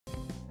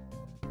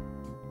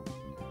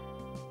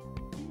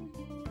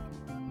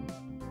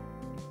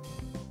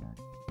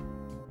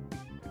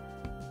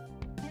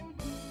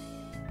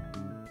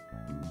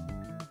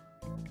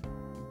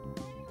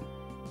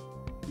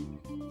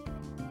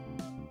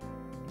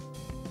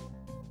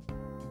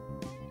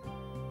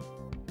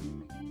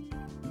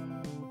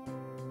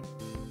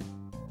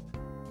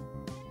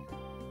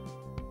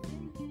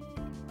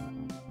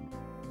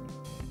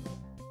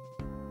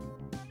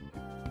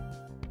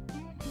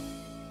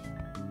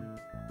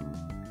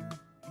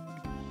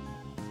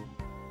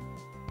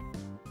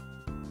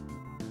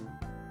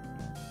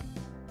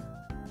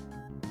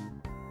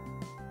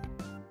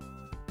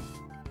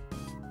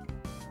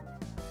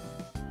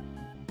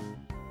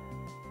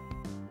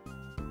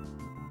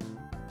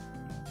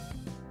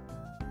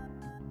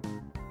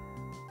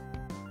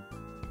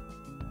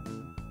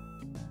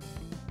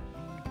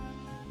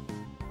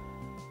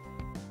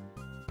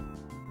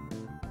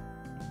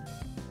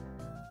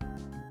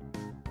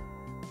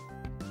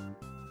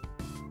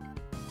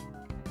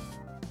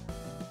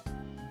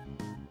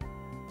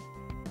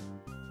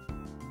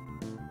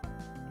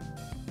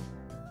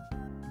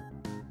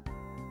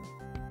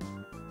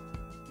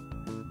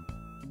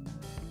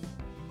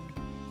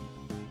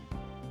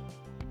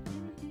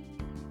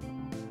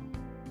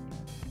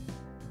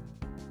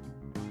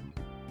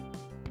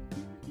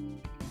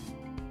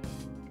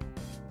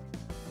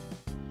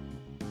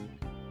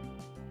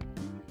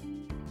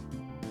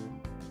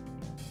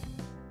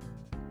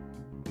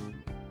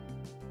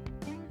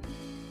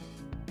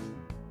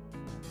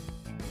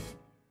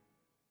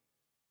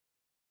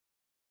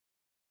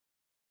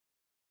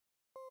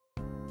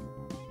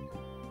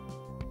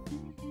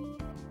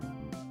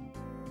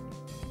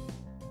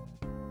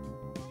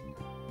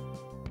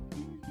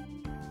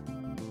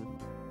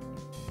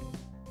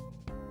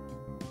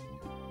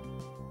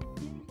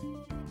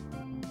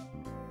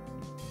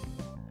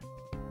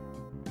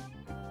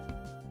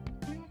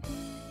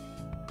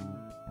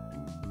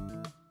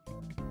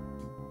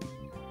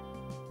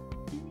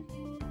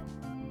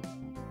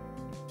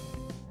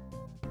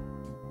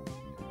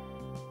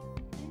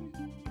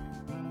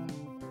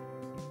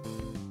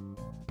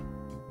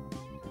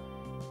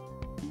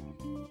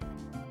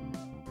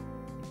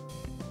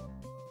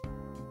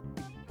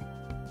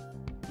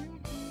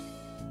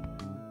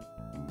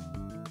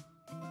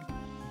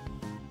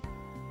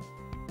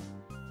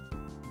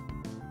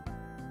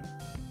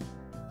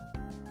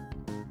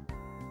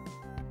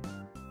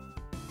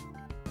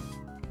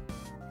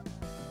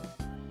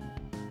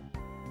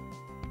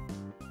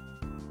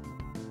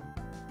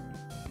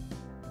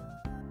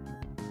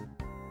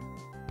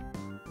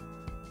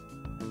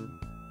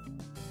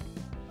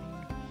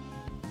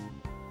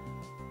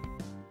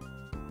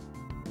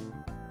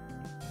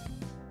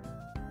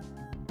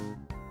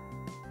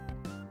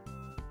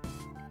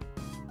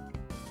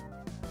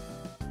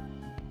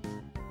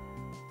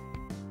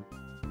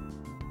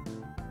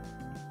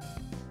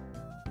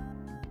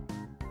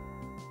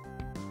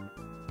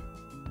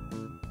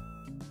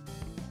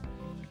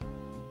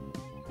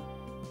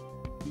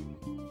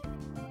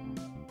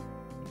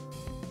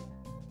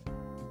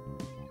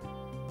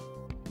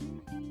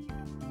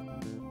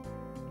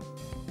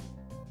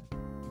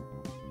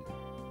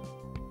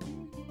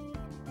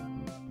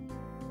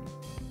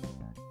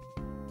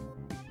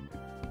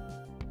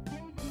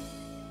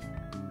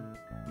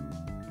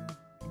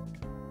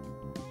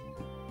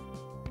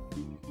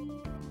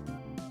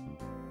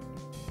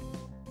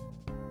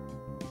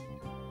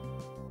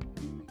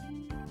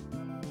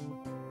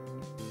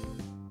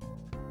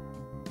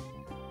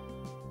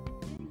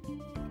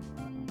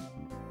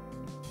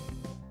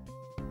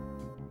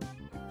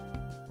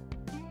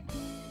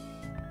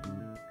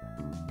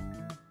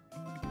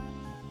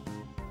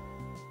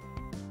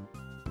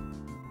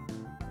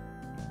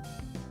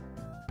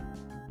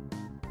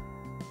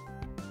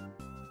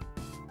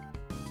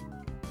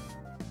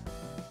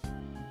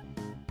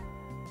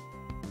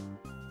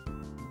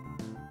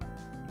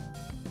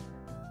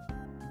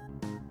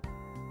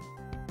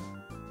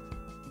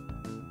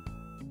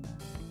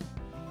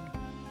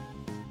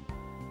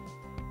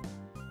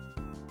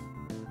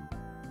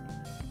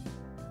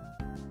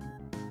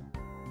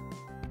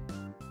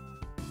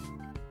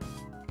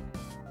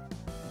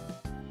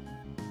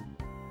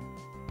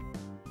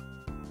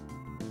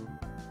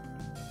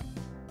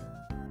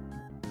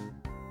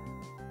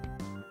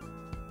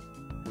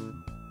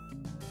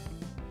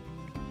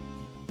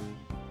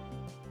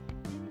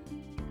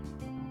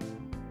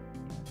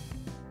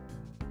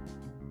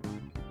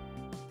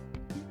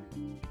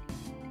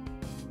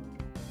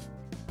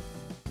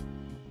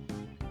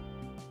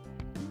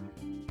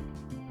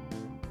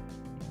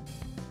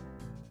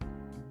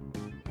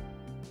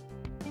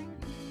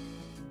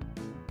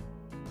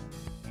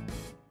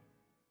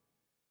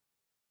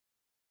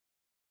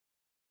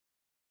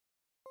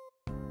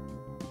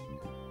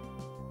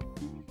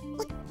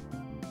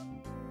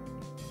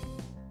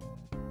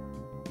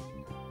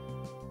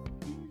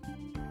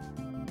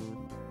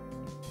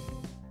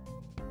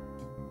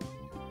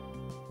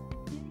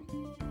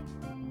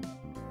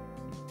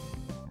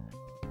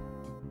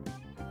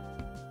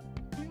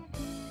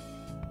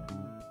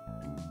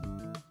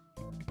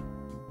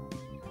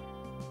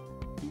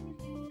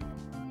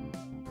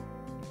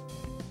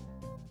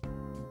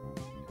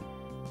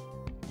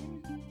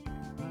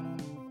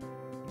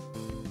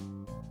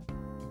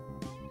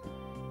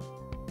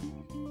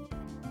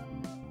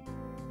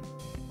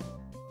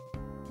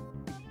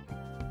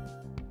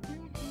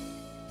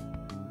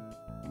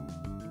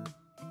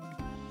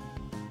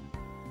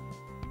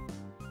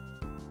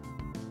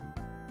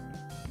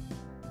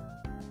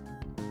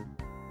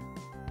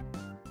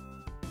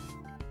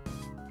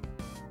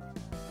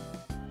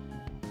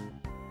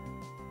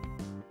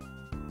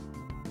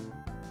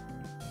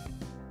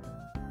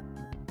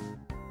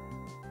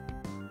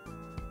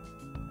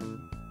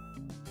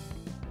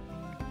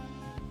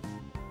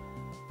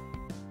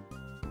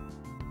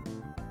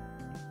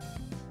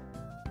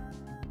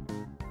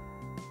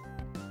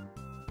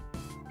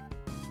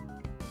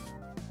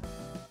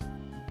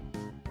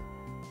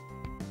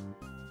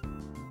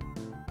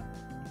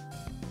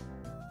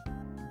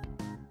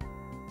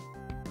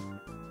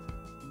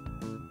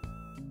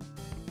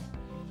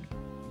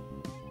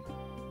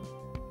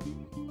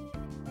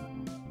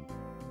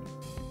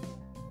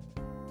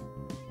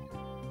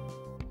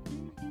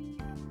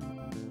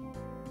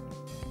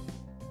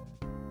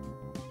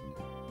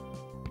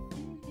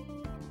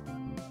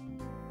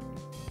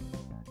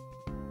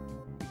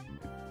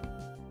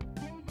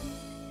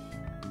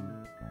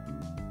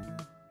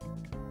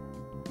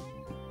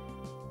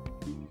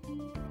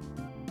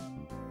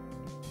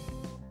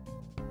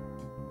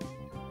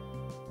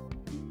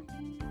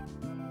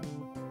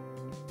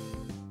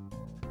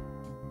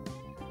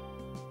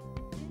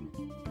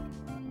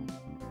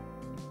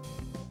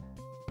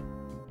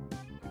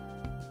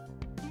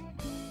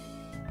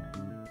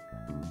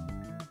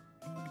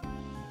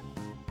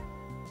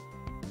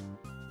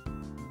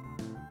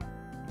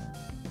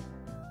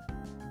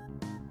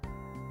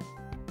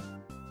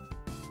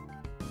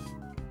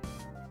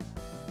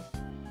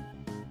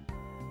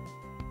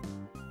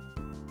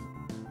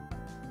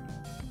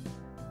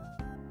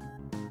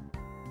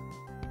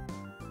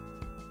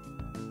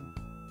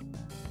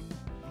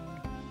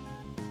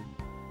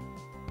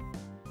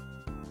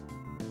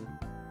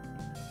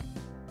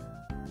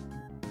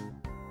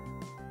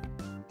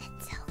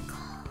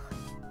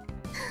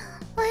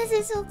Why is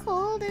it so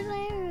cold in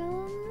my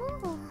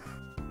room?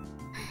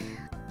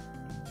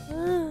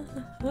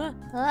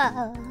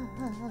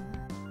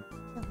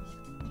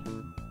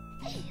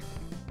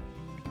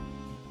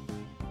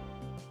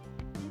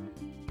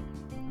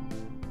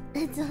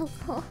 It's so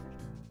cold.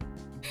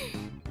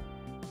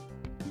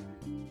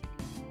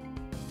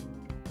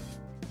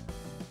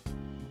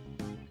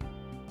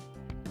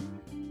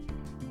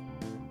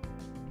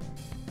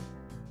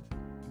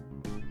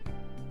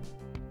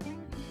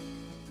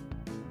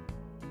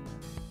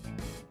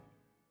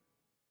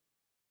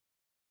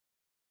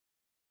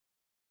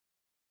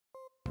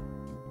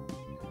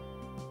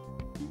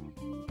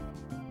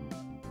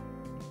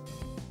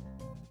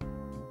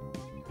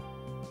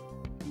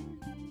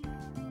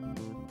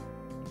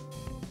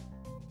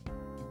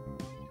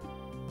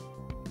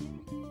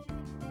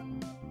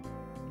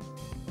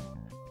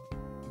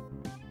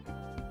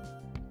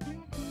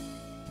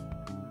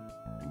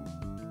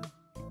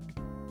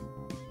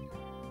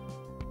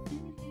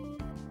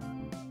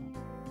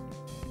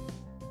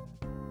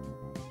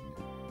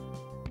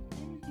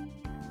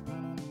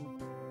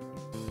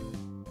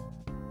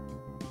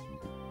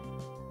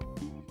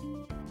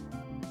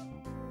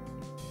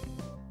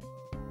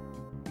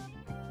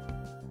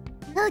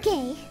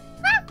 Okay.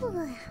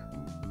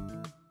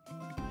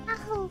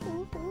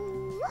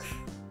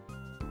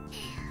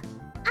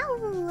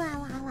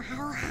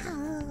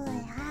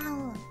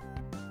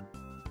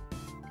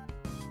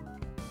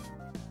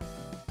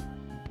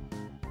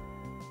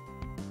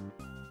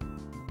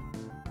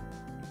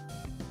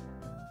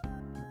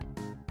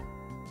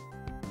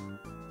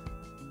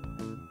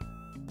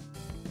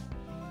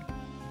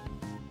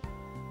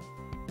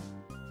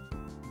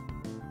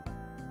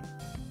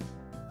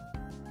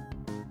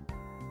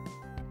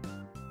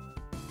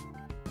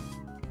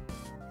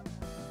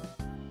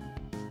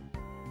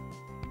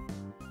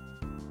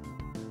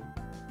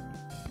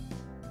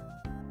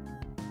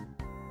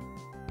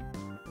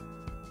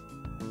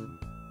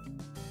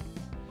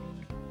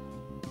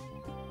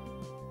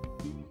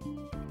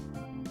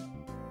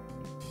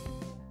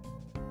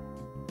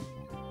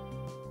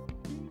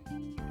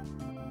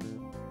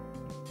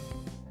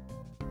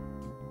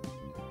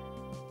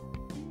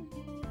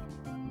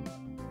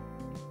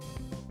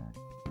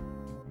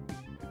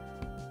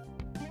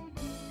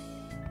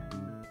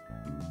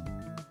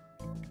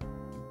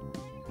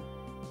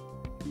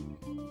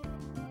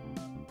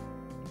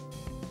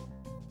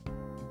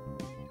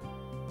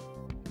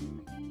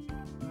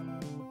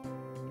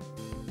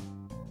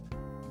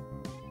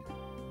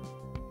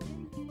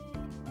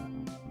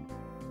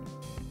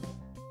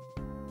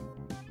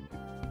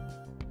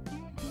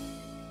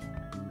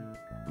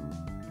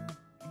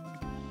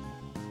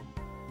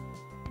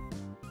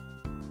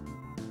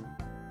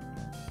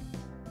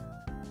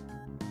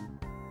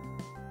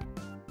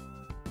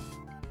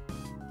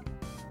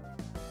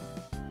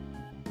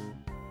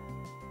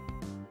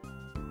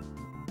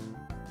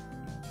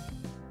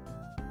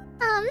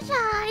 I'm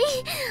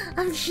shy.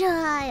 I'm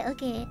shy.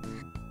 Okay.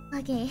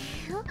 Okay.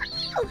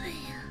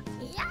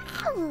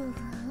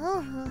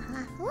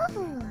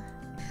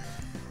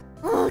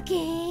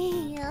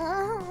 Okay.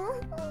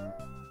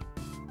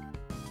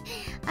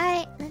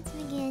 Alright, let's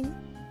begin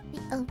the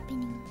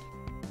opening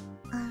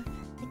of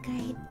the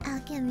Great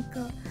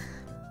Alchemical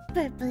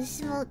Purple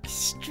Smoke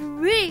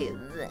Stream.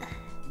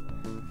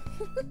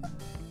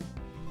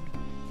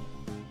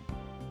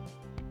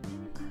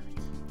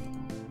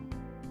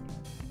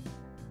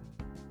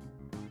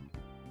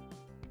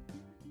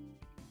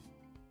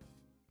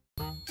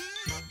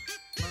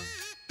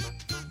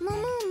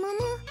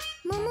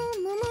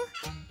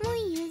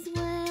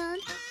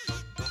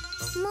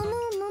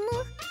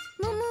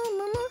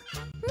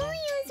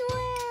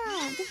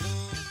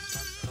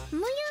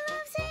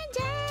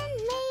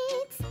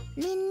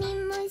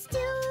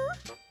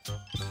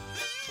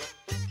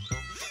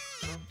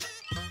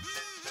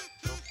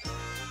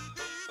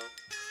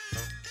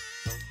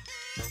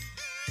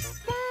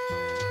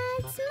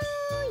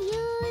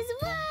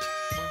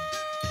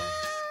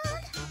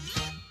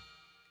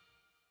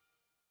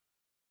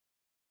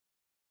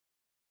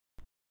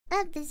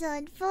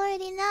 episode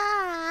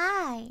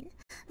 49.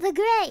 The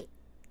Great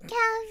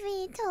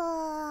Cafe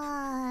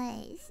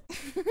Toys.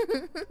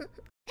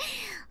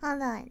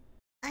 Hold on.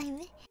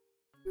 I'm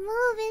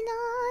moving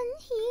on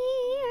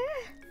here.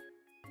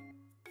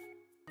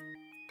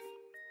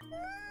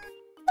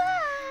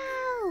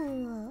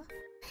 Wow.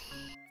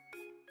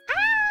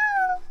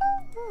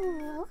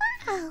 Ow.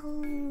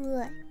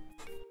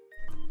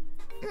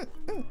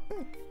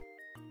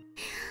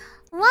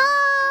 Wow.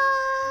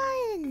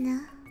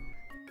 One.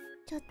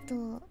 ちょっと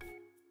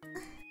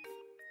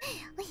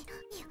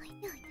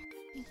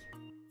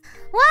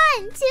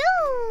One,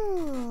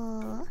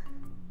 two.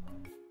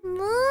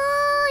 Mooey.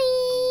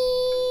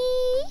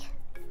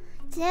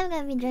 Today I'm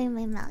gonna be drawing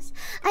my mouse.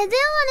 I didn't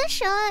want to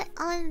show it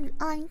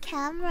on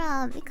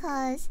camera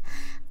because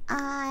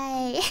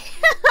I'm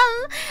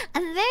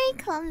very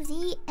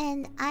clumsy,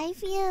 and I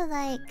feel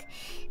like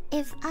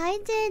if I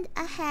did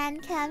a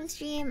hand cam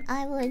stream,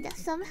 I would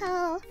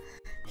somehow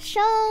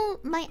show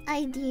my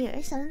ID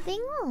or something.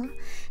 Oh.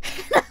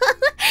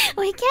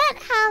 We can't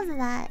have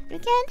that. We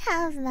can't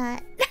have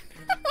that.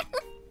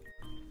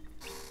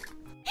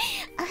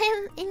 I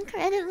am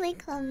incredibly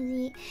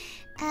clumsy,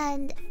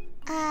 and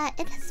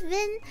it has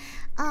been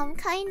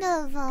kind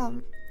of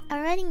a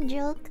running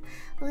joke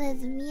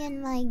with me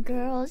and my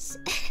girls.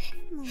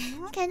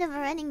 Kind of a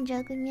running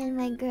joke with me and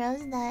my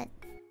girls that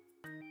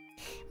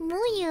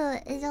Muyu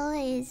is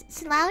always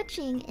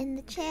slouching in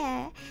the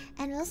chair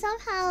and will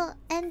somehow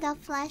end up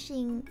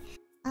flashing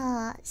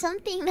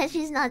something that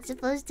she's not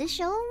supposed to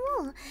show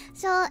Moo.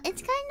 So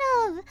it's kind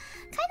of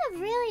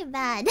really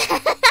bad.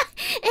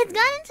 It's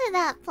gotten to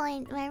that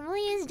point where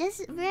Muyu is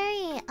just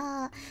very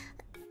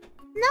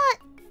not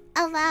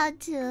allowed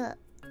to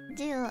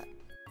do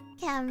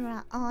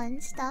camera on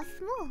stuff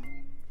more.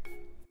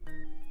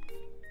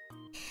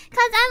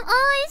 Cause I'm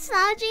always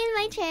slouching in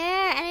my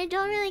chair and I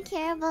don't really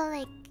care about,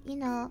 like, you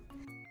know,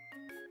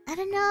 I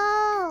don't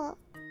know.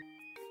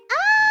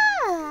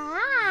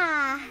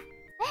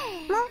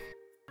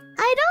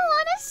 I don't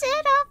want to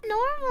sit up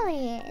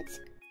normally. It's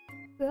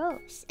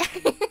gross.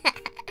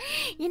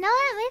 You know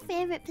what my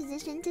favorite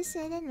position to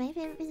sit in? My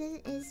favorite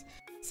position is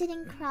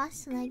sitting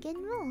cross-legged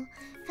more.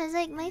 Cause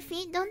like my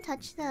feet don't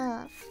touch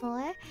the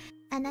floor,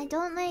 and I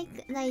don't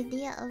like the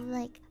idea of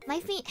like my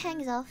feet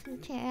hangs off the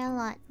chair a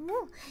lot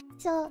more.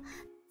 So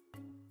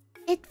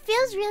it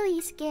feels really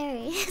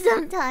scary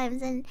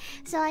sometimes, and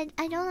so I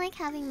don't like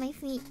having my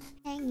feet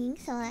hanging,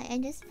 so I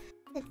just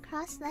sit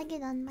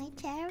cross-legged on my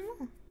chair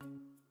more.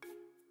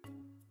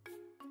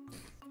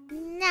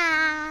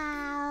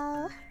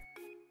 Now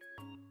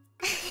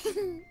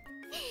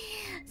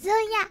so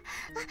yeah,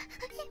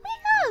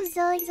 I'm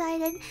so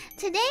excited.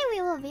 Today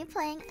we will be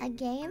playing a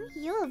game.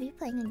 You will be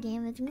playing a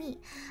game with me.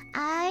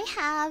 I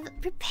have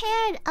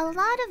prepared a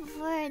lot of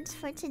words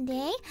for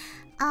today.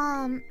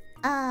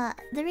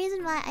 The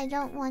reason why I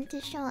don't want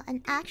to show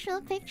an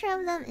actual picture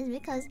of them is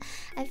because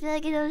I feel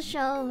like it'll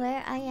show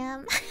where I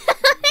am.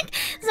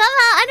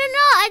 Somehow, I don't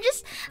know.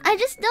 I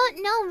just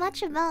don't know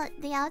much about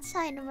the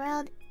outside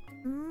world.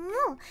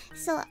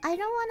 So I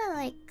don't want to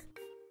like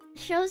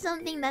show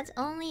something that's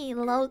only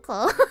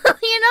local.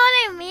 You know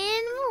what I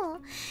mean?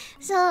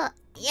 So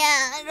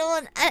yeah,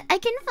 I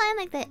can find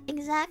like the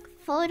exact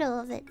photo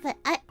of it, but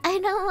I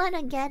don't want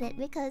to get it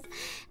because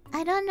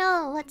I don't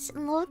know what's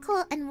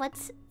local and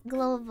what's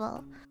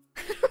global.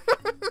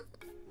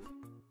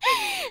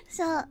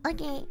 So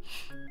okay,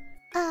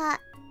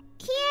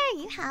 here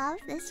you have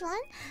this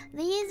one.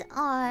 These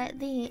are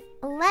the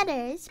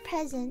letters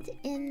present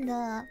in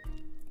the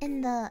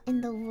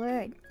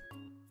word.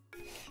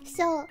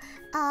 So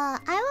I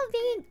will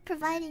be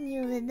providing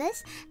you with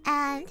this,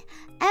 and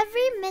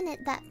every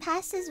minute that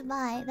passes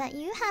by that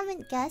you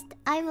haven't guessed,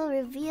 I will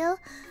reveal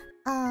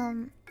a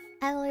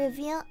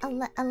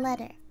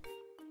letter.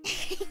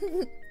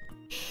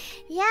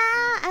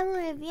 Yeah, I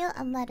will reveal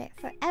a letter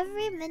for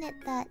every minute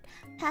that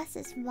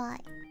passes by.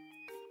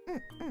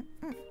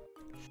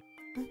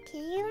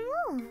 Okay,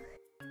 Moo.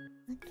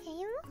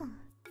 Okay, Moo.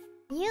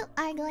 You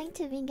are going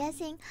to be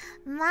guessing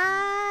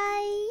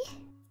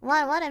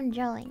what I'm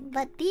drawing,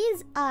 but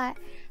these are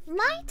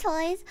my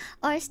toys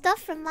or stuff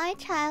from my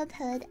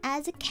childhood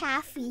as a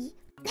cafe.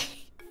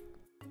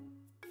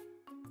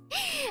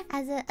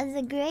 as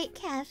a great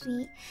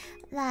cafe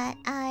that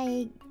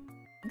I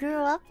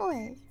grew up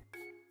with.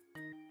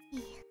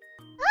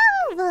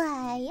 Oh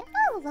boy!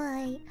 Oh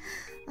boy!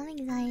 I'm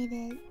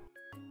excited.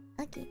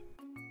 Okay.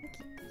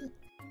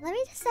 Let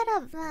me just set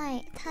up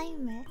my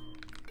timer.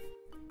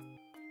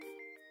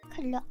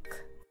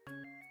 Clock.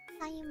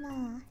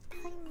 Timer.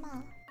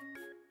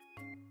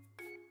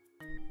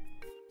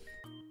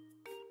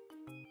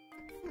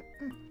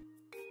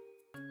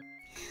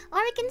 Or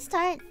we can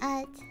start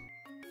at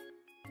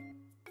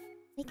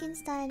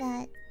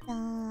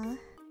timer.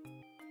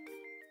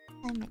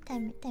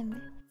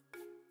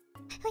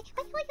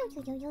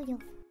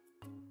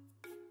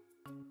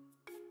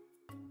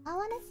 I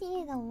wanna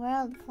see the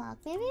world clock.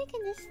 Maybe we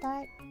can just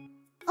start.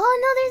 Oh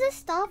no, there's a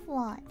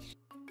stopwatch.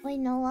 Wait,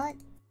 know what?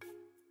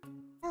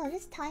 Oh,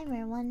 this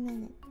timer 1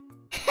 minute.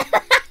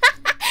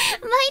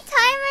 My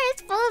timer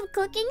is full of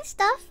cooking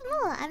stuff.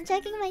 No, I'm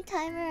checking my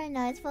timer right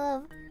now. It's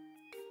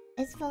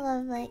full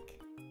of like,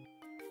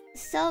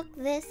 soak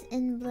this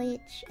in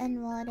bleach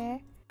and water.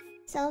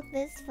 Soak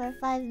this for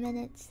 5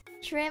 minutes.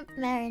 Shrimp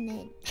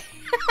marinade.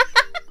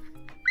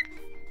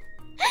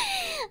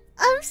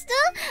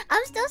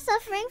 I'm still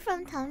suffering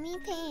from tummy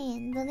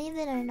pain, believe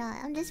it or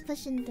not. I'm just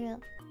pushing through.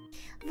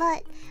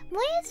 But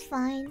Moy is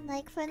fine,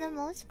 like for the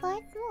most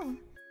part. No.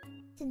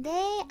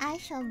 Today I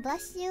shall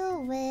bless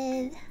you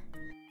with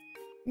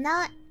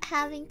not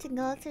having to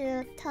go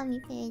through tummy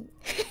pain.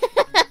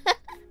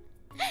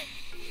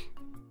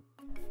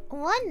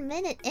 1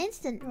 minute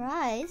instant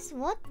rice?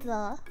 What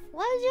the?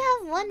 Why would you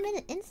have 1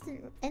 minute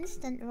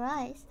instant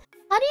rice?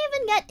 How do you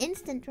even get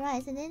instant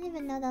rice? I didn't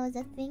even know that was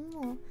a thing.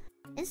 More.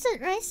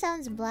 Instant rice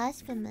sounds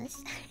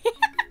blasphemous.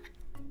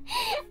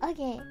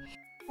 Okay,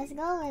 let's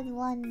go with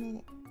 1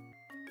 minute.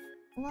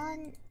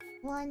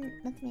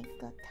 Let's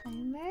make a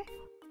timer.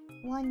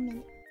 1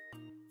 minute.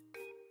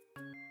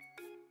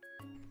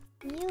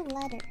 New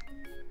letter.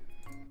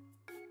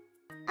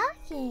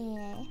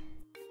 Okay.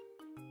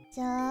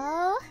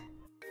 So,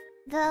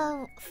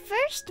 the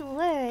first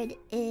word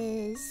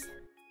is...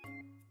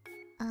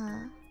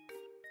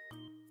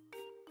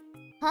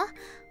 Huh?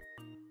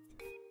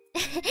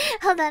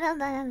 Hold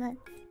on.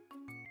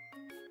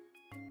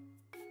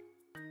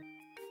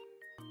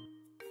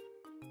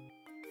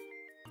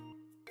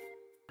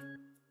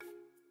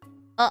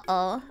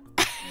 Uh-oh.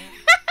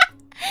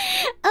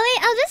 Oh wait,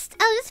 I'll just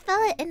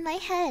spell it in my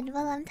head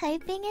while I'm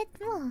typing it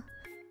more.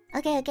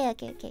 Okay.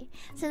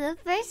 So the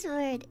first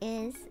word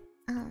is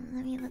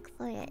let me look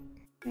for it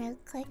real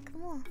quick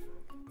more.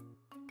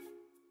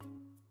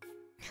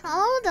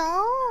 Hold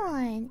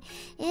on.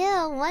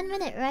 Ew, 1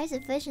 minute rice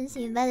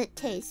efficiency, but it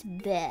tastes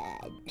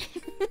bad.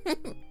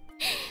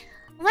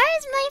 Where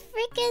is my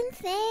freaking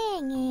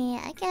thing?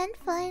 I can't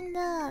find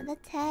the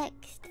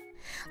text.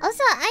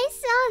 Also, I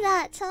saw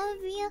that some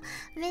of you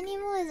Mini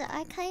Moos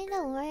are kind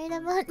of worried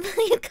about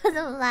me because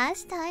of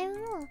last time.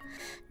 Oh,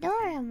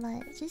 don't worry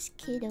about it, it's just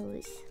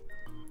kiddos.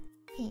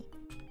 Okay.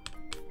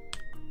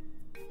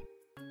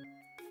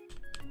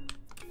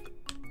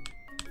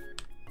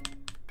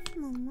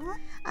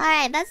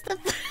 Alright, that's the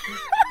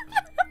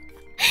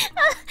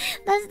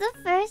that's the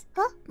first.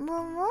 Oh,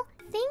 Momo,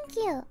 thank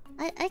you.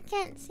 I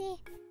can't see.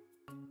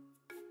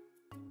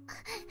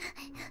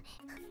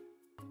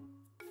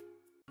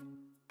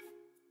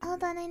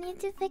 Hold on, I need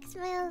to fix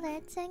my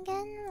alerts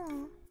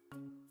again.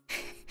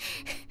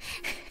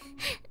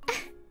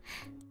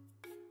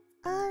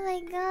 Oh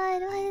my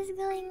god, what is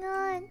going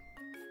on?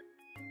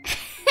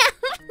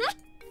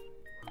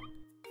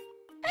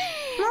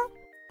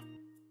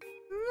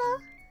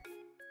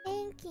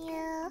 Thank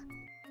you.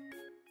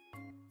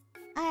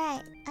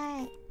 Alright.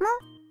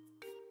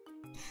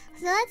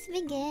 So let's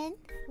begin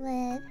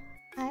with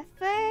our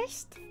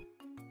first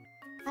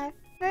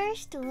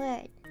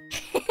word.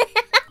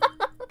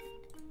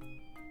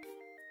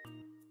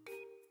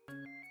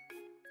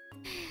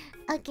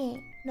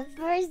 Okay, the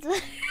first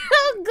word.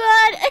 Oh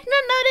god, I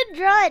don't know how to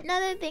draw it. Now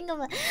that I think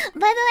about it. By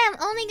the way, I'm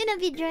only gonna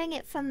be drawing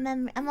it from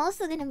memory. I'm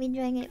also gonna be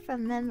drawing it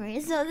from memory.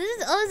 So this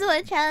is also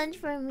a challenge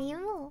for me.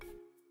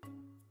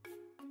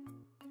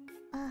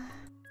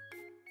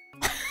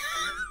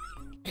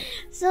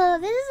 So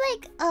this is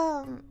like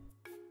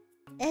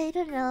I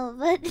don't know,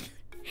 but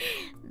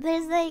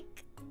there's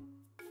like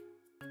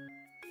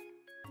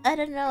I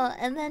don't know,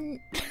 and then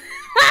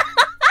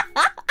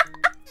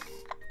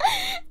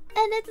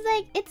and it's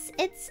like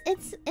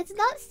it's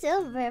not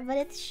silver, but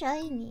it's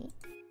shiny.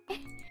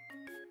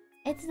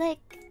 It's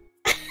like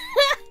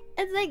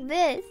it's like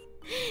this.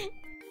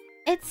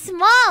 It's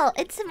small.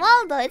 It's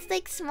small though. It's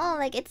like small.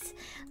 Like it's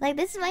like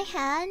this is my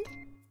hand.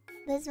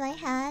 This is my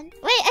hand.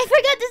 Wait, I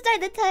forgot to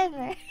start the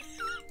timer.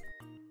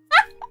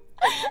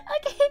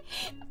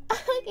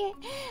 Okay.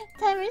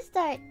 Timer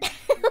start.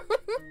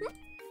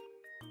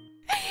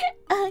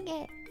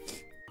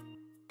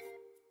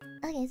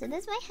 Okay, so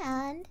this is my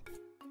hand.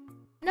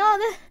 No,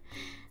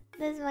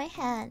 this is my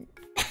hand.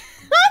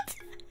 What?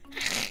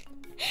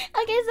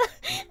 Okay,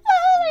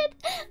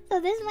 so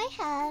this is my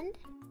hand.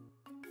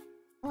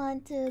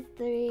 1, 2,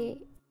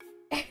 3,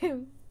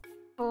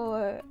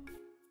 4.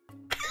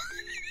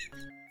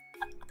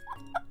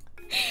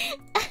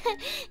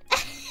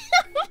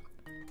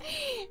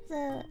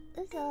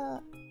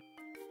 So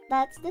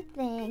that's the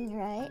thing,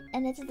 right?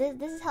 And it's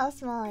this is how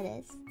small it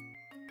is.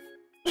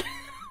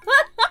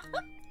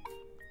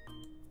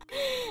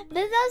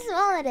 This is how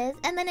small it is,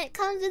 and then it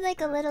comes with like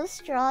a little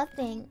straw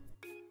thing.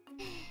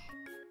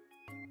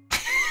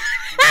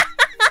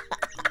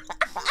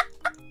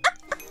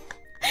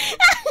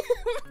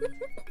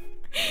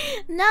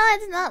 No,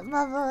 it's not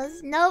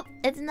bubbles. Nope,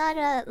 it's not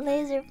a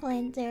laser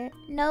pointer.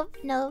 Nope,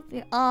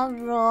 you're all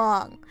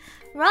wrong.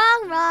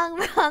 Wrong. What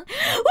the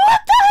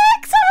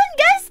heck? Someone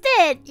guessed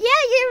it!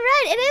 Yeah, you're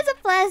right. It is a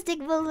plastic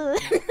balloon.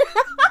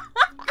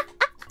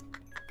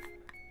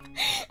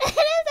 It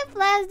is a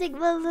plastic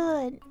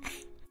balloon.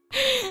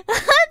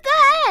 What the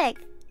heck?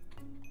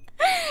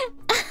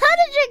 How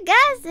did you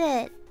guess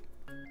it?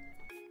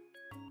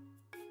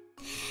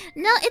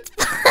 No, it's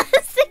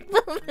plastic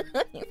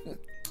balloon.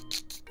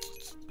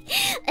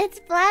 It's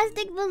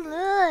plastic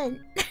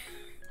balloon.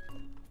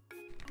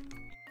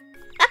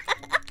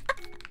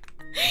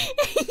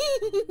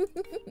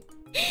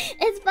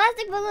 It's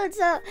plastic balloon.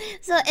 So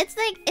it's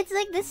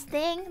like this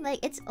thing. Like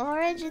it's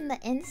orange in the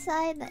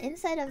inside. The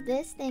inside of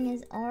this thing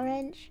is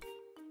orange.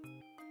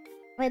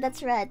 Wait,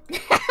 that's red. The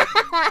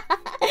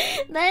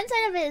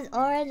inside of it is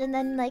orange, and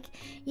then like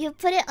you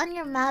put it on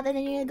your mouth, and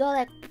then you go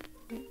like,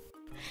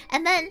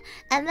 and then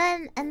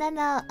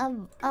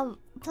a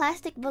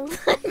plastic balloon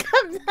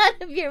comes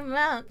out of your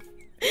mouth.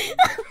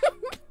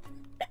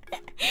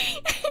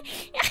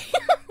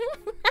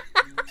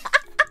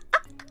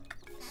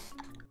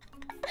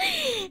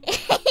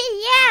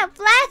 Yeah,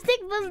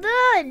 plastic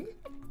balloon.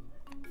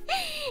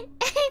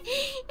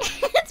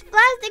 It's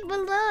plastic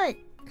balloon.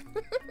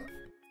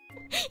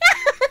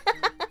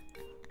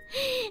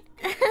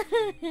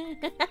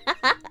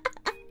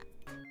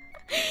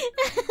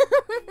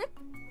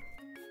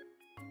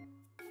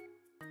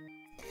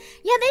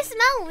 Yeah, they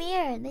smell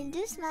weird. They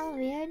do smell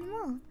weird.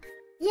 More.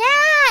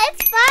 Yeah,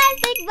 it's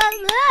plastic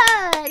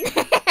balloon.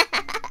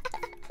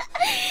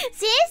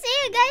 See,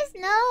 you guys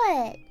know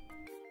it.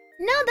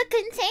 No, the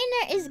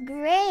container is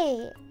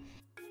gray.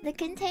 The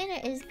container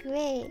is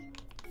gray.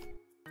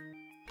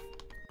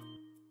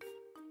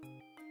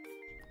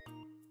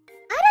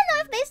 I don't know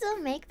if they still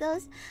make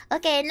those.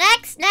 Okay,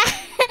 next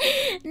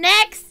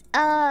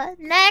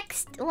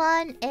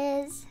one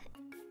is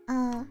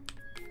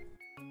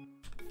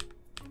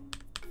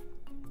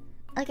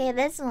okay,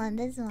 this one.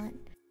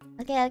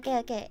 Okay.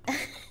 Okay.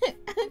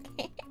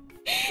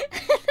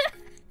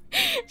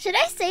 Should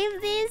I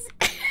save these?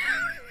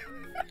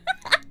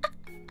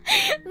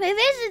 Maybe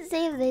I should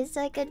save this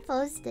so I can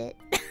post it.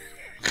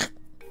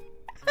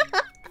 No!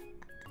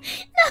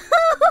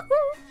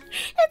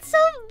 It's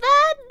so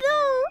bad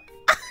though!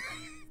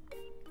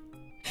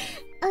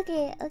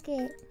 Okay.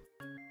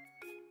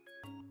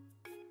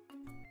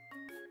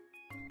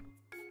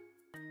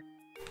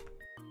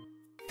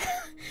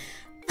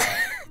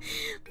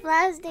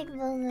 Plastic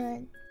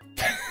balloon.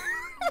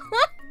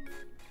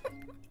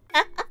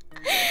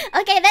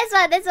 Okay, this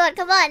one.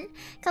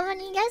 Come on,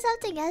 you guys have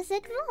to guess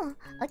it more.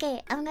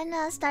 Okay, I'm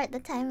gonna start the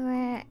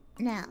timer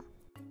now.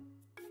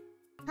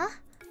 Huh?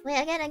 Wait,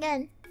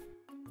 again.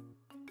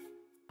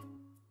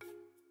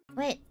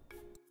 Wait,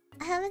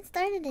 I haven't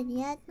started it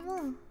yet.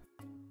 No.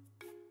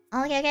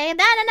 Okay.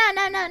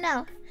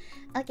 No.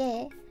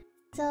 Okay,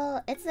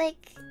 so it's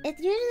like it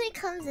usually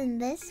comes in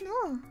this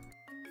more.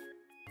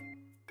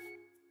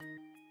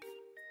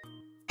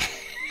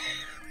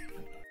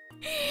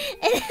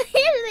 It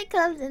usually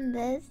comes in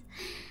this,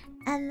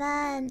 and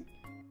then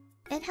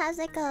it has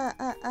like a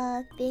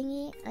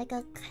thingy, like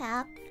a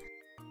cap,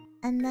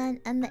 and then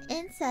on the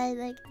inside,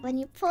 like when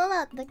you pull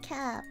out the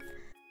cap,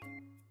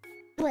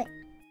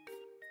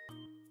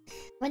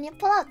 when you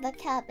pull out the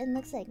cap, it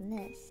looks like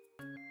this.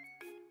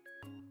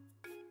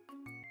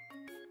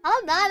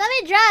 Hold on, let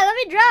me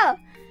draw.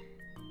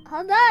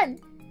 Hold on.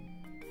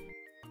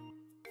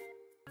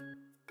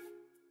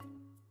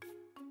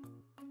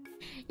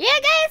 You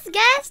guys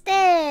guessed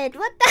it!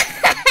 What the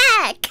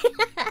heck?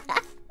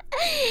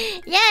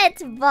 Yeah,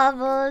 it's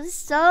bubbles.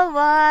 So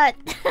what?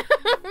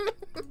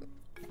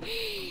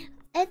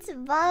 It's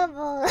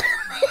bubbles.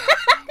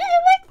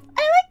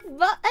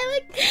 I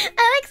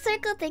like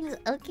circle things,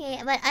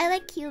 okay, but I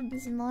like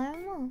cubes more.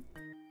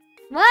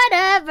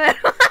 Whatever.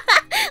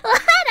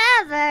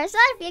 Whatever. So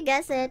if you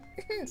guess it,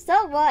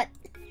 so what?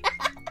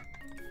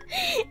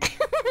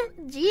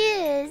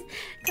 Jeez.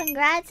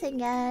 Congrats, I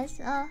guess.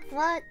 Oh,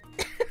 what?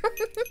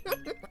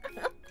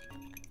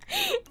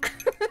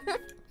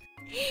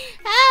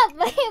 Help!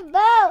 My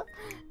bow!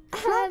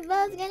 My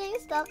bow's getting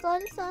stuck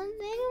on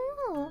something.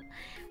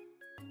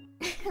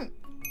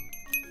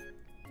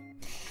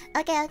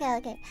 Okay.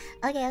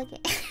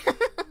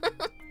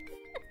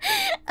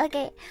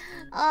 Okay.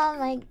 Oh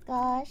my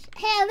gosh.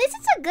 Hey, at least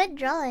it's a good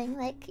drawing.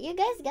 Like, you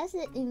guys guessed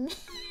it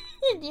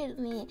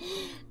immediately.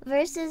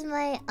 Versus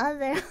my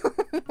other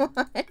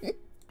one.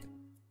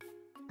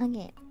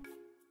 Okay.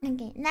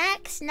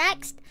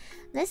 Next.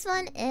 This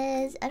one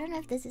is... I don't know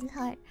if this is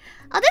hard.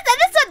 Oh, this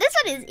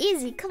one is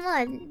easy. Come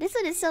on. This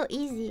one is so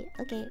easy.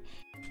 Okay.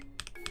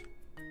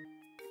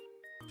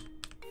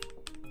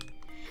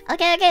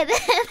 Okay.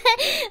 This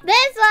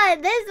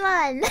one.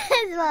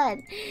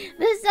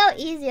 This is so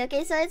easy.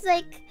 Okay, so it's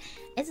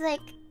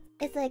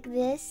like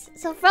this.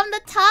 So from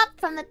the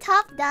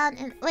top down,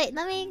 and wait,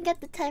 let me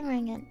get the timer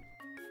again.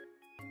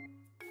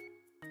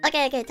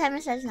 Okay,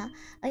 timer starts now.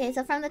 Okay,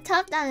 so from the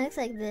top down, it looks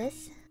like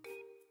this.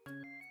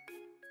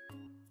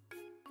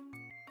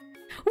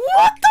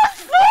 What the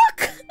fuck?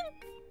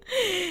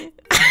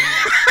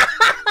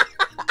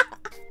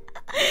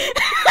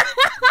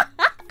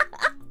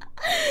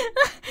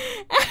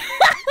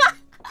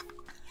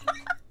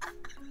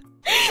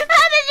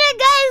 How did you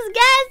guys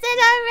guess it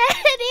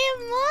already?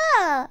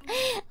 More?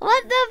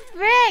 What the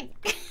frick?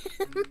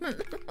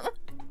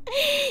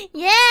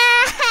 Yeah!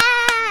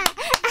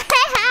 I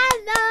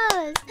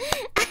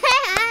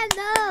had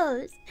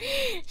those!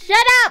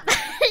 Shut up!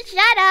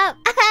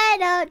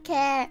 don't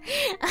care.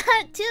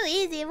 Too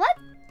easy. What?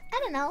 I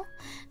don't know.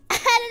 I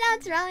don't know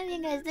what's wrong with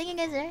you guys. Think you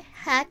guys are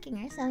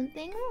hacking or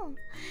something. Oh.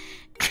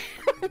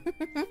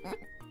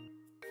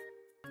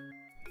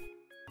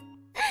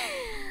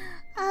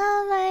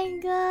 Oh my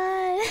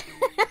god.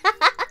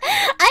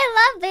 I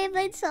love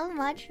Beyblade so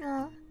much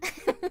now.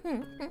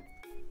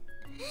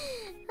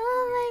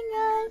 Oh my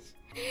gosh.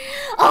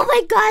 Oh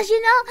my gosh,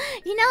 you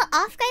know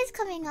Off Guy's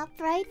coming up,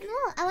 right? No,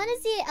 I wanna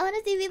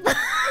see people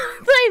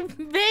play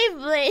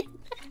Beyblade.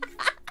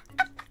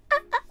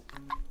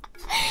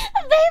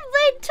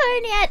 Beyblade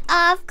tourney at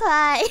Off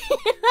Guy.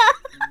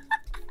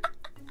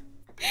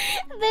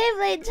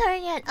 Beyblade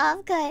tourney at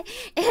Off Guy.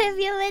 If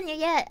you win, you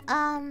get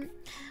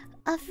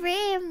a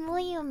free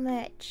Muyu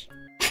merch.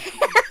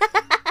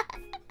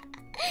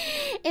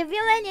 If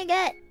you win, you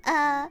get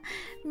a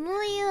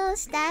Muyu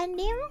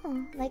standee,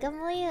 like a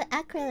Muyu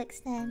acrylic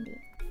standee.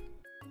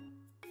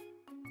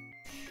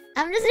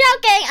 I'm just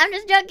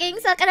joking.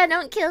 Sakura,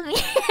 don't kill me.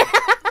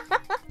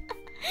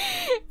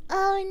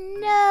 Oh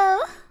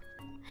no.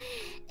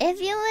 If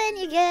you win,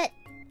 you get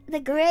the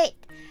Great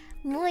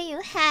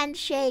Muu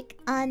handshake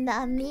on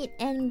the meet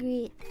and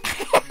greet.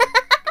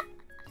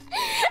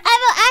 I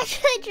will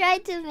actually try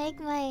to make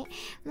my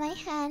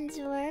hands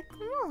work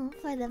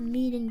for the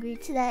meet and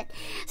greet so that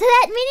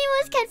Mini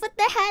Moos can put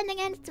their hand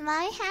against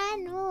my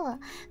hand. So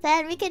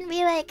that we can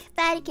be like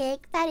patty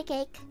cake. Patty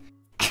cake.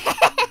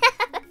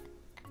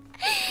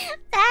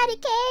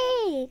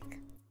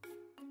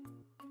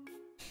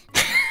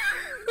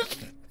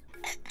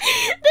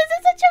 This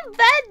is such a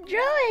bad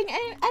drawing. I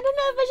don't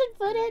know if I should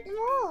put it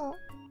more.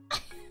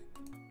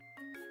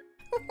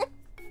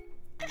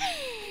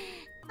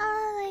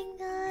 Oh my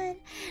god.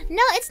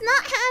 No, it's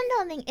not hand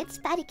holding, it's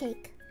patty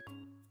cake.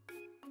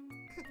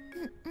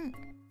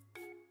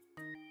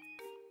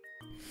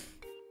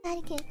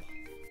 Patty cake.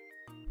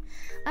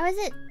 Or was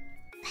it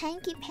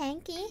hanky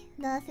panky?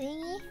 The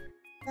thingy?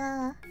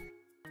 The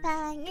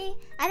pangy?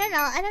 I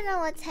don't know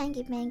what's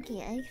hanky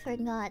panky. I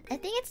forgot. I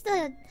think it's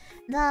the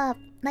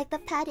like the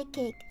patty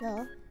cake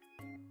though.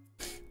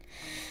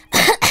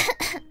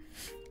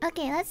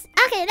 Okay,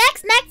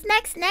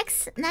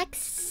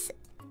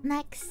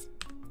 next.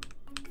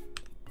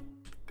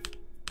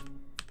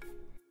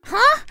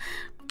 Huh?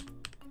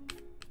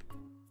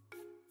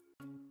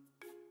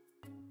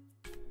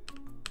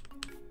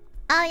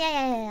 Oh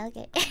yeah,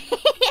 okay.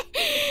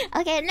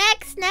 Okay,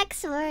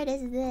 next word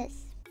is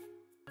this.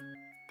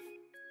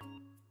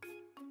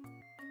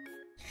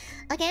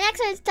 Okay, next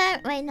word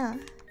start. Wait, no.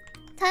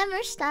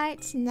 Timer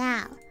starts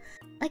now.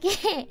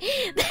 Okay,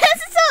 this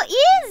is so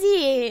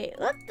easy.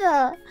 What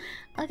the?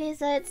 Okay,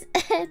 so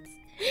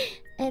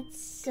it's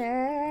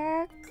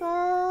circle,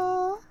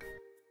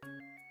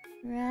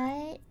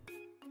 right?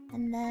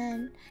 And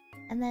then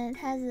it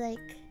has like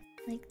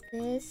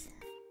this.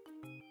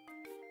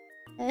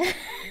 And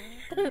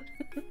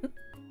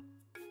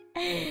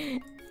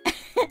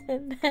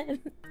then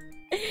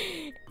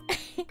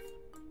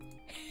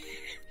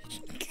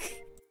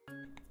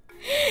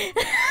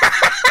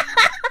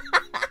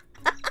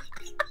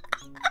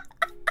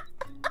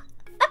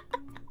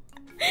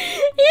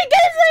you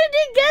guys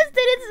already guessed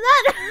it. It's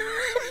not.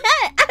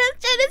 I was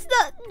trying to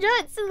draw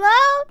it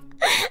slow.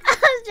 I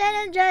was trying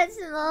to draw it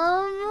slow. I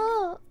don't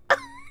know.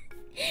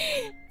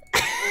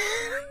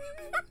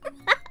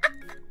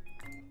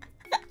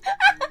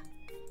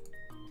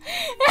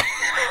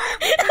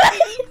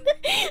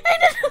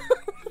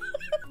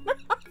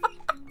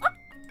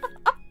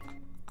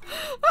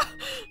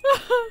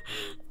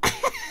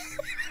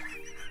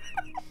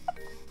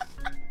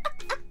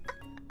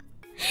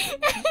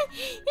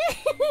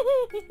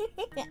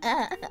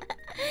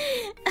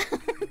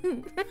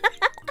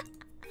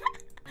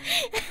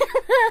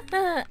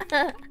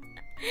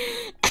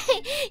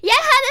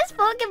 Yeah, this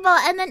Pokeball,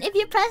 and then if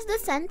you press the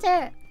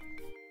center,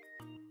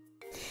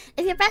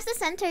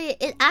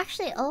 it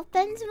actually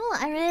opens. Moo.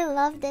 I really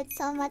loved it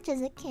so much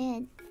as a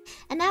kid,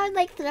 and I would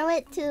like throw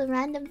it to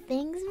random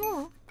things.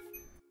 Moo.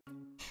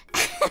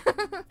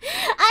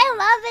 I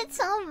love it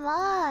so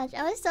much.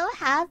 I was so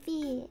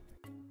happy.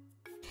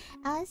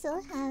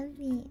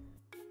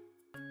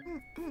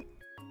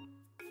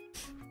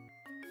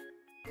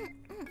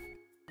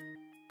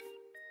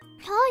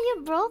 Oh,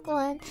 you broke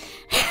one.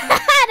 Shut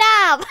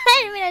up!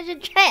 I mean, I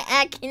should try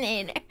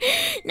Akinator.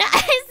 No, I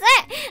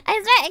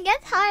swear, it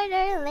gets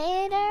harder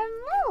later.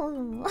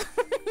 Moo.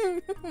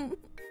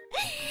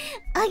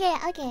 Okay.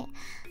 Happy.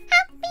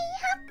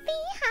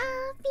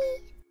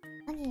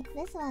 Okay,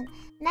 this one.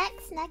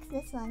 Next,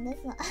 this one.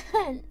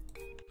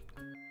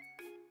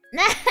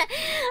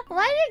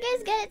 Why do you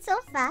guys get it so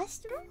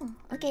fast?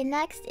 Okay,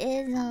 next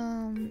is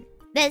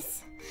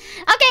this.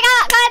 Okay,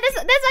 God, this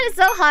one is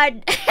so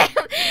hard.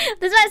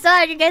 This one is so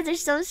hard. You guys are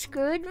so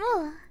screwed.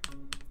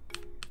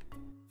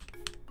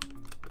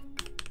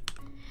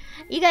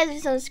 You guys are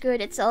so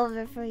screwed. It's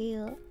over for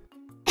you.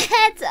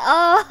 It's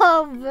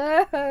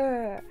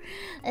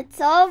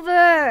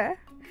over.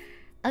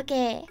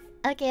 Okay,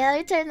 let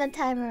me turn the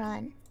timer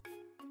on.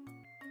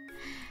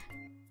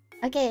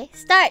 Okay,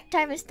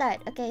 timer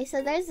start. Okay,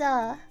 so there's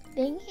a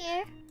thing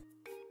here.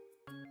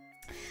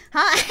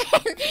 Huh?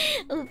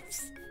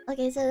 Oops.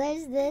 Okay, so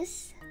there's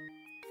this.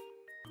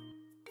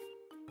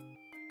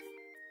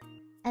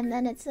 And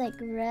then it's like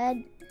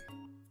red.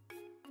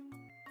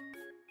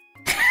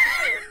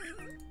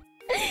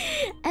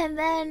 And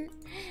then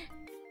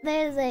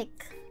there's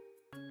like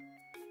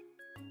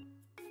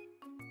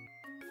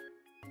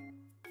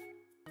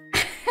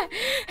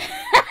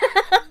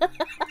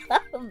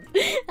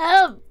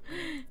help!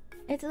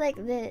 It's like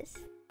this.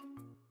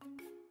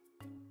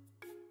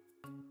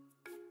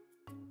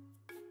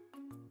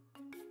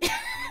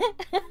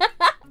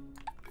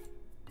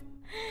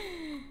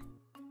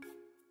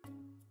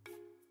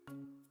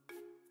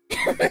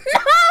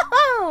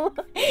 No!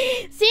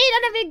 See,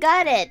 none of you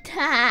got it.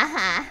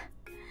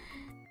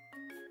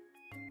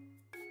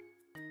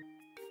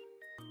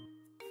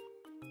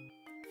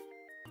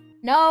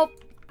 Nope.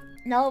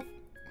 Nope.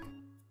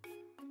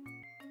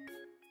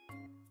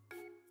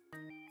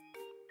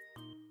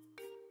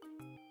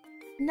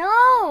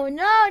 No,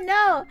 no,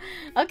 no.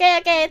 Okay,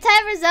 okay,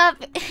 timer's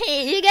up.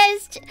 You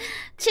guys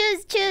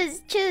choose.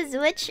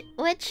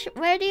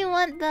 Where do you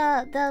want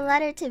the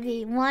letter to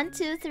be? 1,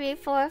 2, 3,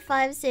 4,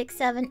 5, 6,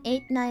 7,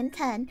 8, 9,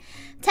 10.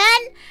 10?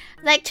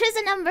 Like, choose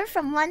a number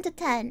from 1 to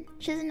 10.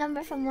 Choose a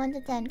number from 1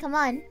 to 10. Come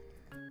on.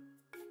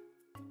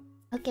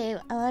 Okay,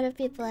 a lot of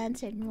people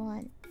answered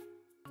 1.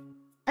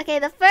 Okay,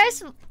 the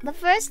first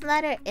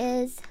letter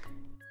is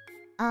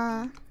come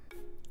on!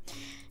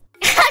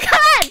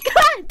 Come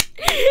on!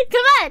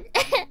 Come on!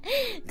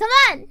 Come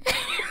on!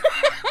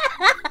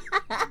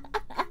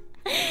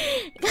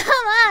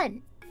 Come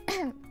on!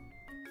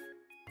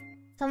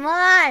 Come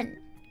on!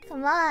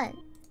 Come on!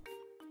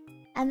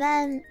 And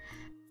then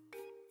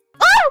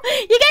oh!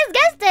 You guys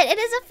guessed it! It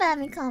is a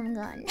Famicom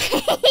gun.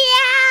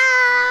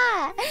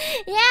 Yeah!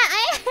 Yeah,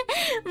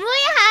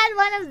 Muyu had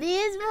one of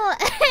these,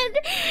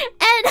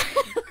 and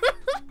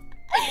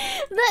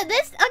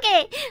this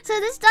okay, so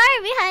the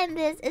story behind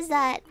this is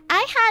that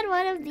I had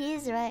one of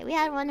these, right? We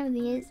had one of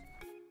these.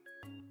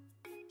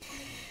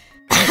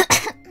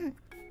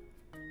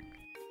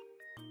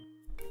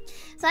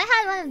 So I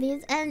had one of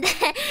these and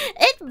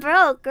it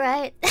broke,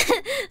 right?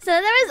 So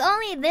there was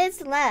only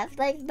this left.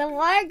 Like the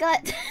wire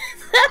got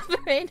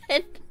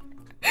separated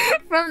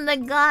from the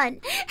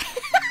gun.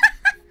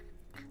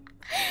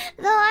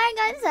 The wire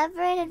got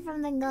separated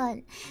from the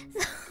gun.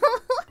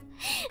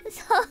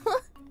 So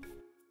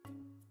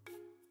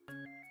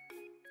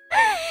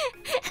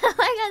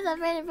I got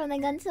separated from the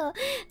gun, so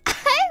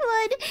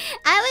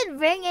I would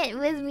bring it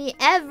with me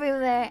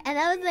everywhere, and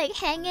I would like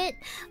hang it,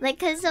 like,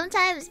 cause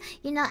sometimes,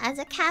 you know, as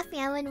a Kathy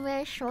I would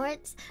wear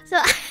shorts, so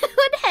I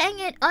would hang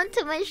it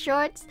onto my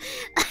shorts,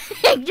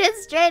 like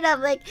just straight up,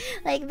 like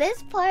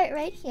this part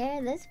right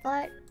here, this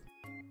part,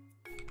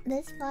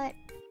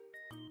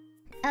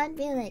 I would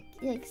be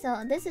like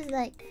so. This is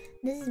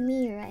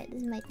me, right?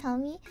 This is my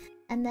tummy,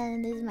 and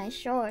then this is my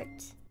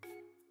shorts.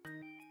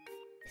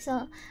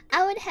 So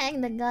I would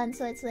hang the gun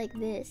so it's like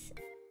this.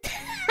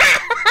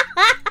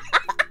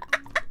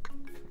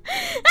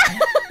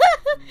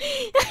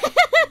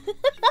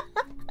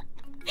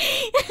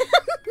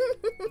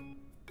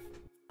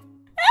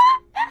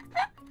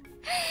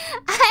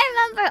 I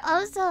remember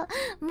also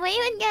Muyu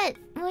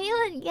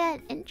would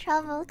get in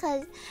trouble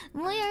because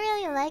Muyu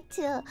really liked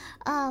to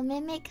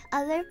mimic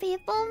other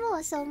people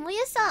more. So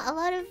Muyu saw a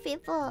lot of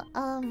people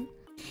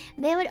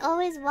they would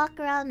always walk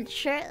around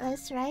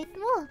shirtless, right?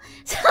 Moo.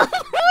 So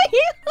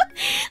Muyu,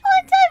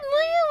 one time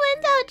Muyu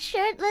went out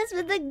shirtless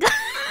with the gun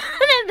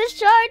and the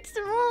shorts,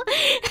 Moo,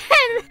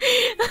 and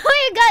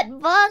Muyu got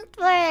bonked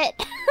for it.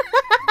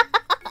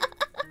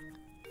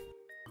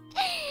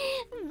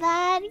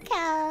 Bad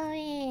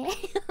Callie.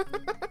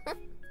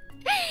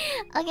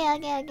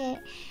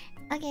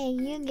 Okay,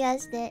 you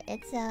guessed it.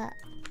 It's a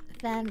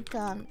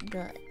Famicom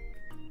gun.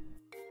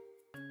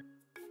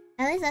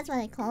 At least that's what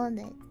I called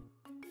it.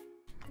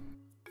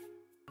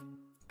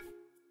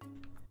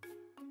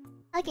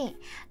 Okay,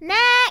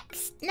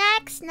 next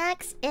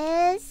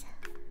is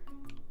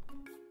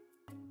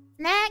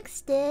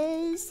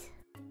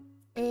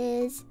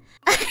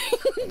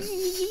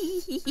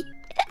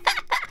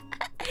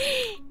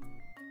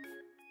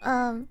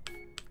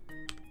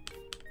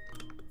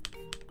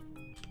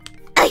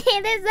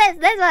okay,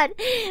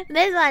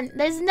 this one.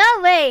 There's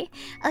no way.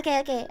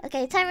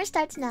 Okay. Timer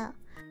starts now.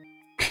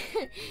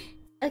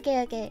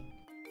 Okay.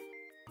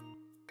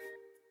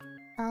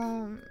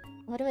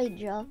 What do I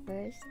draw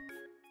first?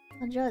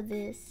 I'll draw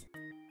this.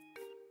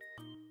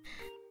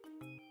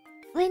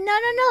 Wait, no.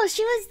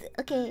 She was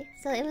okay.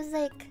 So it was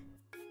like.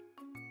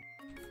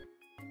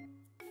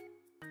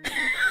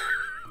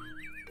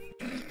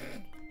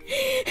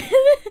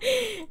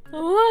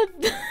 What?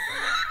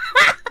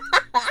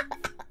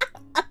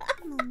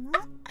 Momo.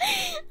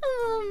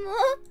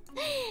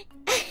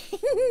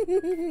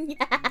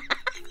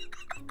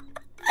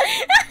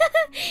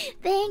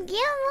 Thank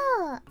you,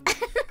 Mo.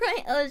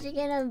 Oh, she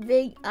got a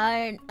big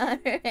iron on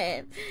her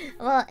head.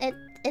 Well,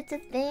 it's a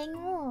thing,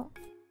 Mo.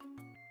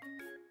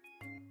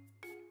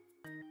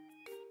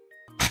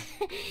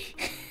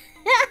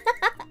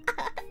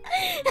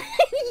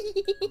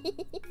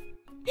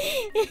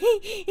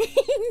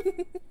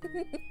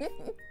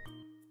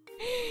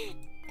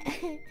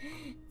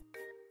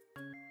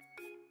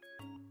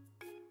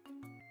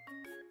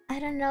 I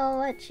don't know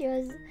what she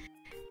was.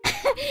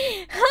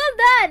 Hold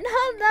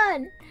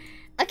on.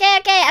 Okay.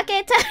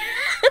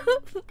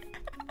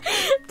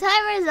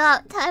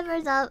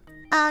 Timer's up.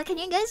 Can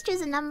you guys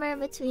choose a number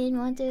between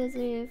 1, 2,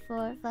 3,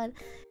 4, 5,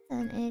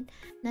 7, 8,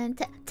 9,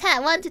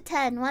 10? 1 to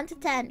 10. 1 to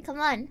 10. Come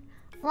on.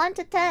 1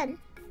 to 10.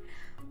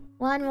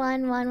 1,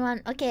 1, 1,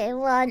 1. Okay,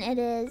 1 it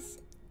is.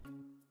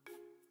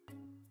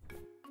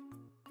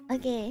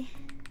 Okay.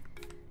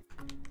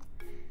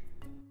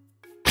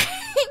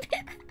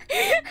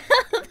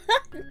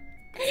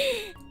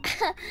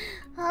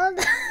 Hold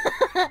on.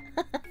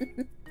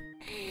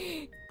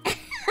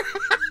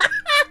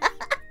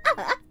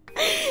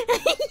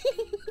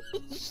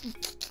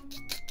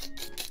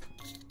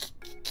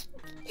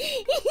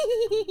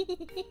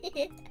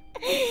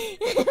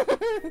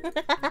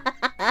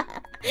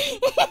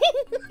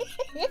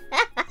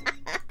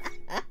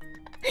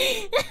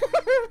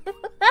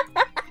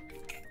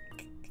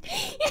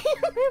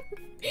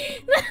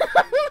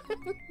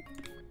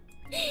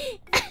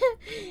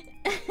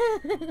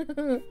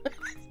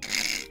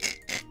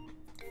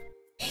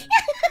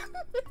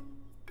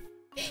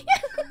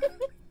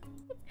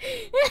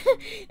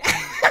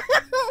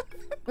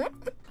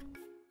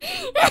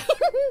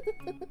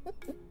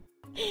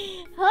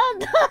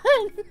 Hold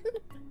on.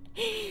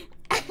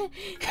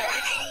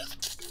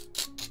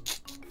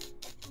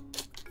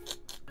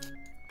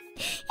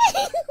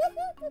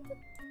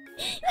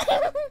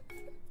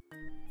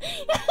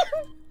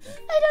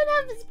 I don't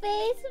have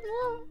space.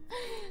 No.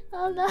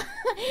 Hold on.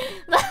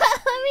 Let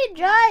me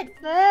draw it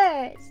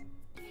first.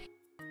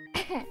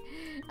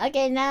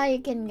 Okay, now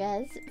you can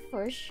guess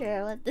for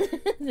sure what this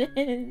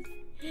is.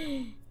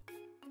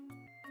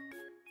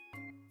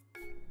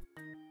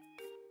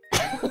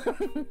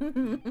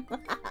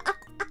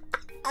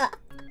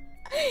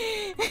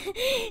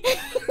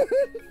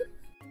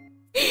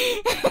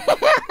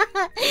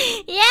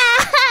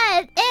 Yeah,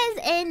 it is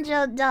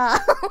Angel Doll.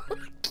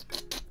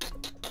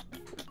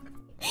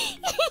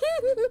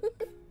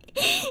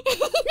 It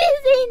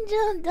is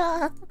Angel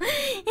Doll.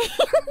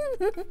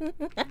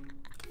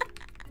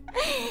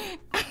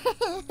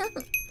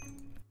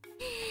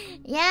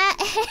 Yeah,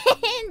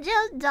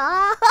 Angel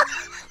Doll.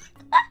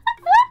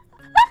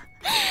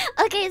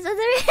 Okay, so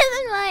the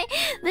reason why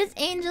this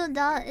Angel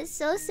Doll is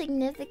so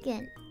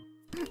significant.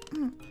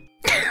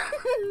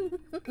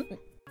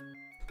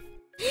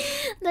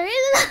 The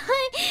reason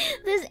why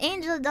this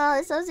Angel Doll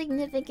is so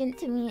significant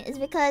to me is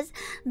because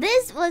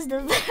this was the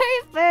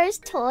very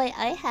first toy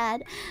I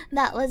had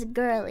that was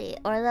girly,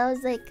 or that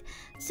was like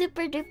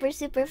super duper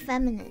super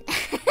feminine.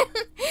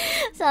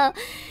 So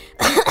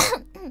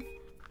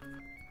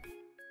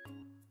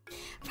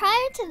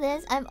prior to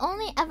this, I've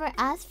only ever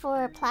asked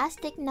for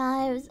plastic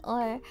knives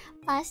or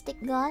plastic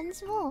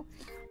guns. Whoa.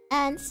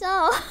 And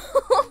so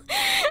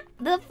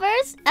the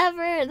first time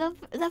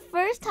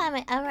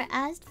I ever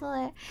asked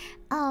for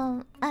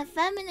a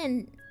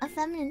feminine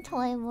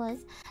toy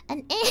was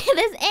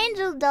this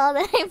Angel Doll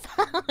that I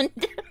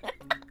found.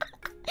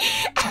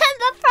 And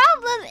the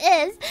problem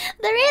is,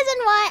 the reason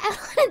why I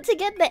wanted to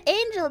get the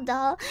Angel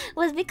Doll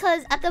was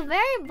because at the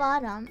very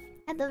bottom,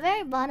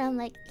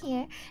 like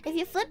here, if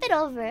you flip it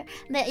over,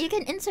 that you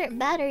can insert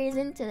batteries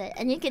into it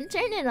and you can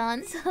turn it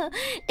on so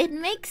it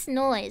makes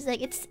noise,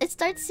 like it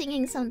starts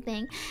singing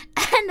something.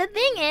 And the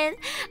thing is,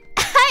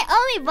 I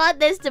only bought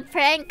this to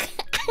prank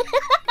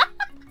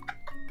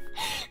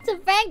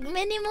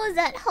Mini Moos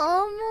at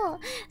home.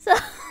 So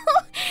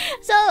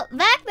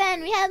back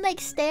then we had like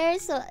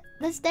stairs, so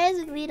the stairs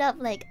would lead up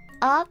like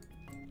up,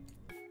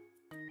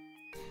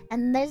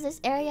 and there's this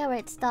area where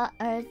it stops,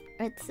 or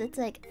it's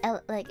like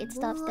it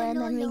stops there, and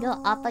then we go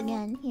up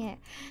again here.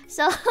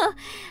 So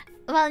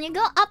well, you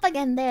go up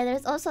again there,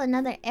 there's also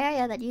another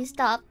area that you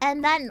stop,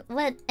 and then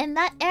in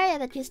that area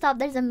that you stop,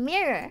 there's a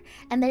mirror,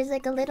 and there's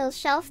like a little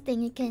shelf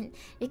thing you can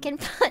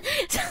put.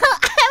 So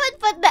I would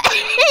put the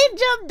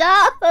Angel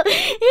Doll and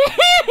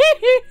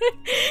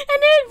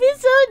it would be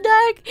so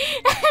dark,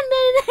 and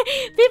then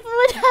people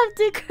would have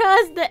to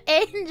cross the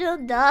Angel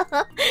Doll.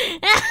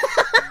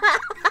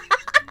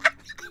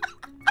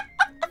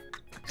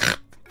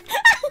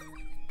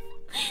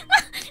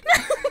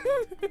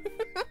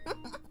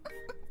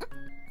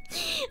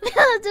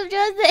 To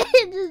just the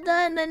Angel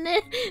Doll, and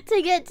then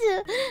to get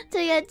to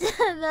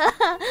the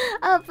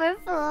upper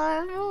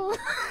floor.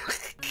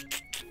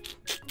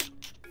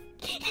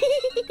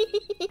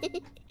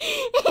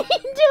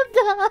 Angel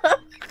Doll.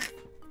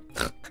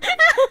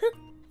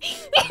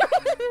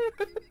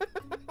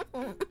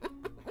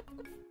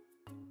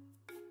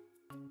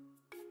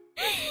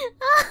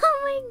 Oh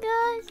my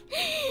gosh.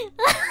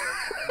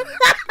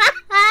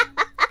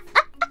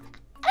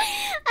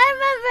 I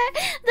remember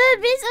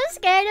they'd be so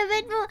scared of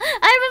it.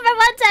 I remember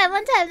one time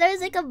one time there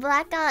was like a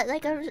blackout,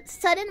 like a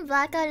sudden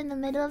blackout in the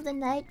middle of the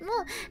night,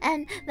 Moo,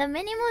 and the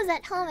Mini Moos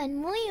at home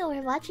and Muyu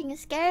were watching a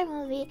scary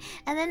movie,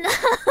 and then the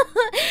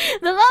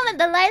moment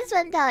the lights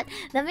went out,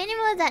 the Mini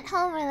Moos at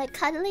home were like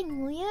cuddling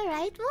Muyu,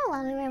 right, Moo,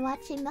 while we were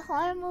watching the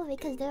horror movie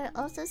because they were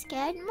also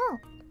scared, Moo.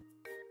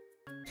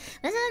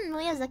 This is when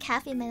Muyu was like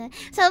happy minute.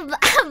 So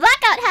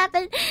blackout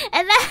happened,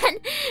 and then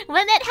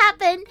when it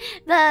happened,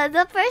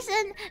 the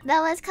person that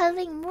was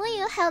cuddling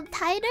Muyu held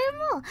tighter,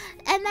 Moo,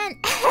 and then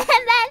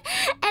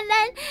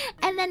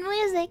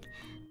Muyu was like,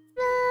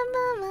 moo,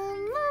 moo,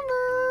 moo, moo,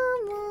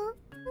 moo, moo,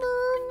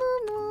 moo,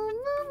 moo,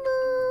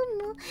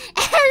 moo, moo.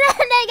 And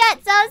then they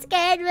got so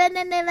scared, and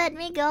then they let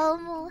me go,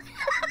 Moo.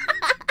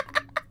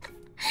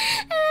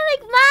 And I'm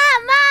like, Ma,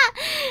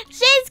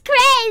 she's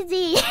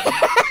crazy.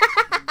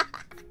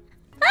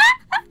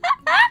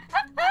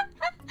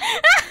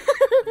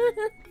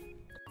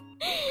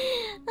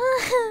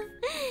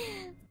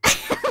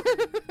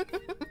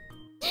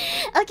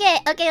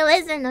 Okay,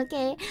 listen,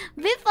 okay.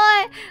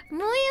 Before,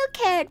 Muyu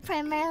cared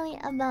primarily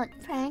about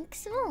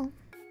pranks, Moo.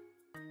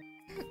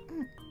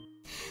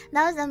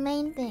 That was the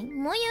main thing.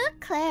 Muyu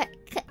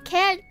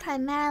cared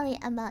primarily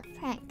about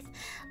pranks.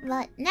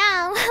 But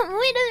now,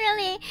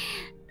 Muyu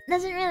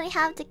doesn't really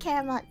have to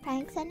care about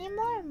pranks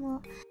anymore,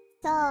 Moo.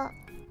 So,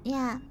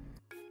 yeah.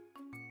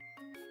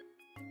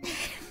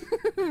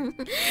 No,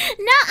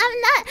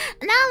 I'm not.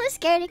 Now I'm a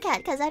scaredy cat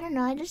because I don't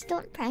know. I just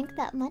don't prank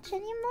that much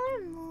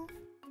anymore, Moo.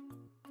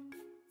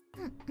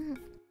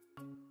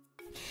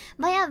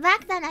 But yeah,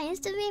 back then I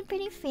used to be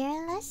pretty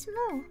fearless,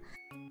 Moo.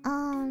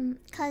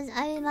 Cause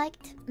I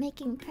liked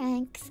making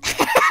pranks.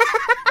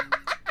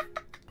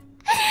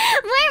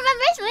 Muyu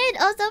remembers we'd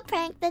also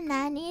prank the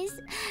nannies.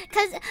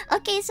 Cause,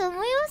 okay, so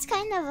Muyu was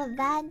kind of a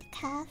bad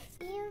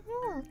Kathy,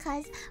 Moo.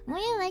 Cause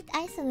Muyu liked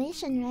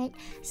isolation, right?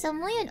 So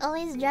Muyu would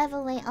always drive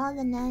away all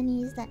the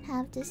nannies that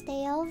have to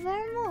stay over,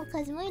 Moo.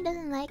 Cause Muyu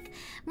doesn't like...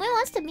 Muyu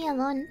wants to be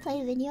alone and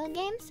play video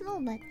games, Moo.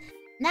 But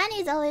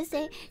nannies always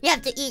say, you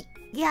have to eat.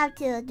 You have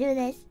to do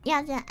this. You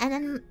have to... And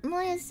then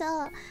Muyu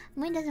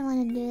doesn't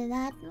want to do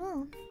that,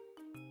 Moo.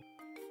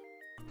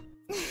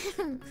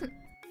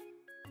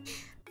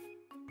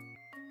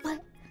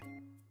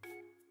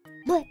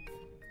 What?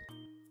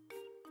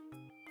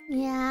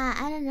 Yeah,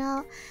 I don't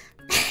know.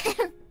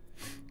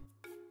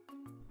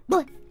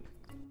 What?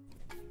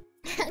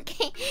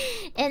 Okay,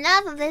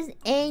 enough of this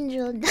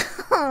angel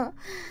doll.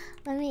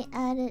 Let me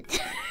add it.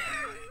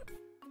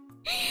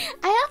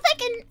 I hope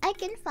I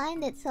can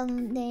find it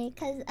someday,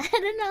 cause I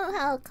don't know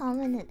how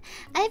common it.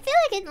 I feel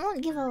like it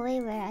won't give away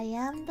where I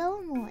am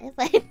though, Moo, if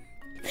I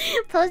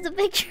post a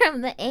picture of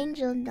the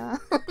angel doll.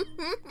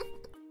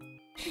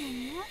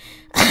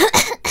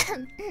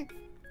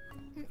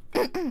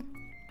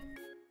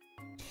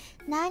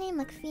 Nanny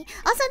McPhee.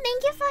 Also,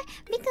 thank you for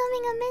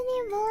becoming a mini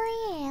boy.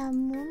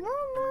 Moo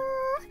moo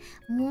moo.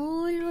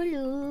 Moo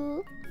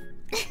lulu.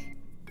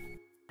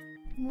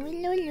 Moo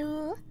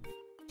lulu.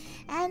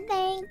 And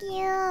thank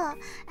you.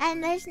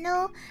 And there's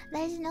no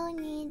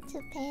need to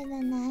pay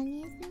the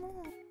nannies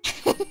more.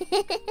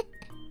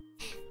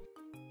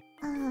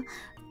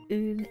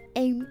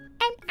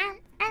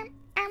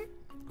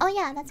 Oh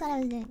yeah, that's what I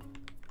was doing.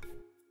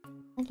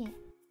 Okay.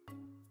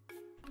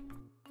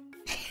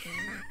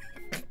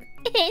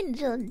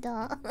 Angel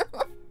doll.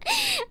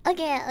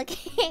 Okay.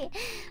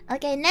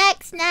 Okay,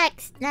 next. Okay,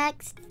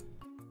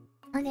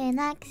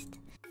 next.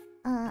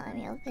 Let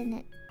me open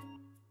it.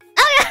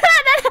 Oh,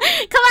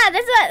 come on,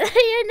 that's what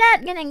you're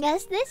not gonna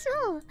guess this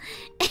one.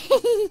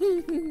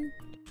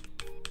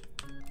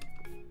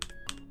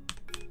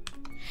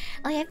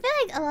 Okay, I feel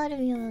like a lot of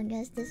you will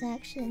guess this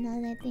actually now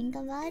that I think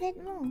about it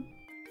more.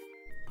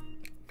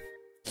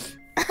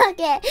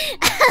 Okay.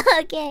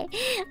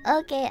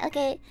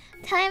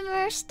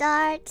 Timer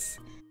starts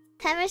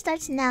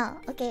now.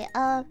 Okay,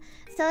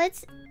 so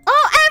it's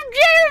OMG,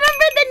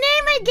 remember the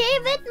name I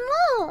gave it,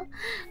 Moo.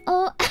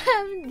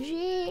 OMG.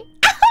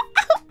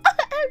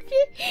 OMG.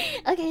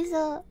 Okay,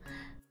 so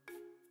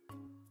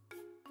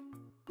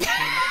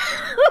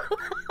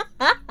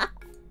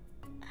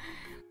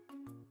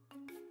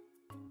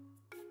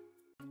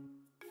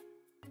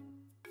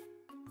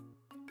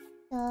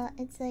so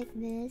it's like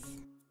this.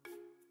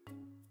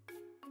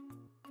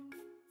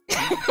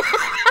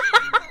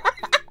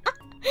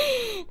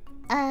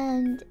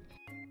 And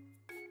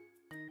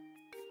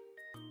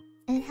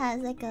it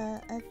has like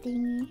a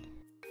thingy.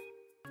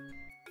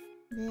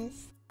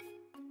 This.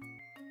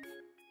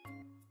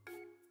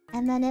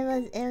 And then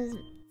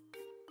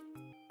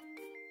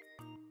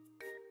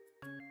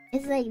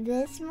it's like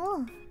this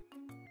more.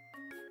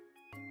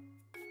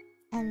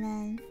 And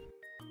then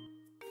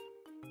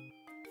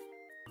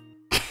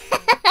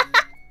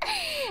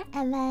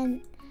and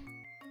then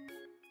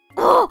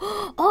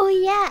oh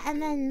yeah,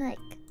 and then like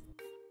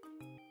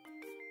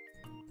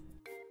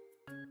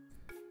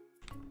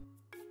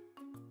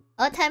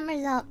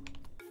timer's up.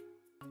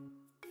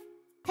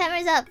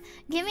 Timer's up.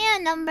 Give me a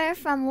number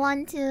from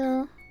 1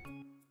 to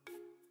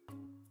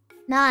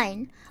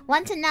 9.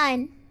 1 to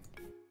 9.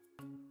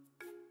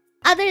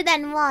 Other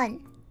than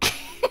 1.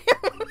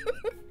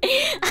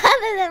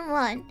 Other than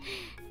 1.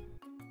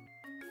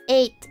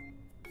 8.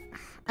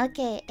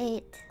 Okay,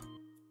 8.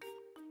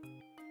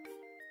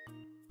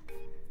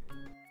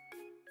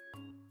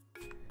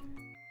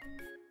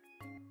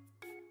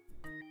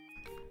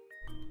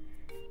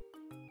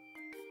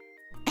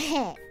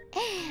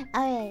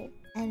 Alright,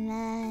 and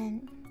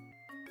then...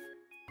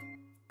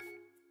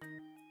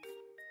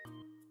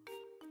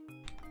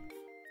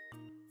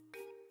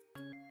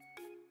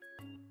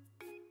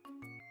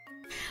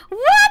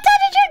 What? How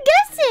did you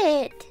guess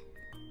it?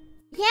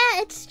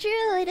 Yeah, it's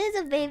true. It is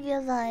a baby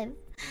alive.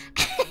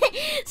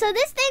 So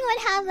this thing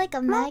would have like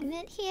a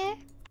magnet here,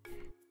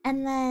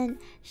 and then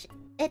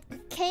it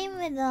came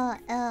with a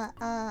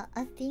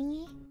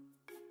thingy.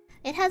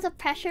 It has a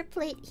pressure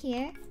plate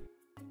here.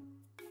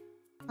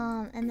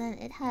 And then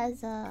it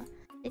has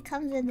it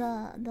comes with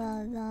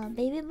the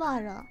baby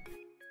bottle,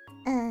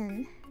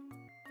 and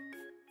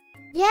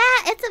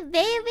yeah, it's a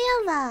baby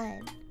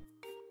alive.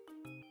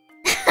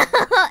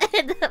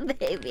 It's a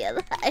baby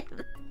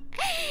alive.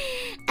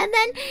 And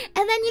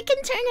then you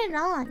can turn it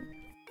on.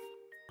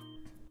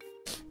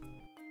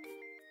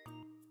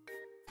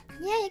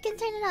 Yeah, you can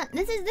turn it on.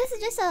 This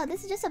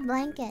is just a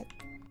blanket.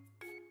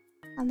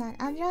 Hold on,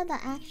 I'll draw the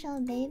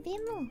actual baby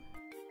moo.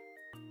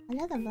 I'll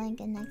draw the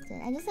blanket next to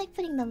it. I just like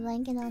putting the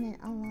blanket on it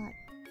a lot.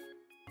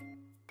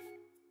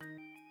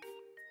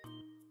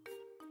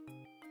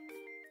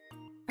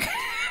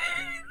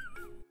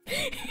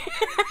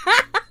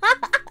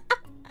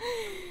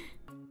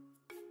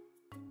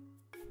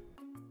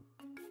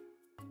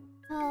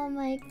 Oh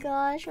my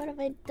gosh, what have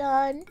I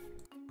done?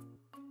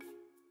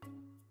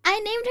 I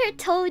named her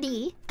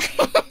Toadie.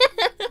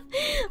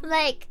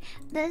 Like,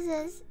 this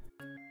is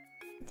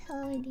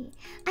Toadie.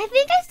 I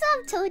think I still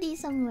have Toadie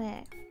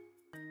somewhere.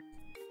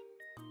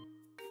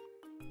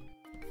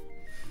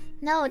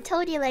 No,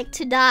 Toadie like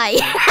to die.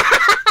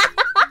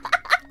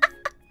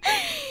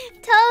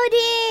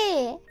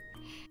 Toadie!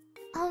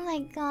 Oh my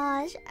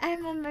gosh, I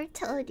remember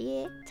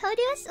Toadie.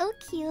 Toadie was so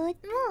cute.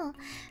 Moo.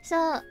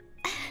 So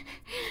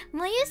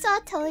Muyu saw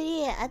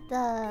Toadie at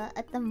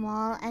the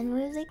mall, and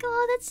we was like,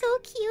 "Oh, that's so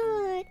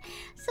cute,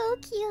 so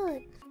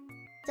cute."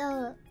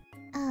 So,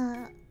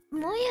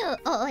 Muyu.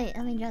 Oh wait,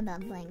 let me draw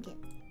that blanket.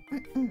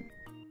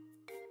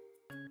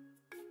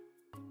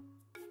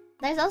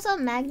 There's also a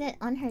magnet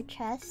on her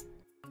chest,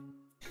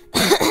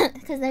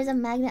 because there's a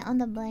magnet on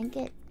the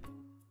blanket.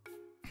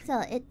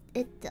 So it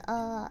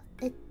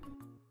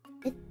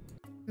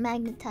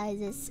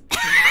magnetizes.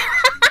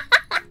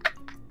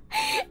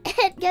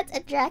 It gets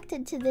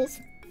attracted to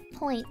this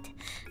point.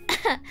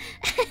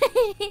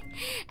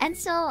 And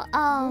so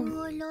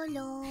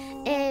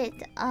it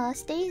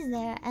stays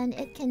there, and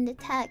it can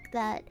detect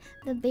that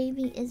the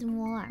baby is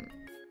warm.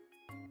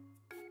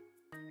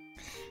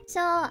 So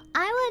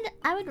I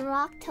would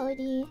rock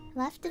Toadie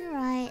left and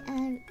right,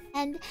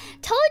 and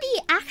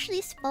Toadie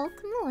actually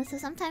spoke moo. So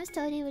sometimes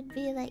Toadie would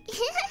be like,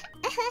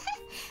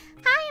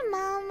 "Hi,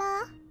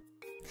 Mama."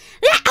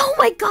 Oh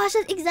my gosh,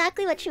 that's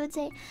exactly what she would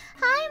say.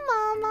 "Hi,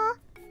 Mama."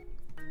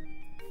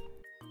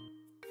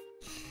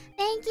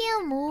 Thank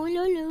you,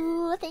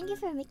 Moolulu. Thank you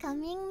for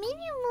becoming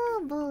Mini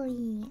Moo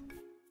Bully.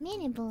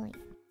 Mini Bully.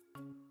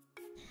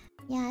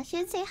 Yeah, she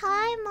would say,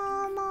 "Hi,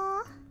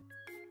 Mama."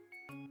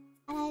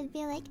 And I'd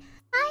be like,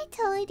 "Hi,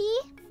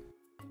 Toadie."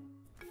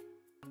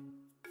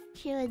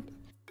 She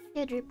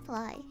would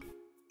reply,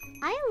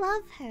 "I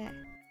love her."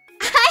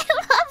 I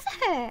love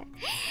her.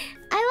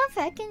 I love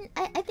her.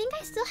 I think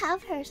I still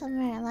have her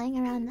somewhere lying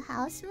around the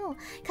house.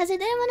 Because I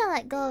didn't want to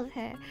let go of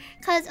her.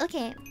 Because,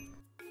 okay,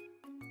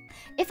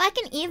 if I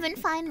can even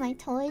find my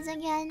toys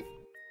again,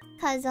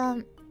 because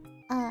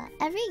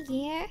every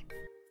year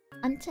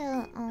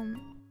until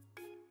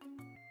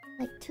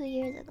like 2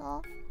 years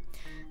ago,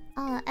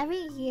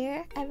 every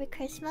year, every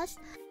Christmas,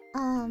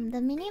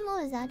 the Mini Moo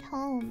is at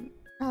home.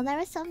 Oh, there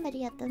was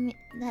somebody at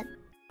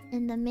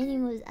in the Mini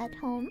Moos at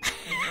home.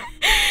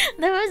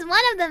 There was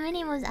one of the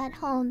Mini Moos at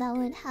home that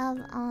would have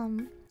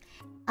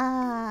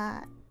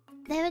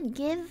they would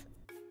give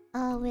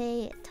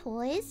away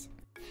toys,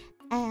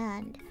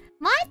 and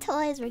my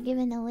toys were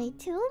given away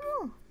too.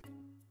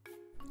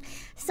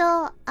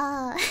 So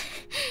I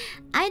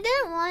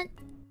didn't want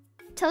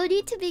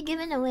Toadie to be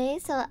given away,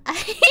 so I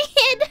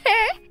hid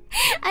her.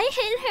 I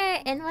hid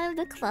her in one of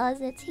the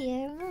closets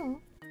here. Moo.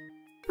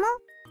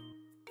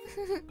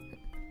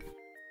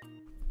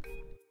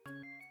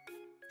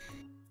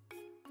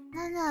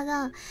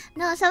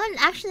 No. Someone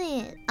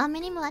actually,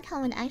 Mini Moo at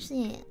home would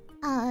actually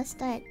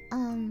start.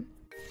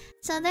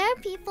 So there are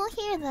people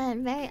here that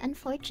are very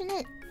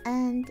unfortunate,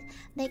 and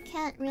they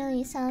can't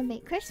really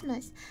celebrate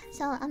Christmas.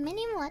 So a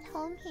Mini Moo at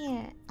home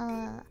here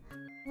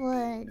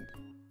would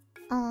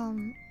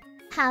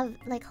have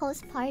like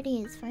host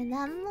parties for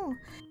them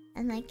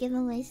and like give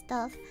away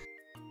stuff.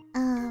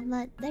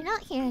 But they're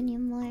not here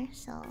anymore,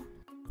 so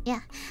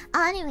yeah.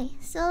 Anyway,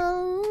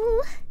 so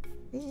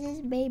this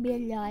is baby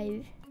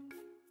alive.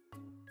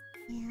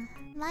 Yeah,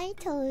 my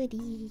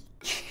Toadie.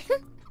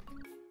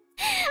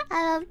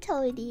 I love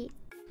Toadie.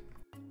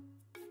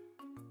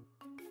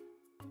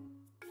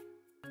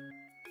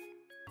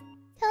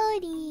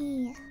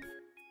 Alrighty.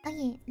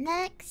 Okay,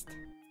 next.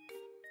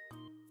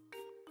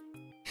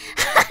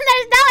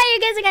 There's no way you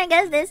guys are gonna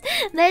guess this.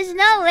 There's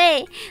no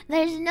way.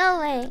 There's no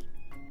way.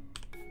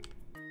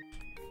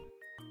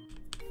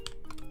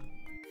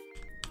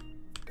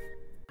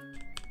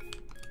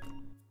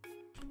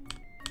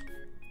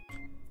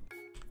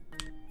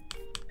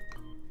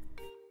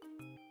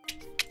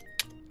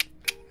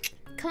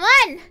 Come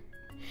on!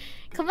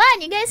 Come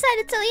on, you guys said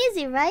it's so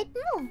easy, right?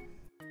 No.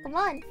 Come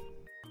on.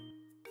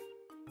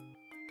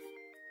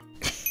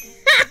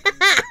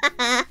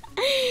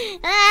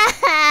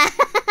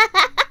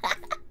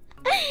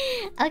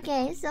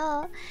 Okay,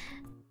 so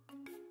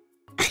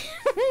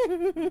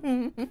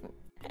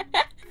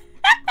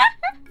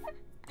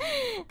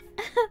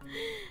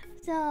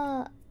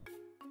so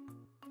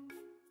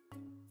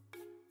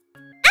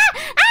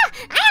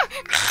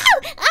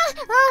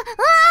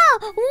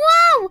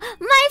whoa!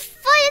 My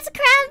foot is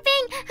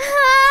cramping!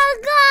 Oh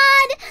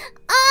god!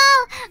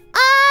 Oh!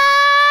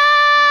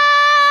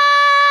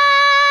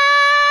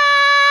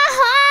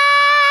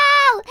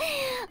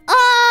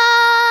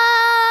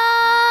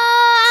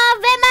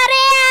 Ave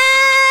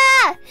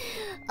Maria!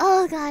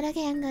 Oh god,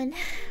 okay, I'm good.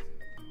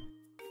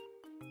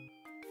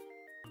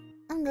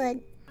 I'm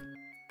good.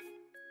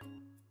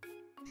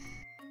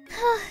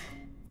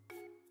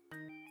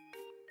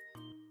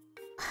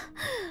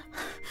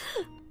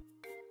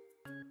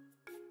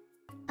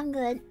 I'm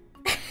good.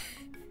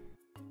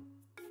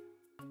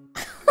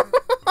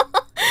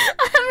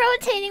 I'm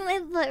rotating my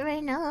foot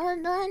right now.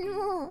 Hold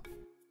on.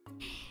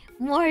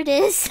 More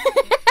this.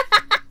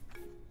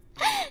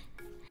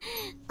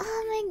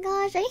 Oh my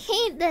gosh, I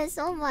hate this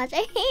so much.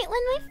 I hate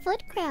when my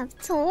foot cramps.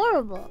 It's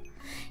horrible.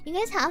 You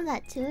guys have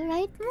that too,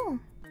 right? No.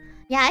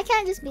 Yeah, I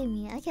can't just be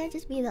me. I can't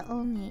just be the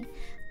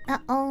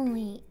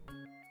only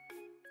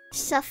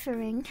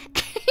suffering.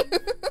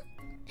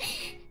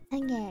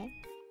 Okay.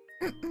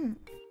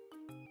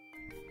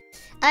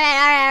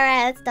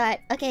 Alright, let's start.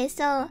 Okay,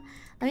 so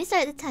let me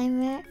start the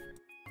timer.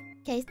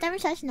 Okay, timer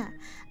starts now.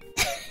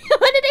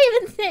 What did I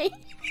even say?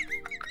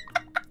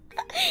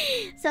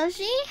 So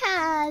she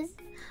has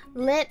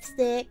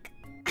lipstick.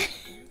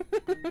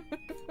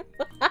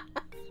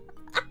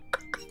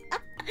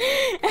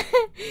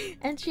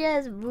 And she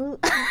has blue.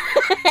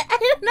 I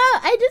don't know.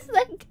 I just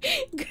like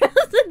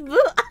girls with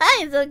blue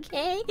eyes,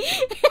 okay?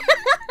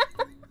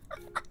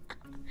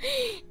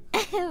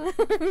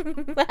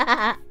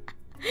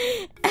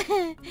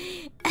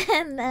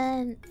 And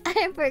then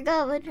I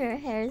forgot what her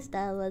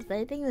hairstyle was, but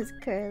I think it was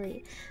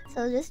curly.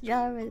 So I'll just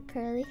draw her with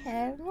curly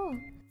hair. Oh.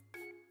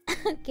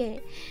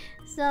 Okay,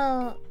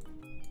 so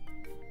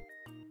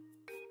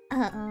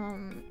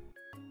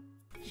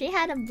she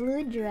had a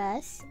blue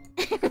dress.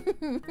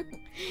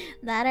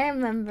 That I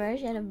remember.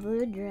 She had a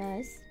blue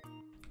dress.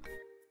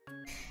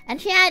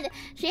 And she had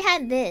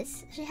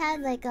this. She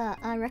had like a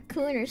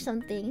raccoon or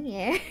something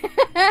here.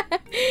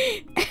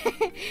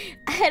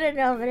 I don't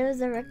know, but it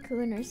was a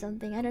raccoon or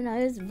something. I don't know,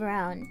 it was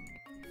brown.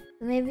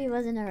 Maybe it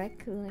wasn't a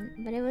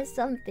raccoon, but it was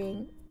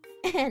something.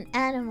 An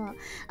animal.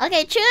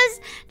 Okay, choose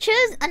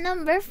a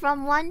number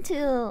from 1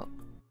 to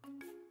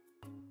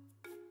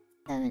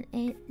 7,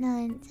 8,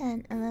 9,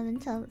 10, 11,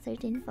 12,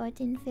 13,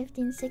 14,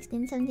 15,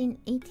 16, 17,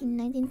 18,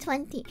 19,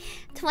 20.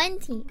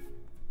 20.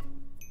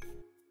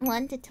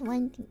 1 to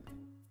 20.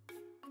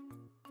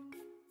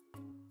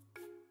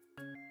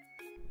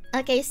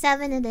 Okay,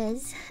 7 it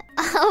is.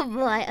 Oh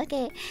boy,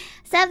 okay.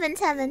 7.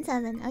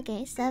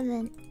 Okay,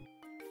 7.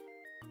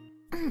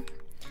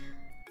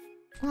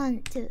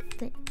 1, 2,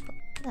 3, 4,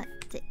 5,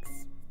 6.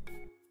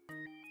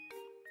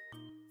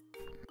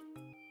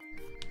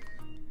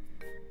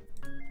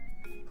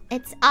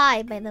 It's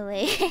I, by the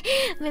way.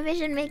 Maybe I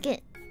should make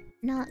it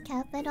not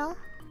capital.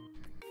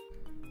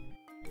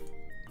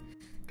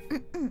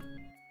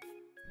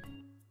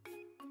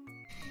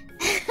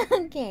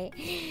 Okay,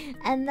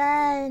 and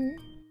then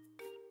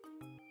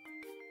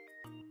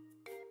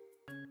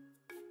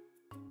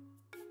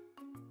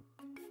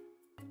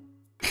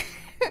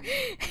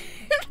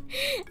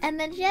and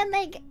then she had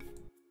like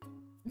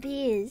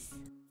these.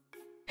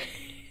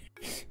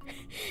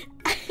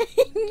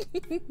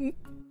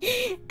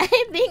 I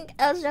think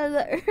I'll show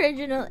the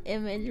original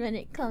image when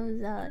it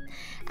comes out.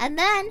 And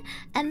then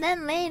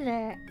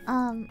later,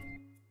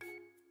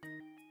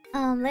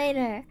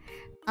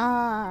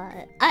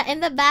 in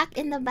the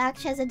back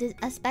she has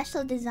a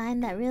special design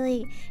that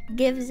really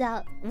gives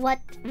out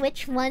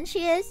which one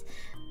she is.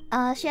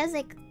 She has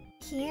like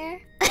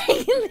here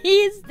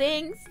these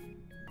things.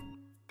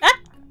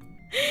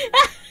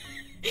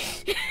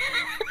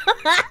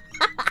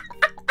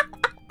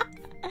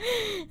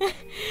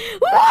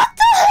 What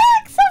the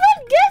heck?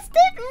 Someone guessed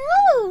it!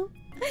 Woo!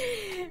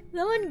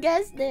 Someone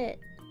guessed it.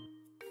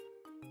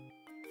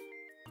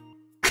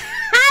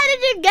 How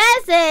did you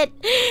guess it?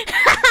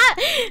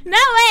 No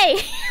way!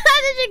 How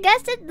did you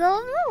guess it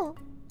though?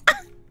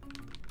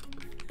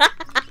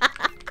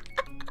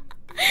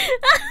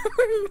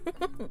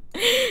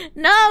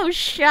 No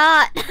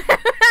shot!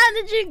 How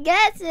did you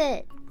guess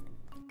it?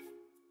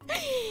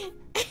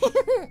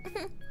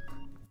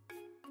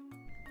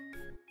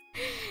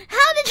 How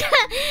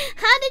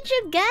How did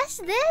you guess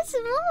this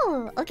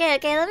move? Okay,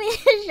 let me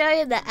show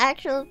you the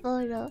actual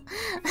photo.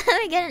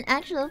 Let me get an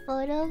actual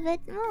photo of it.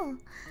 Moo.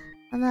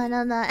 Hold on.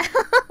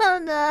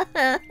 Hold on.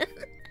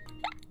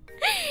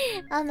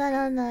 Hold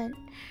on.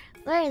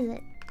 Where is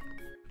it?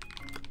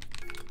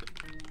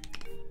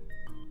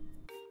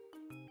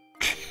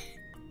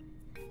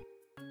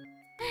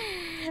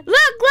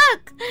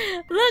 Look!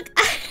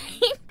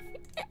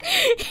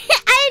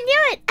 I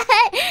knew it!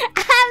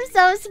 I'm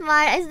so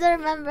smart. I still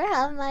remember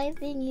how my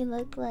thingy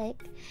looked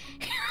like.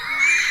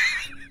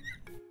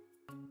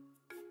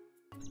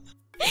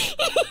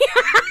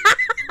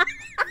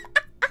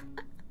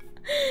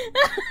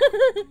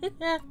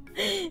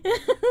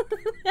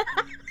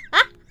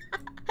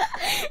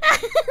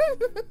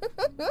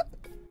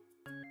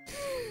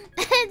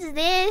 It's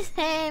the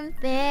same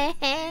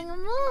thing.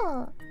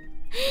 Moo.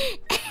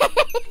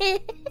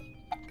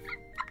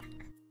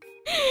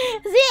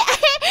 See, I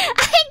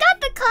got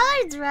the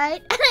cards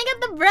right, and I got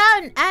the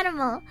brown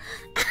animal.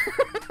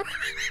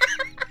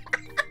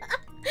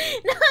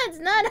 No, it's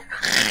not.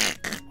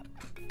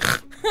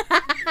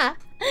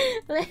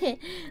 Wait,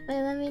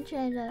 let me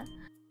try to.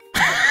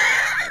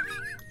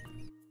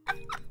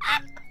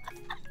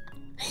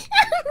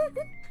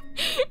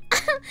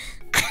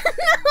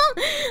 No,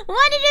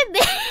 what did it be?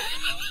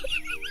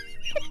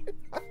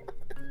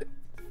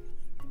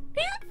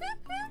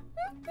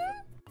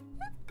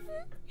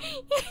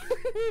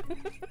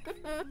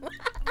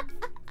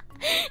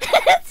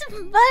 It's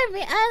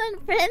Barbie Island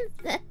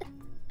Princess.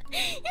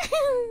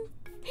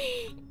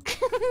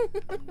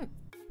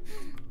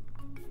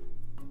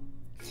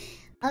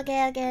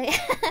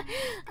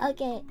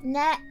 Okay.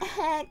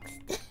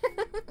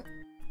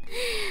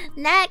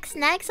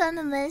 Next on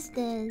the list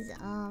is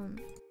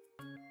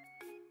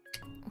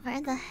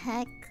where the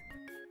heck?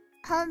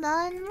 Hold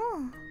on,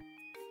 more.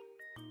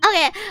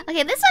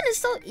 Okay, this one is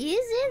so easy.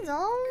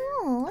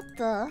 Oh, what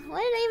the? Why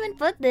did I even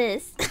put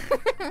this?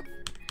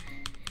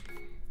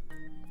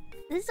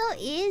 This is so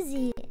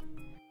easy.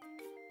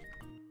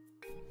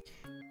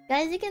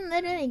 Guys, you can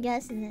literally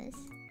guess this.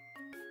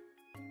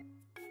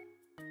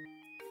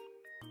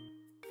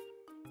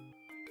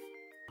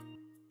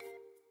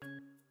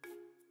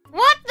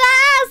 What the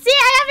hell? See,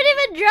 I haven't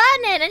even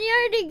drawn it and you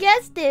already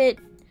guessed it.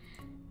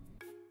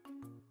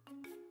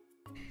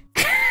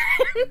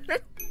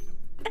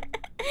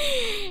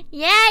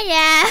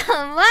 Yeah,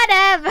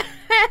 whatever.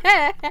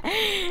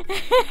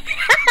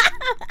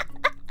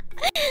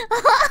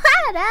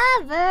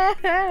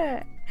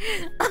 Whatever.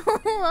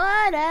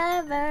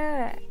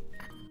 Whatever.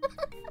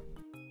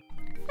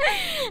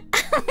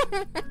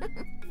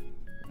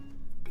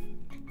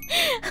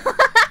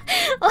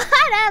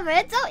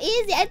 It's so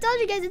easy. I told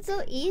you guys it's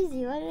so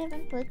easy. Why did I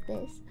even put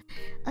this?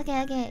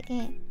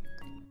 Okay.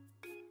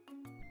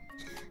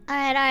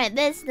 Alright,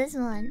 this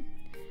one.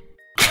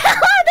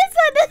 Oh, this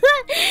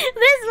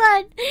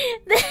one.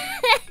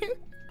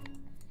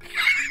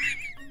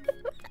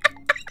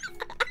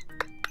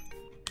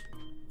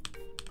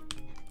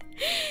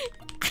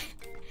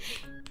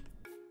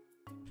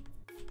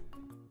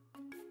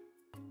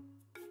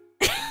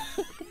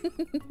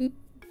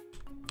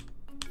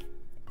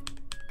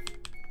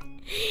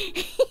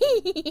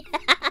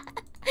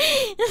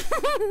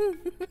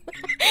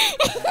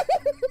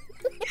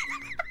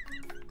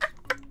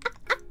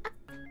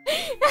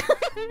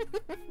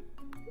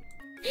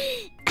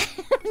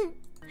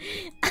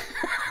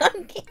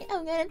 Okay,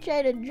 I'm gonna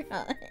try to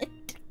draw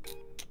it.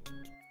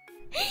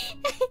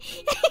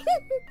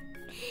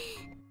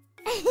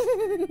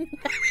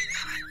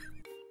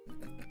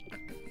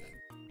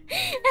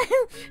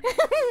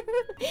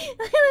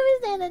 Let me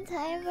start the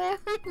timer.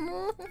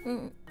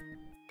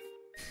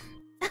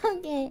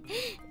 Okay.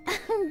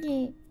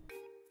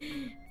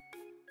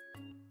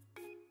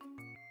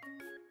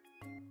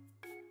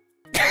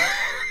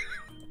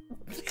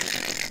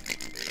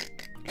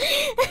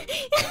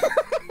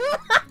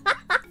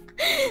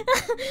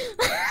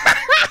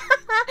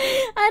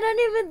 I don't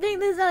even think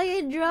this is how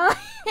you draw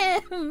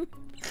him.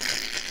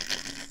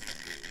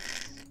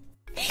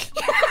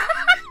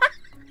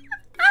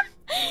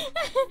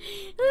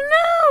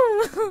 No.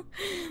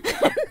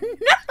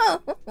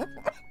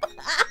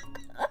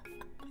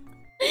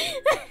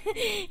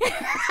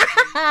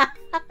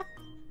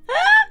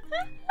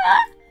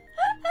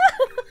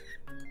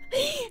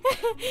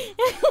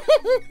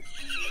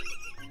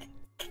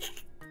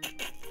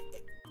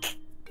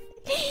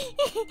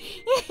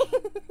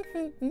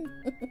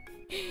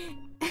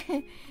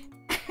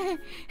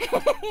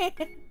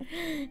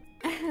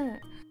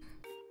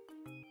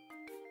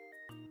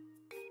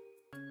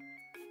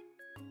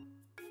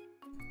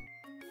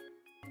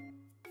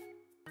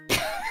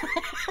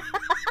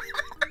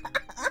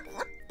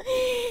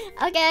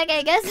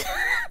 Okay, guess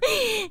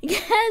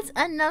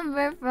a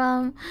number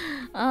from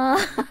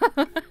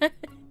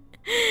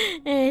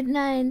 8,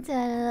 9,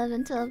 10,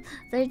 11, 12,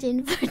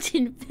 13,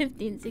 14,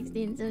 15,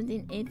 16,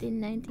 17, 18,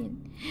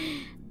 19.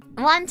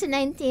 1 to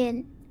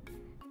 19.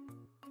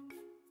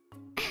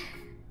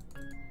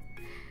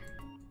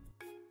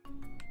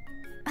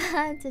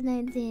 To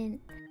 19.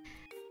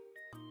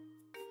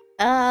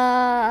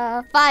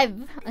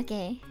 5.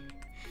 Okay.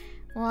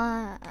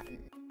 1.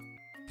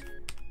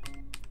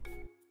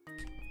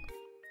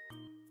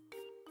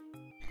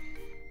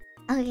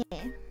 Okay.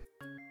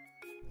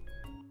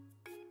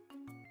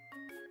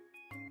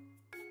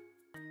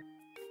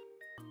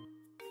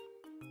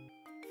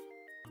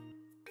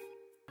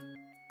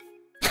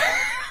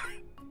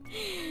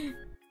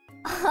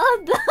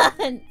 Hold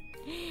on.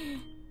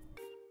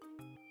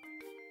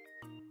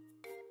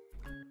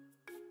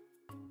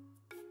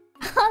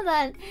 Hold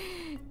on.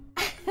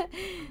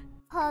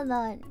 Hold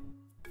on.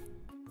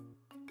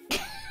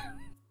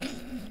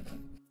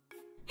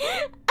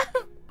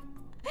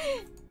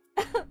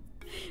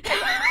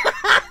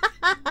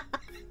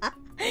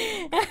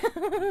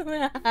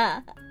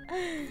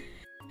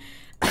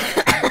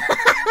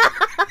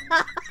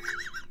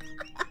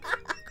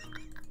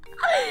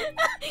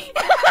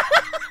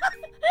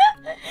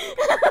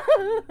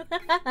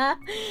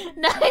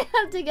 Now I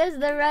have to guess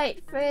the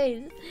right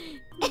phrase.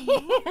 I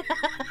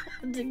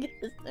have to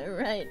guess the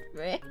right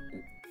phrase.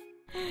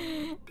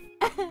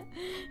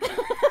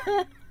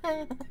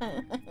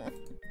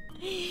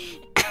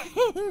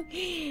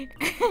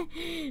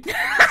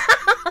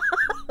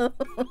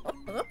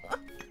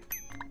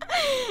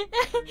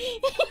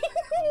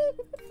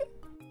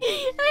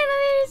 Wait, let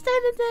me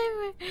restart the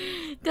timer.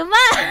 Come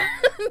on!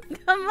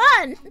 Come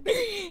on!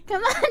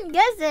 Come on,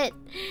 guess it!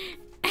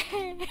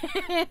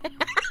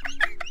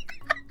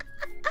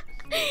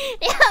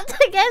 You have to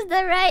guess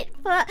the right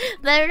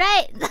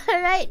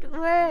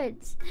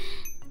words.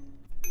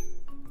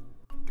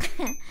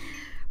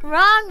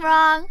 Wrong.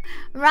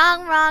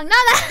 No,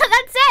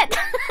 that's it.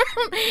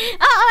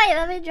 Oh wait,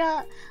 let me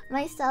draw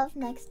myself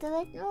next to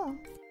it. Oh.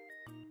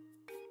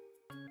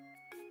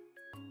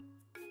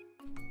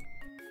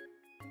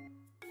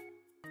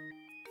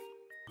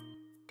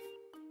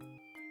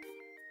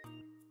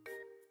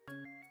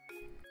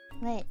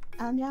 Wait,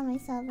 I'll draw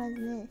myself as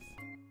this.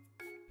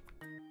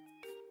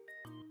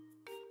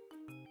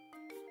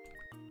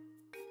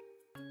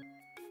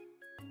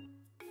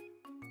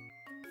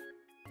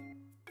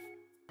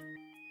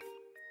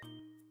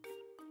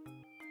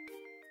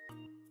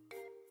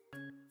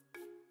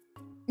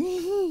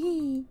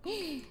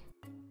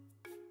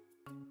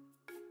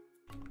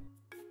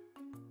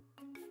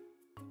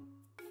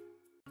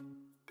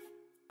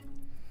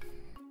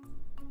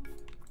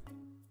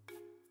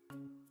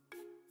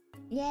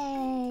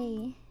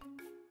 Yay!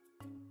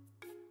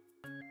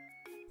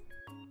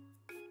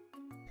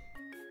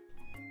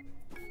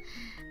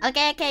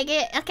 Okay,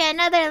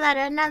 another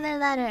letter.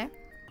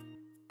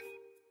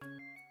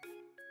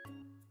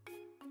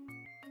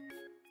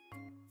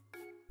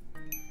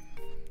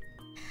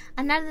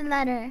 Another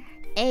letter.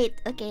 8.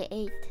 Okay,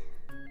 8.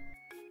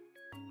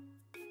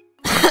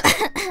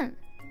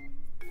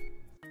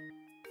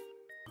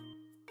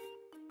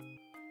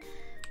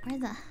 Where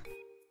the...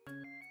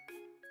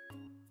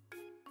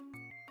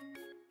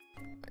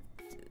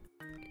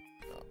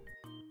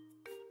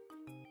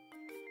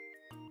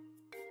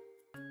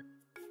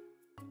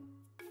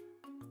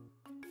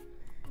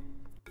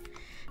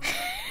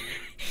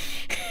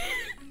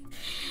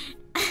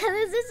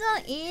 This is so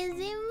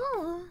easy,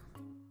 Moo.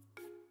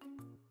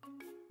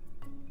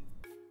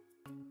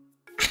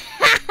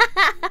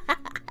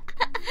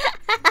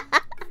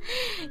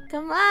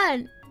 Come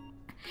on.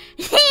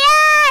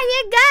 Yeah,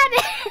 you got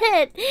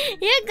it.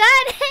 You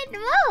got it,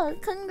 Moo.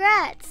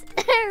 Congrats.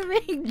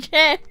 Big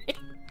Jerry.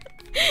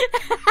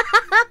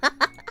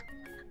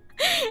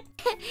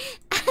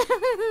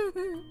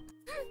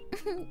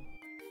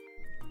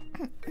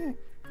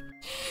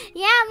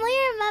 Yeah,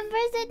 Muyu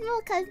remembers it,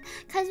 Moo,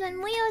 cause when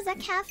Muyu was a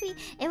cafe,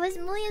 it was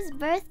Muyu's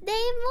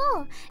birthday,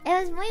 Moo. It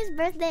was Muyu's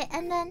birthday,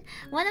 and then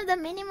one of the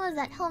Mini Moos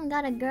at home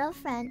got a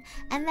girlfriend,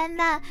 and then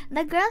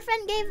the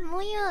girlfriend gave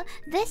Muyu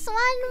this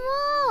one,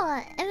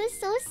 Moo. It was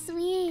so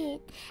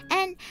sweet,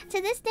 and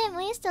to this day,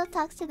 Muyu still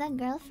talks to the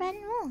girlfriend,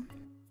 Moo.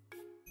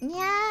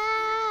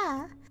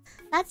 Yeah,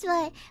 that's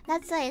why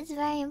it's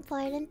very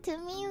important to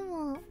me,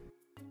 Moo.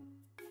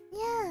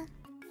 Yeah.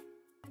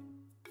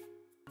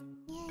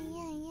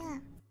 Yeah.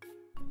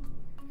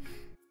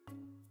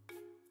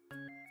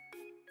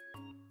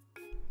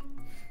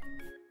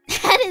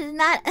 That is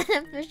not an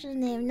official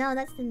name. No,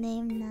 that's the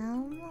name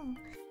now. No.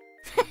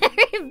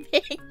 Very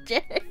big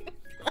jerk.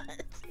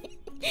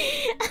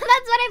 That's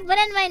what I put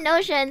in my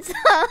Notion, so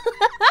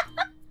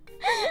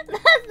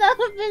that's the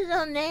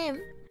official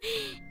name.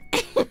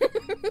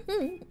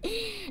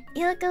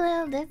 You look a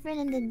little different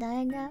in the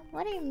diagram.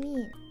 What do you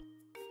mean?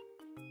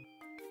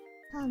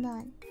 Hold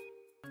on.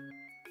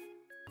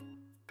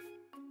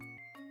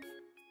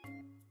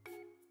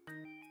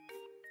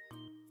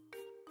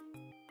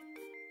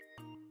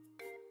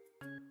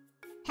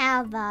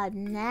 How about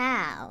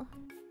now?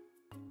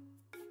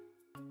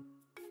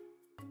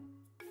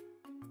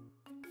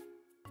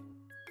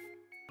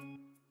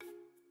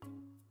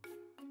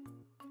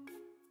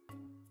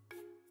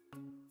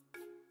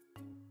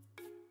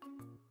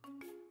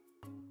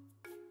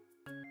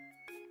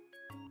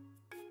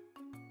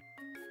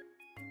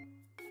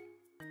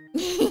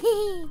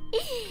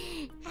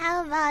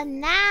 How about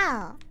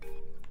now?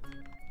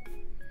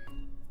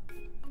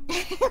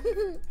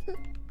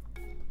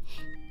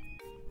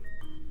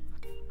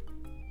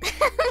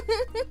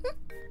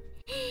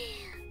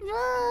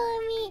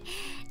 Mommy,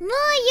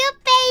 Muyu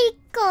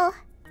Peiko,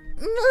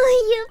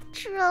 Muyu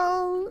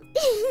Troll.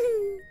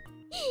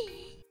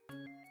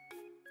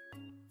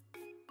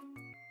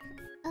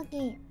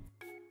 Okay.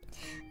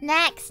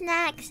 Next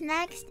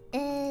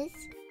is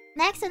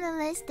next on the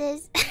list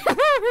is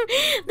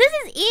this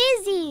is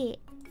easy.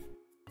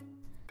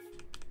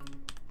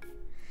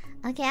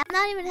 Okay, I'm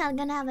not even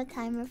gonna have a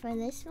timer for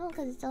this one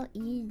because it's so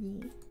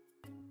easy.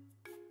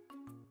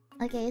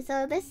 Okay,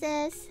 so this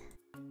is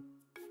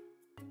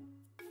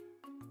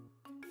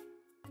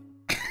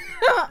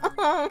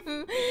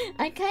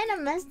I kind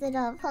of messed it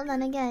up. Hold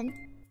on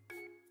again.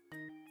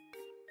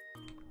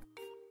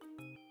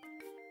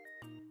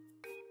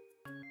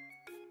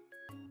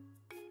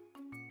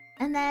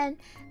 And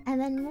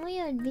then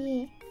Muyu would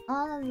be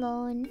all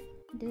alone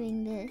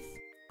doing this.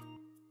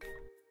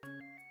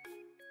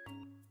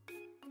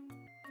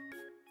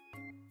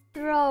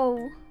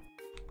 Throw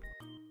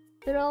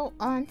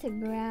onto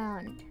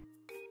ground.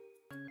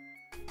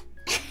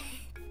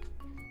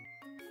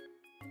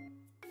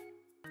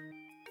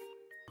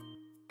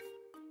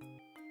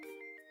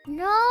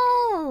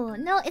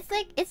 No,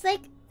 it's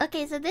like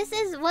okay, so this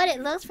is what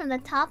it looks from the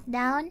top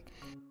down,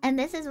 and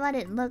this is what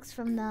it looks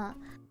from the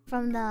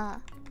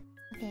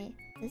okay,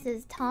 this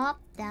is top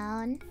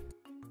down,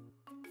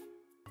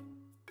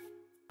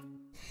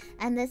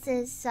 and this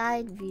is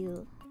side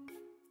view.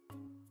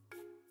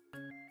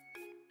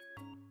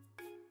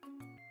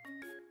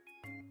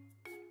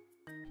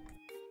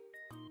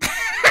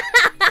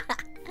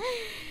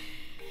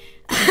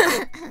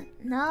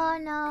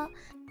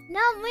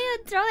 No, Muyu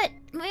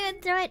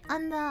throw it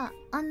on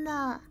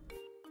the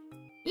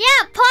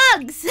yeah,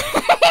 pugs.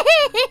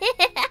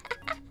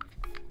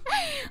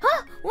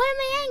 Oh, why am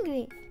I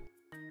angry?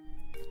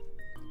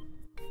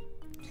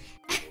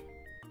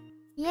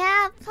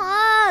 Yeah,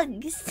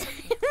 pugs.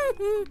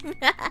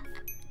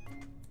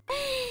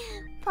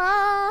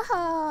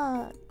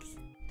 Pugs.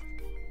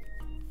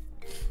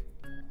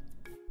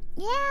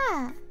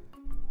 Yeah.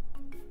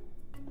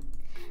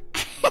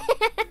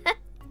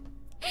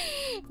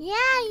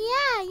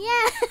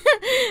 Yeah.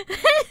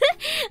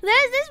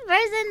 There's this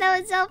person that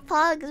would sell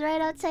pogs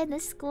right outside the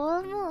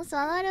school. So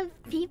a lot of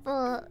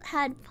people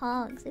had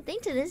pogs. I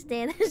think to this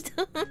day there's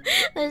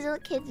little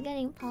kids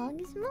getting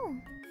pogs.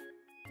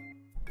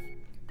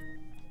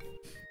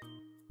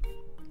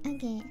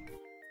 Okay.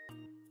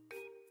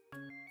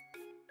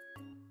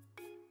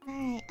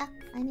 Alright. Oh,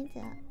 I need to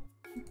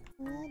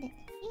upload it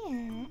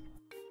here.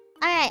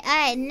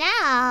 Alright,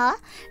 now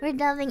we're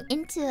delving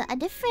into a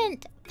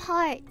different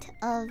part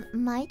of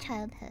my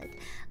childhood.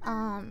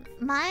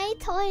 My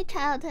toy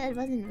childhood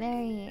wasn't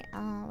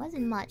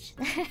much.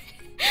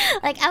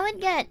 Like, I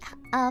would get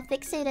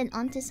fixated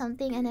onto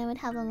something and I would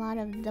have a lot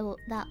of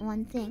that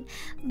one thing.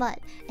 But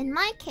in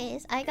my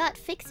case, I got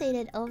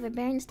fixated over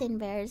Berenstain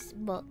Bears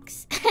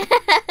books.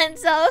 And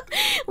so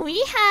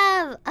we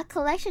have a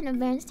collection of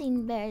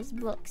Berenstain Bears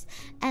books.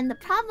 And the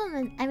problem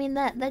is, I mean,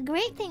 the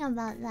great thing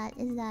about that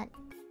is that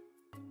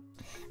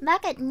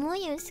back at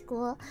Muyu's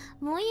school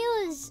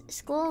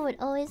would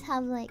always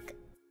have like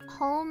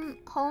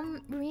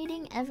home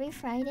reading every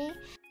Friday.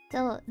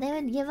 So they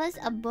would give us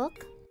a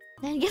book.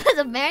 They'd give us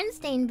a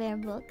Berenstain Bear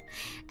book,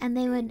 and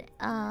they'd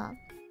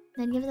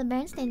give us a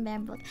Berenstain Bear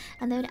book,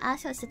 and they would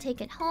ask us to take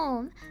it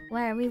home,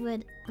 where we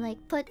would like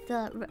put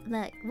the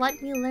what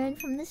we learned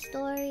from the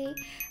story,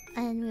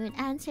 and we would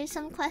answer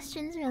some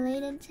questions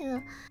relating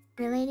to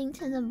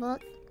the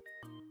book.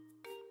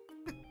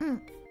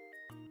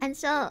 And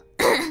so,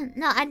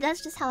 no,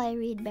 that's just how I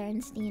read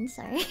Berenstain.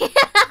 Sorry.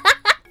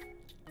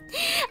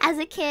 As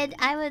a kid,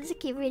 I would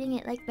keep reading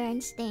it like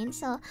Berenstain.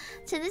 So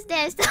to this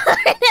day, I still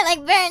read it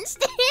like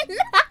Berenstain.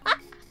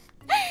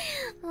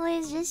 Who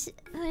is just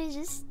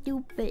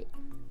stupid.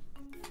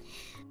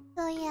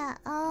 So yeah,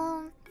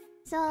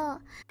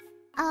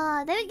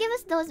 they would give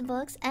us those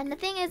books, and the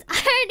thing is, I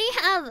already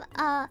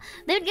have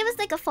they would give us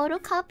like a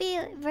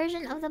photocopy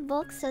version of the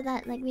book so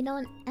that like we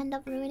don't end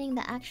up ruining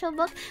the actual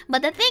book.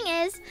 But the thing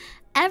is,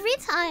 every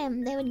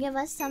time they would give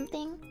us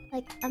something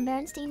like a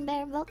Berenstain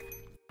Bear book,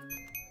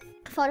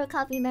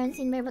 photocopy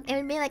Berenstain Bear book, it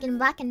would be like in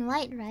black and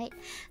white, right?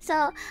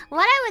 So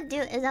what I would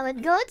do is I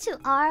would go to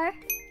our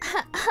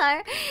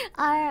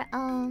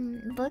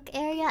book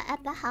area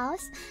at the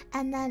house,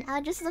 and then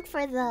I'll just look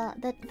for the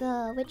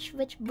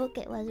which book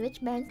it was,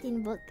 which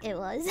Berenstain book it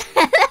was.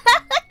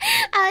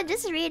 I would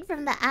just read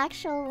from the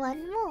actual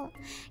one more,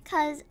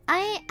 cause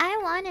I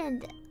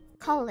wanted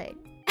colored.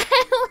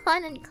 I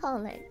wanted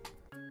colored.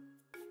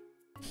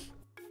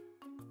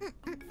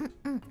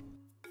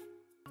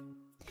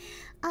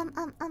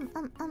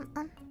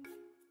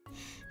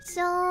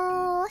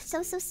 So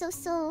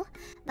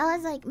that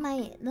was like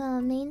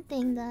the main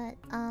thing that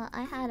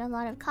I had a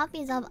lot of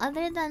copies of.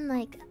 Other than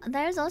like,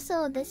 there's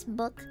also this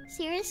book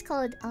series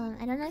called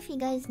I don't know if you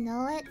guys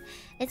know it.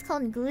 It's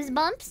called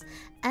Goosebumps,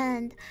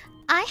 and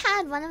I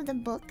had one of the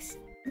books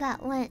that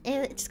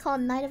it's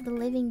called Night of the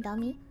Living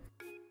Dummy.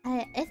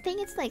 I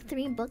think it's like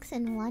 3 books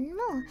in one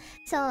more.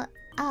 So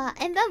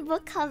in the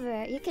book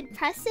cover, you could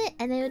press it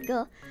and it would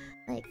go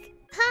like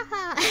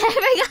haha.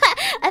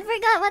 I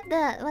forgot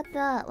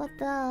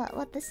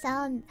what the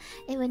sound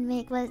it would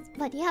make was,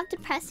 but you have to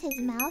press his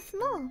mouth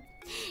more.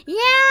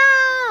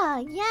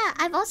 Yeah.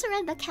 I've also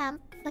read the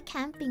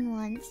camping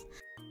ones.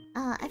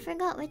 I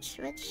forgot which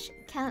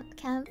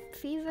camp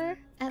fever.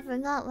 I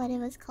forgot what it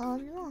was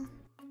called. Oh.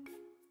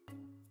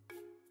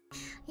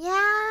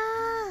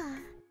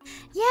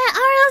 Yeah,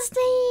 R.L.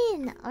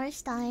 Stein! Or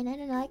Stein, I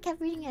don't know. I kept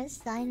reading it as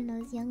Stein when I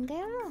was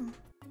younger.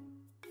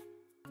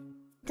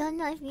 Don't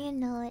know if you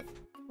know it.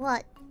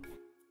 What?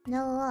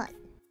 No, what?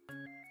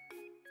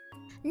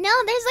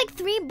 No, there's like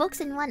 3 books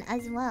in one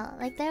as well.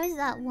 Like, there was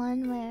that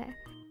one where...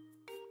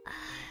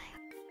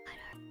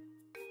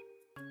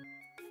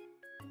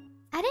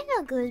 I didn't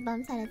know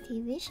Goosebumps had a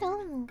TV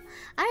show.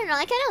 I don't know,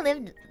 I kind of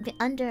lived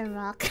under a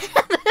rock before.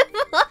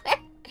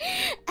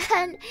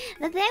 And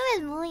the thing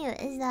with Muyu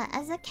is that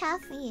as a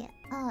Kathy,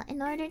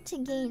 in order to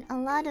gain a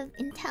lot of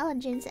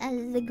intelligence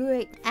as the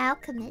great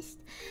alchemist,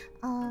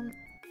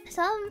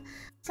 some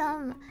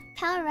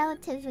cow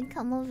relatives would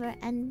come over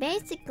and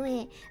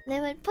basically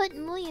they would put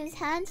Muyu's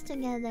hands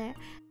together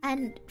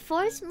and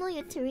force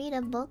Muyu to read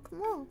a book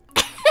more.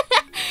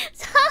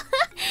 So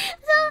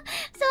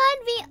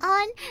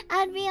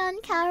I'd be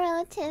on cow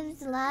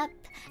relative's lap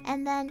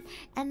and then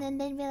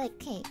they'd be like,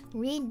 "Okay,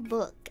 read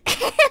book."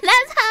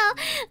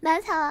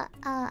 That's how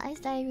I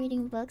started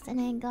reading books, and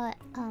I got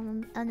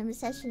an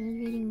obsession with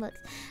reading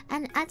books.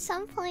 And at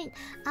some point,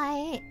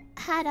 I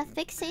had a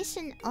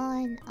fixation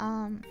on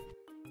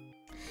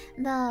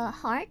the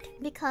heart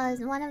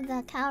because one of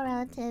the cow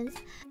relatives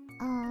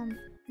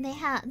they're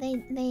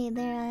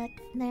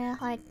a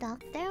heart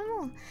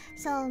doctor,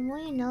 so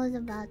Muyu knows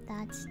about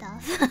that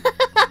stuff.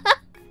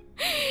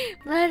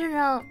 But I don't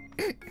know.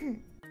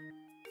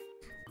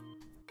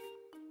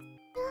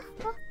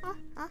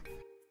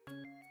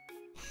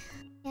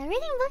 Yeah,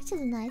 reading books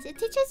is nice. It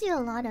teaches you a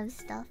lot of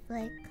stuff,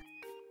 like,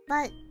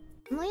 but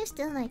Muyu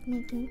still like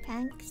making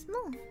pranks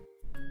more.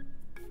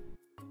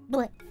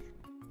 But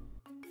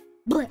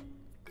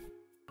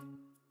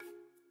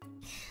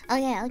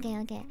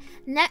okay.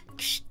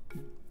 Next.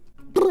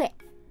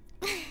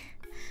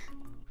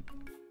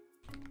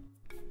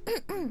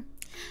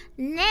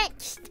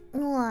 Next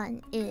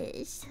one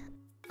is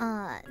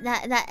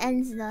that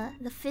ends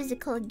the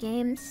physical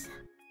games.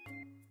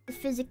 The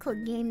physical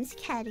games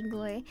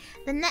category.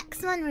 The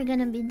next one we're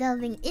gonna be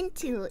delving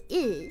into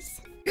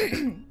is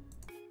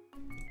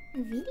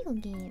video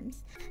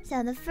games.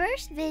 So the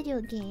first video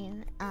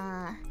game,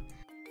 I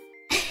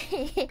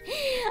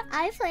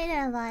played it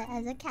a lot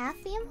as a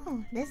Kathy.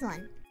 Oh, this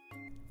one.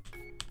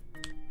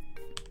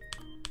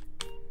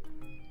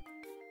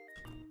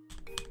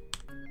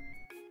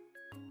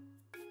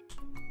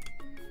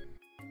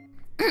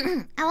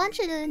 I want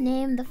you to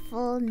name the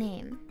full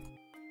name.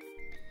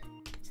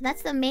 So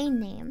that's the main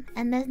name,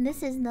 and then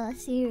this is the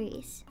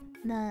series,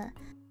 the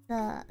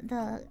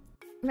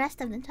rest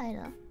of the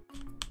title.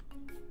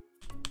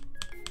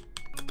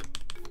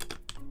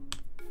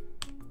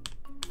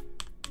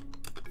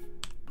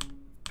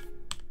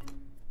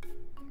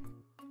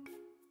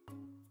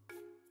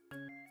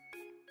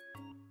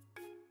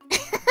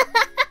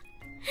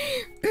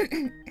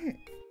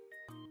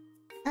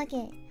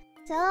 Okay,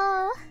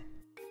 so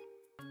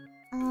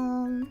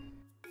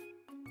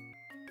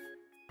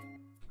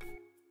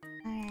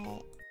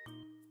alright.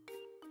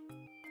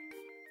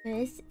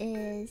 This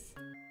is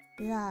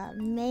the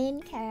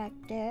main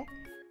character.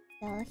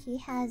 So he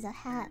has a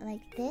hat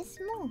like this,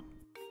 Moo.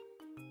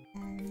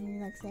 And he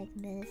looks like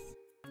this.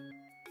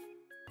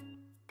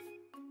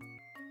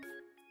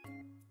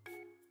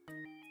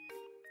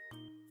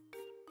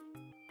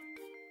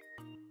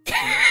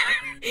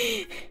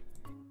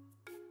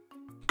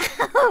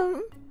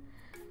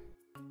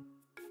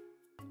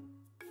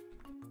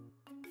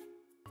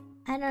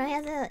 I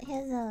don't know, he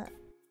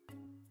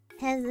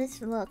has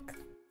this look.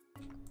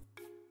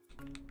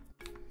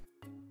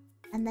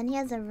 And then he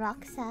has a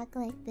rucksack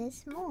like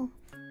this, Moo.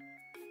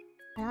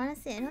 But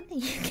honestly, I don't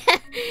think you can.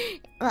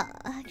 Well,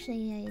 actually,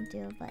 yeah, you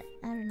do, but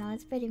I don't know,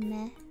 it's pretty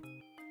meh.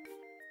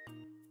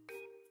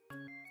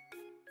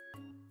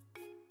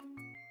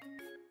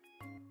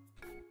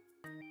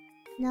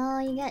 No,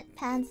 you get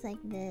pants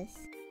like this.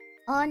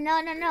 Oh, no,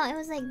 it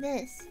was like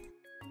this.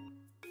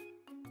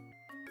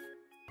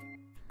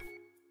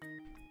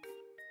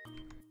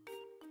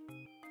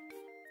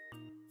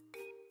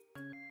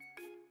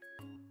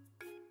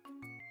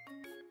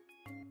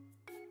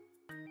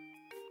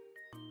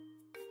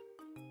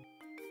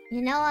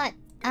 You know what?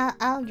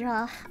 I'll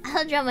draw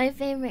my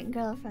favorite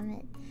girl from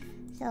it.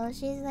 So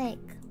she's like,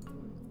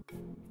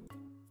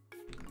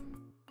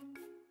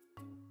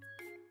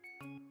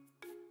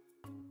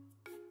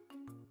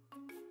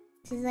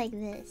 she's like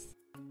this.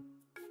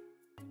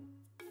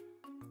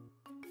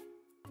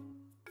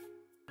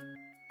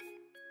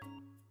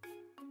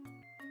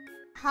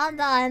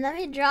 Hold on, let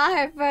me draw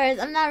her first.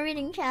 I'm not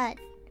reading chat.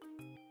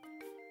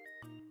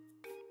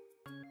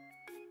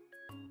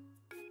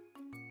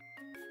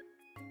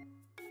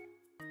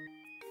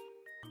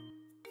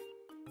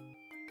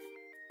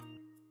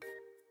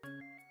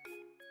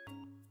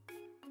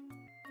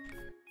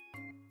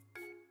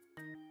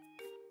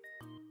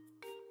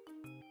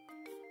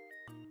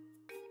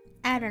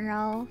 I don't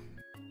know.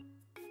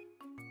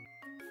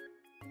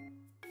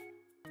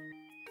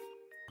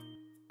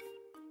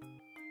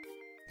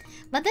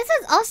 But this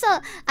is also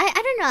I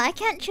don't know, I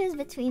can't choose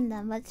between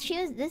them, but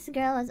this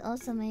girl was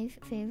also my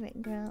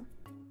favorite girl.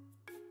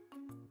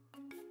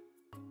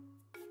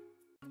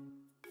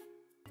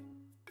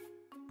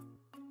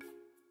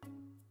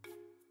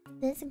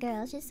 This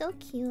girl, she's so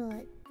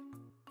cute.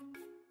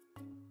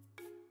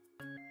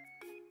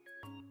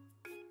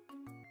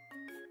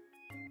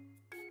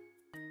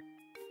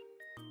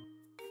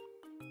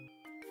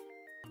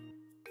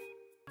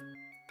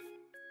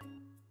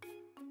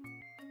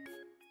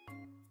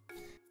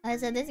 Oh,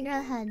 so this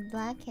girl had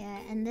black hair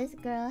and this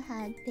girl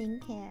had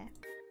pink hair.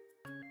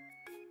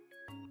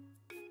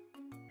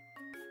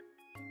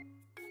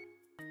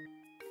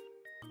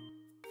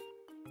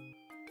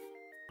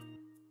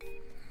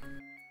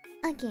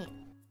 Okay.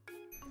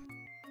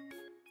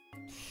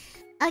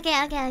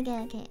 Okay.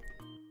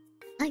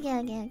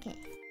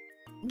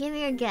 Give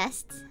me your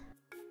guests.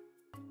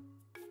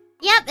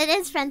 Yep, it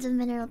is Friends of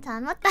Mineral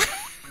Town. What the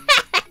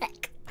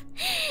heck?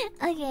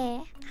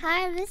 Okay.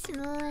 Harvest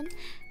Moon.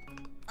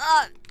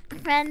 Oh,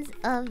 Friends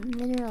of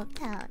Mineral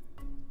Town.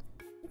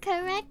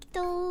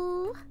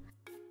 Correcto.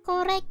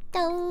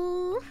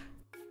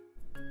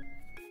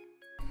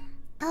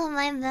 Oh,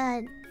 my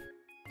bad.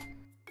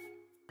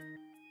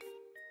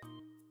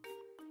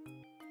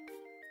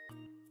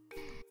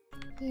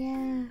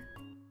 Yeah.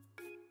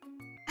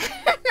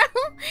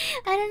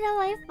 I don't know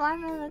why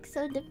Farmer looks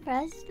so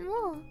depressed.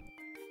 Whoa.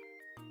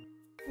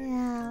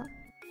 Yeah.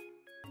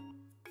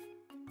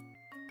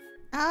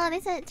 Oh, they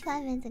said it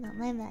 5 minutes ago.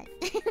 My bad.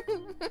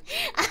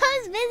 I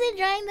was busy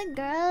drawing the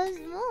girls.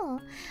 Whoa.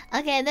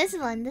 Okay, this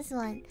one. This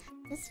one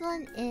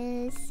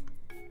is...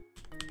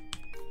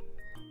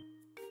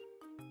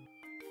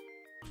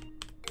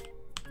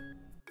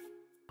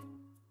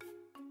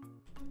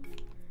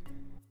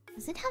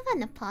 Does it have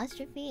an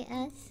apostrophe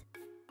S?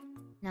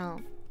 No.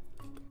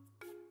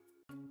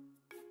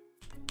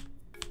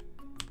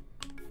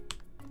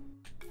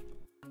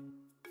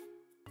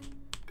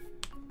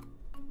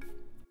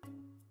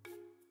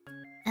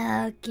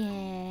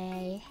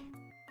 Okay.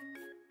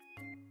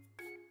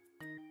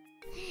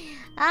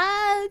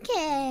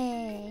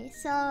 Okay.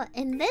 So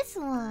in this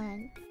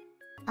one,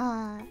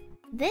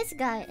 this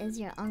guy is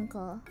your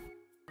uncle.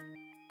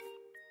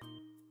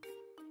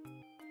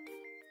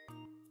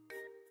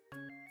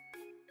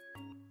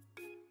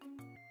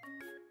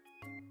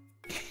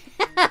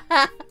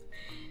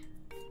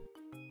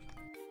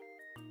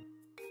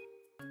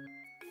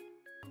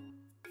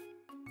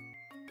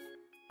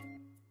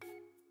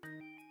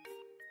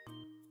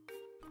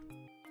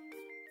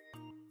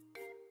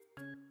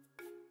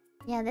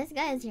 Yeah, this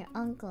guy is your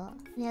uncle.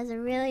 He has a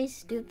really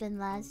stupid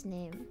last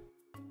name.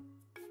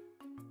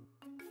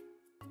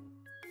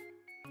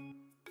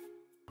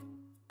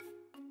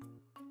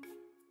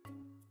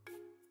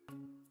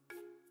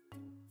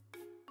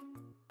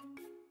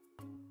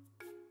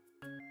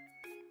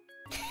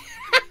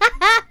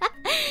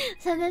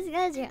 So this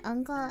guy's your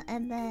uncle,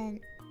 and then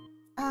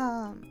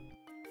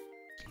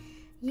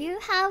you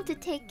have to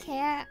take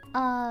care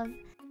of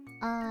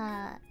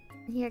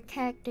your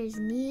character's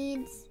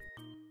needs.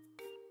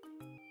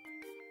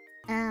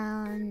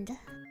 And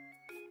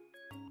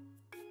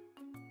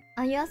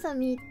you also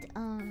meet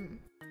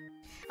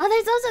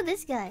there's also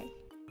this guy.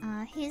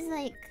 He's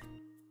like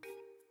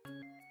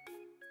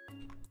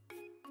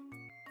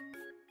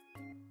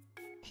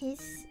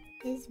he's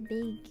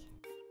big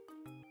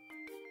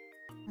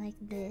like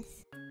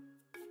this,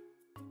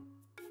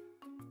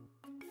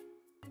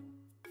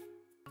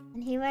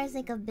 and he wears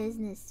like a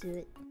business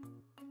suit,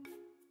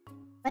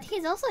 but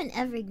he's also in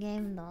every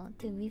game though,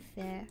 to be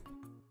fair.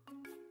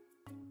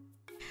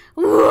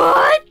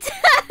 What?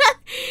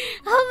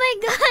 Oh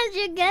my gosh,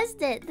 you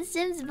guessed it. The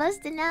Sims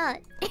busting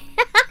out.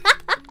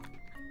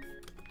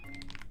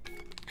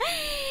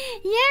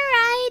 You're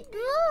right,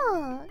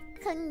 Moo.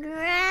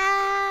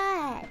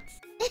 Congrats.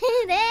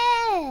 It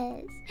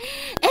is.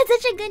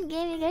 It's such a good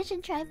game. You guys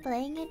should try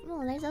playing it,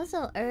 Moo. There's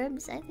also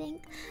Herbs, I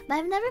think. But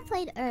I've never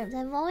played Herbs.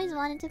 I've always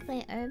wanted to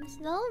play Herbs.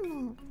 No,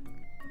 Moo.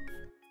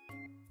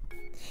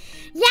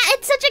 Yeah,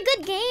 it's such a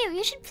good game.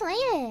 You should play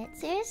it.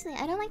 Seriously,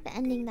 I don't like the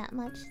ending that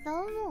much.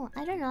 So,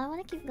 I don't know. I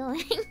want to keep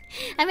going.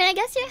 I mean, I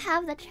guess you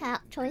have the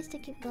choice to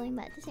keep going,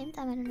 but at the same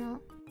time, I don't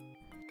know.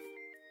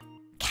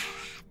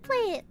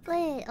 Play it.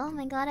 Oh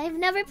my god, I've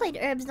never played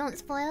Herbs. Don't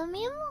spoil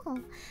me.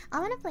 I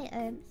want to play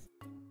Herbs.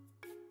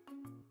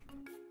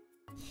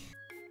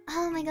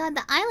 Oh my god,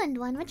 the island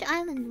one. Which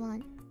island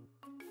one?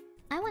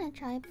 I want to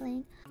try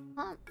playing.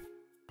 Oh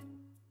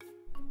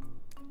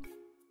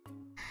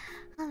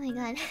my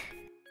god.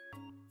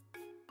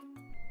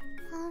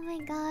 Oh my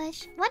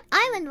gosh. What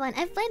island one?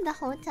 I've played the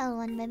hotel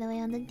one, by the way,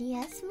 on the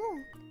DS.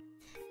 Moo.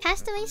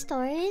 Castaway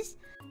Stories?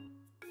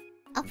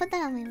 I'll put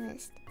that on my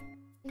list.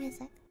 Give me a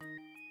sec.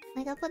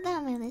 Like, I'll put that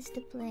on my list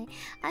to play.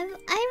 I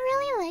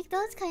really like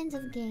those kinds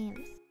of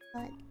games,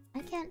 but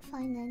I can't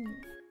find any.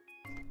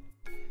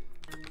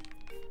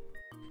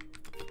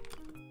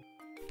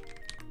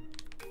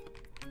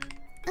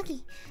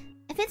 Okay.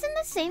 If it's in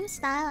the same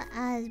style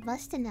as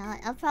Bustin' Out,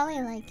 I'll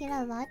probably like it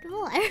a lot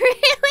more. I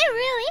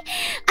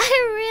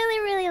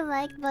really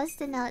like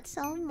Bustin' Out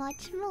so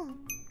much more.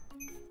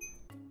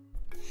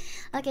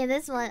 Okay,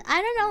 this one.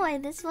 I don't know why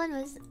this one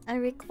was a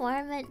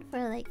requirement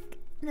for like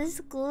the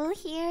school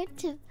here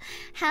to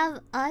have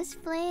us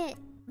play it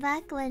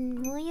back when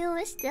Muyu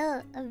was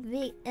still a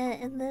big,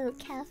 a little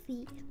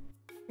cafe.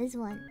 This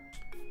one.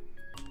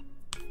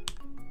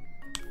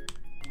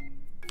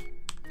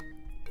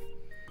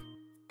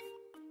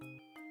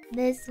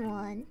 This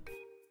one.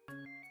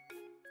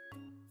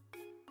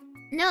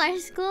 No, our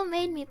school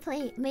made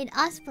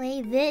us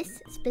play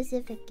this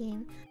specific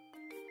game.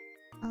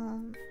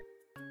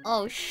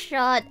 Oh shit!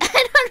 I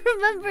don't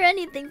remember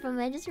anything from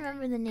it. I just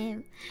remember the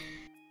name.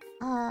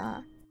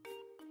 I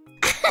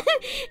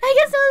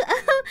guess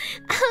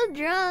I'll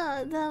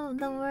draw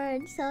the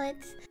word. So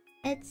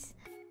it's.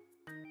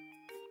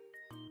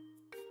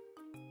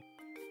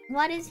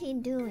 What is he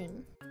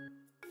doing?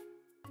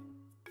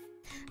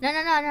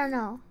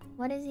 No.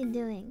 What is he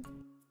doing?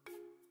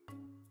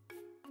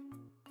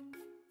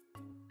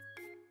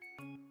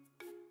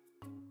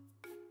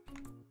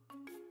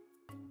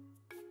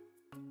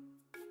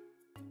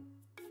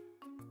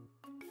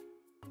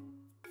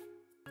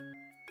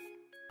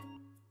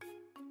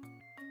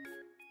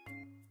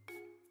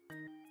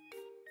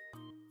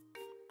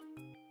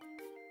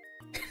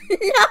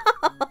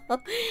 No!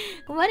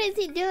 What is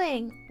he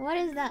doing? What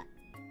is that?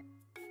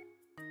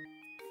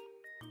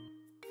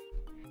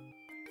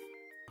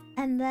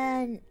 And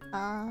then,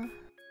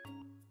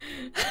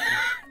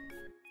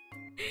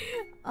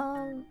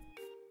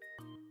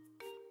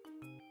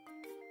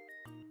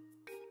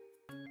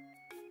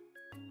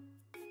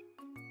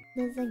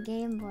 there's a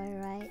Game Boy,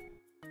 right?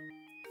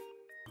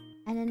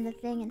 And then the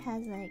thing, it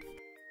has like...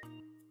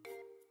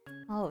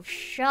 Oh,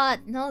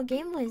 shit! No,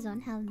 Game Boys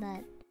don't have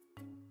that.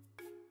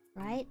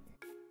 Right?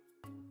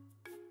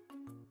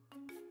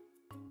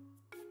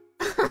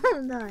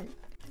 Hold on.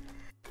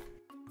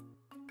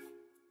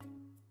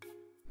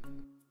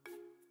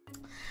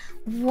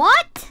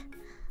 What?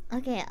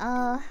 Okay,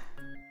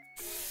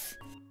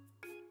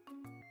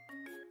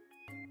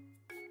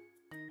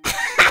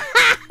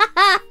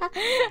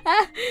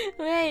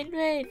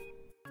 wait.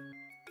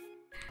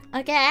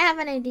 Okay, I have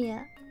an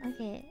idea.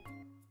 Okay.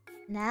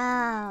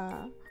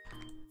 Now.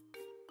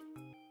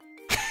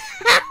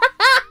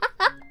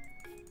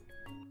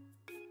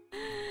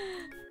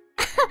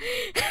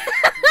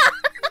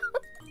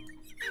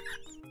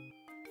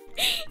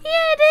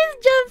 Yeah, it is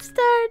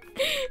Jumpstart.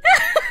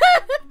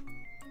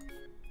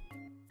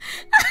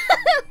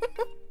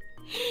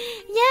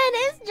 Yeah, it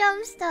is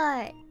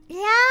Jumpstart.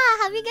 Yeah,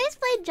 have you guys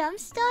played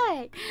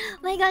Jumpstart?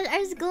 My gosh,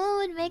 our school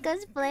would make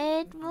us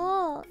play it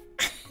more.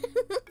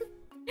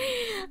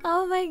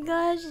 Oh my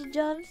gosh,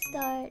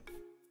 Jumpstart.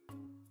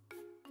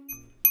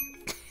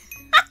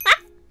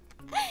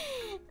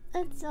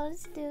 That's so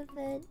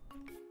stupid.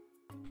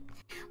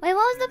 Wait, what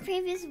was the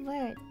previous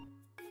word?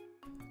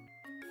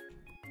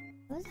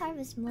 It was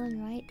Harvest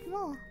Moon, right?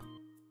 No.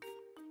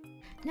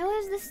 No, it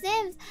was The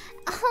Sims.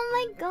 Oh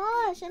my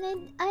gosh,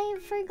 and I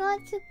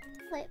forgot to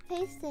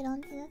paste it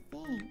onto the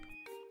thing.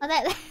 Oh,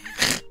 that.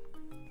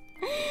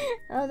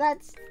 Oh,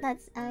 that's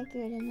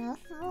accurate enough.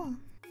 Oh.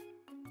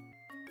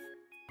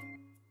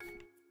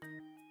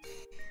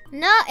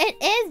 No, it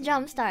is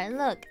Jumpstart.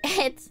 Look,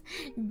 it's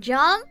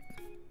Jump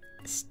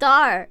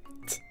Start.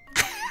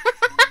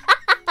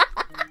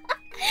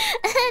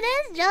 It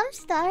is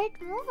Jumpstart.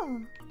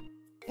 Oh.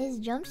 It's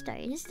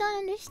Jumpstart. You just don't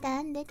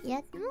understand it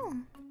yet. No.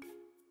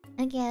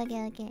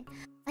 Okay.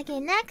 Okay,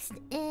 next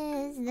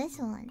is this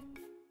one.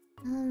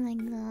 Oh my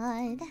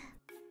god.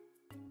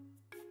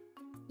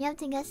 You have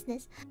to guess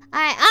this.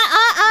 Alright,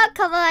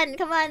 come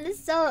on. This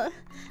is so...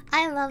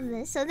 I love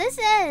this. So this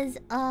is,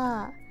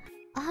 oh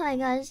my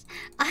gosh.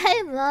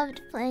 I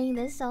loved playing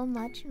this so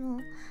much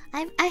more.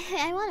 I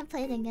want to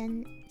play it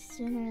again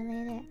sooner or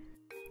later.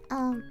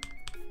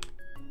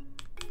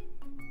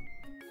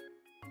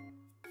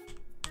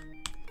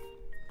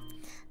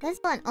 This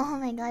one, oh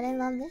my god, I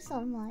love this so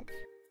much.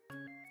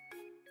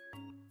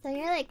 So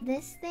you're like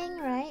this thing,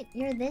 right?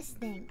 You're this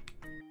thing.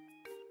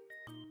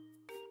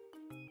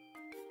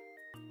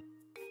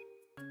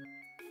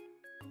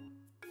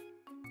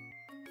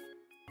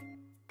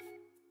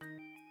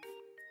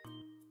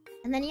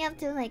 And then you have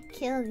to like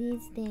kill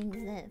these things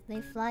that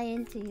they fly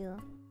into you.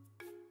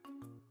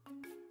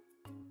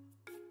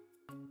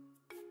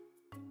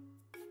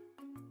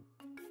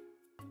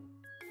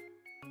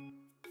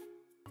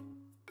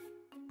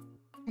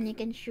 And you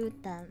can shoot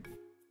them.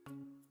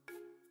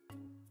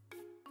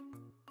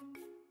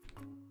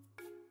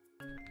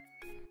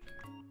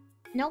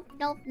 Nope.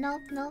 Nope.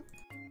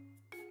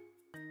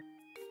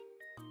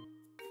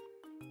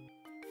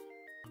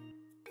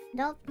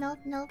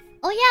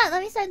 Oh yeah,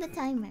 let me start the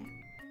timer.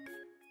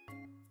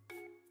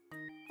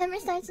 Timer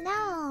starts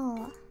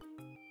now.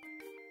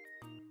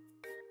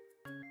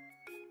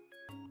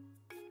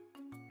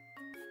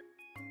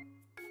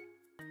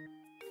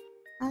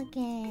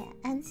 Okay,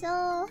 and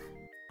so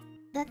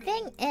the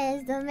thing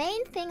is, the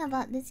main thing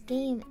about this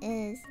game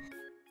is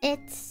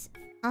It's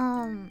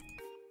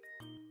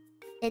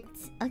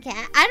it's okay.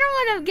 I don't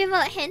want to give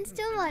out hints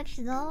too much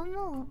though,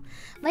 no.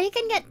 But you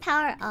can get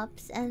power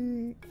ups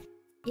and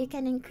you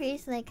can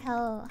increase like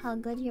how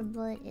good your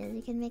bullet is.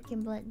 You can make your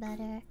bullet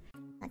better.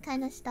 That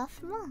kind of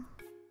stuff, mo.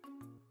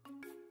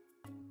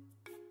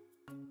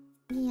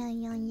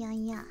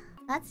 Yeah.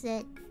 That's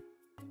it.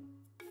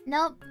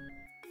 Nope.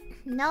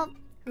 Nope.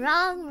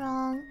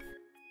 Wrong.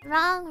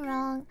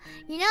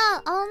 You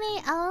know,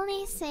 I'll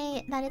only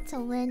say that it's a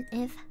win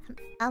if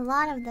a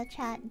lot of the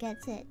chat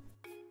gets it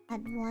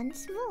at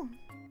once more.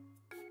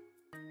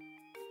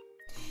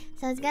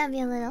 So it's gonna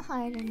be a little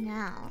harder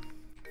now.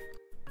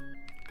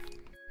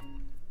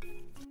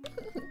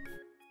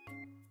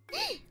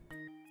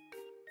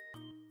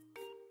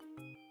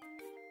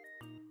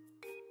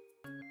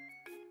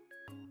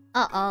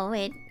 Uh-oh,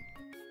 wait.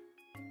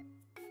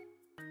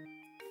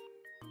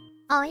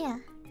 Oh yeah.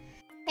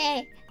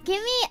 Hey,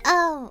 give me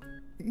a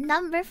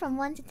number from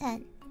 1 to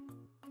 10.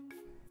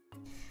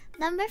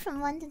 Number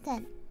from 1 to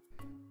 10.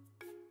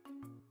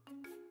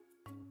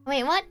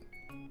 Wait, what?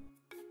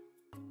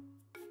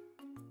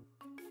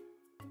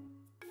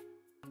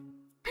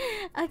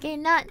 Okay,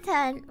 not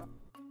 10.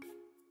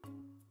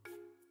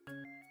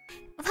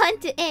 1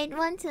 to 8,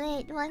 1 to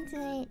 8, 1 to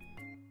 8.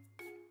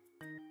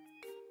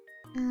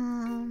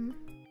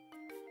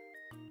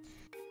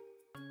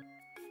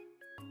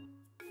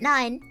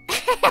 9.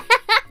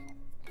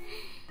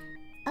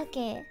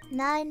 Okay,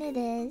 9 it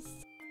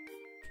is.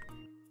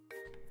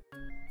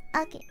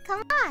 Okay,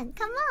 come on.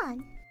 Come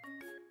on.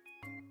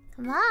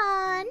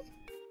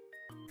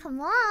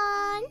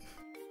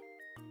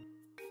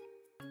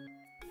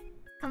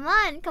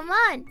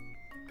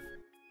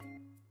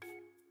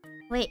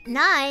 Wait,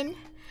 9?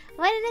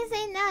 Why did I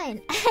say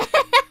 9?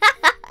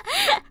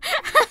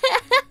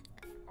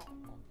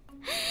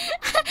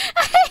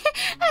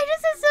 I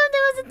just assumed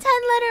it was a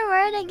 10-letter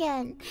word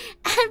again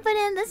and put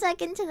in the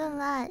second to the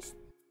last.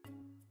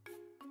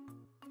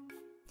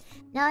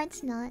 No,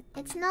 it's not.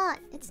 It's not.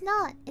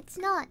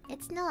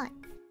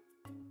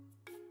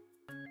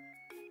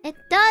 It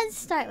does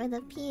start with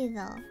a P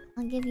though.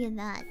 I'll give you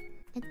that.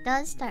 It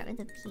does start with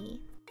a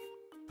P.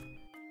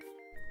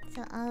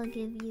 So I'll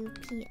give you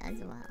P as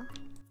well.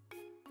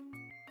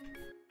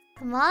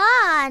 Come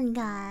on,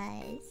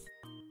 guys.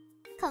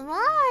 Come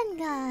on.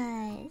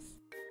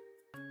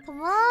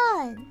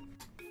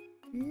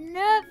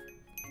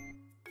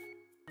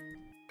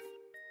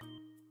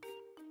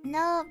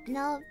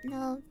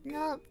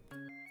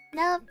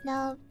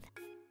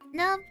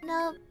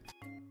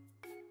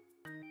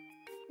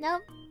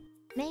 Nope.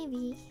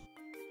 Maybe.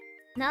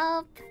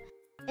 Nope.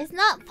 It's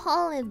not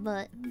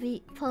Polybius.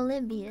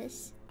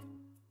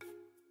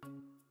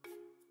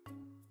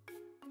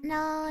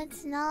 No,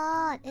 it's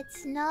not.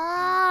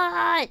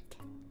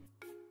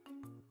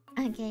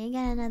 Okay, you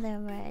get another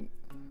word.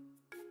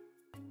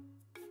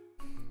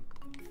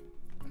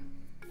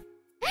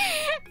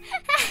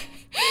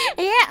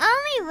 You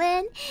only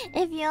win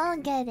if you all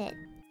get it.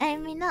 I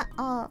mean, not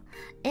all.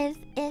 If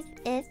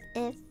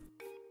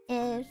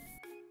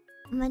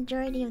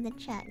majority of the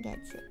chat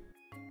gets it.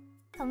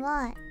 Come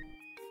on.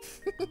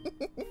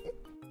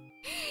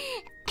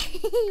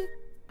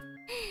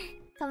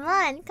 Come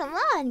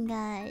on,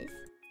 guys.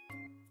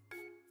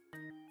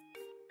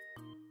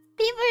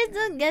 People are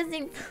still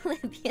guessing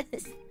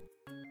Polybius.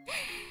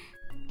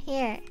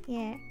 Here.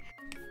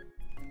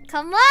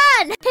 Come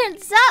on!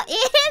 It's so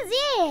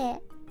easy!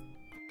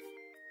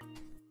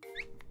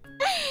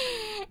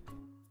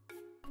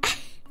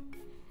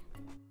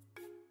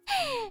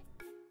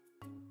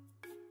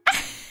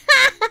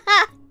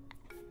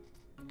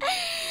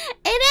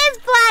 It is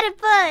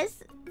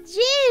platypus!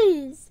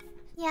 Jeez!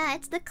 Yeah,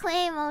 it's the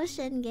clay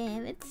motion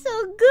game. It's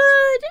so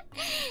good!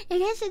 You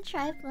guys should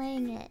try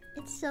playing it.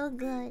 It's so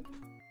good.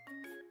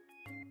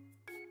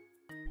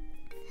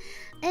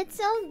 It's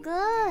so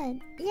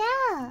good!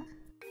 Yeah!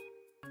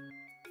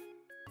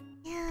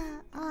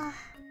 Oh,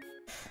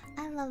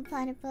 I love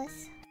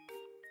platypus.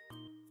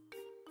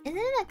 Isn't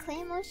it a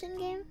clay motion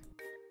game?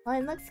 Well,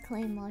 it looks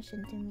clay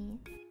motion to me.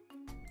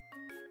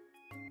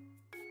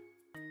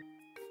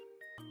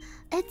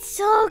 It's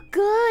so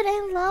good!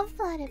 I love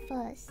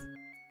platypus.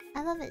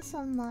 I love it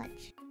so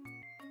much.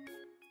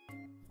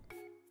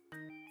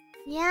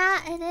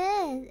 Yeah, it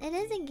is. It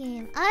is a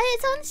game.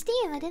 It's on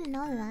Steam. I didn't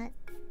know that.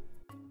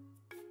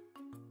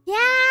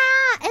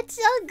 Yeah, it's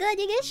so good.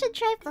 You guys should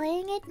try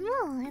playing it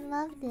more. I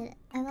loved it.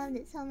 I loved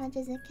it so much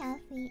as a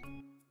cafe.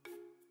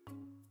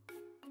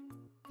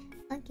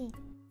 Okay.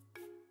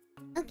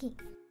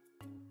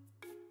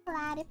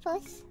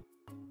 Platypus,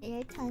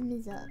 your time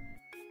is up.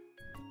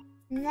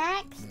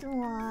 Next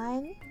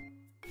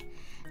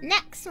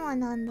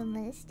one on the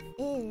list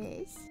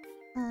is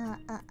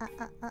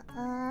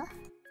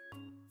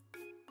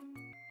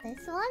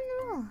this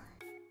one.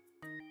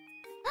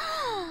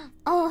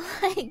 Oh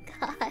my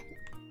god.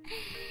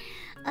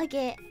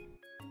 Okay,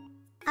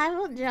 I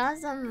will draw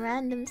some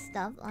random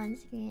stuff on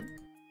screen.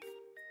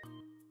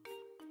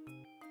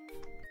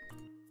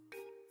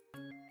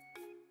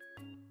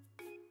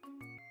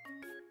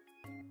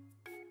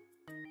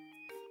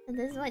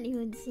 This is what you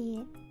would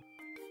see.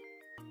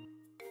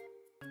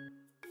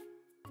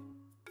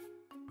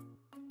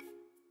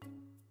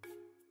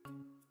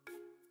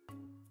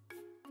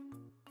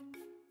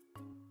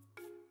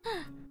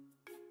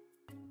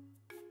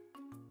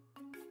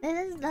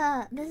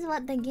 This is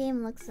what the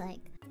game looks like.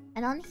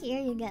 And on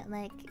here you get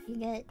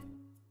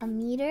a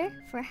meter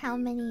for how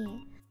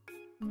many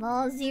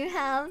balls you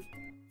have.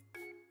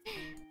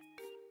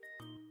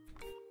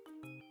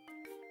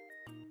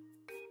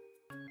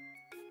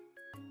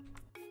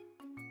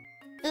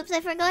 Oops,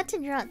 I forgot to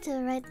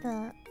write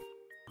the...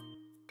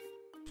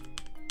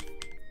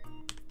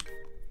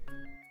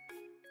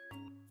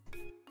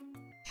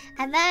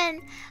 And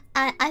then,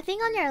 I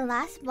think on your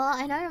last ball,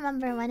 I don't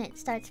remember when it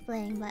starts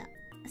playing, but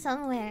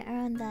somewhere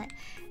around that,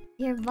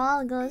 your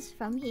ball goes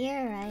from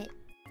here, right?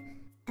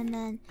 And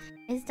then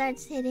it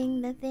starts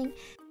hitting the thing.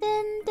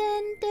 Dun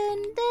dun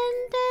dun dun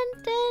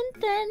dun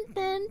dun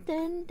dun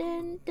dun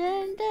dun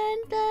dun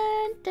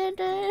dun dun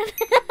dun.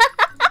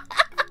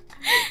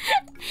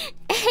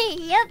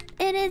 Yep,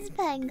 it is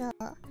Pango.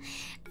 Oh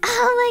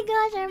my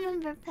gosh, I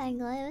remember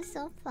Pango. It was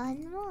so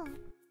fun.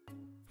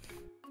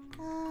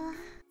 I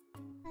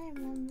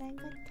remember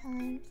good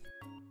times.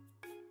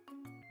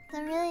 It's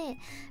a really,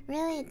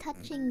 really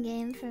touching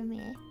game for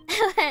me.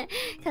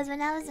 Because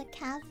when I was a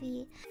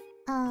Cappy,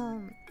 I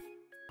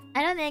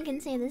don't think I can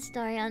say this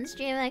story on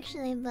stream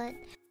actually, but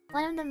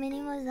one of the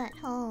Mini Moos at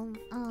home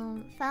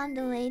found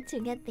a way to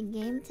get the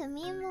game to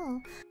me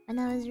when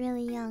I was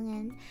really young,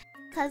 and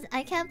because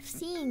I kept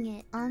seeing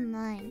it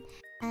online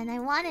and I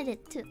want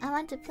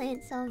to play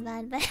it so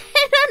bad, but I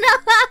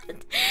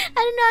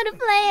don't know how to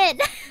play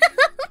it.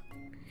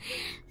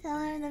 So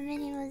one of the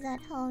Mini Moos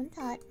at home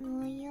taught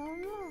Muyu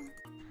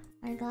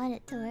or got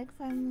it to work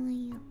for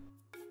Muyu.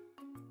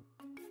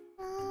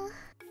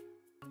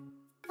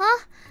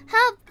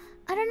 Help!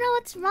 I don't know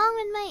what's wrong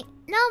with my...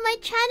 No, my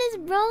chat is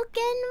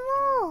broken,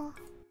 Moo!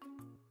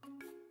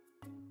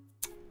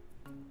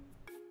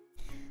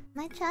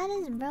 My chat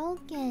is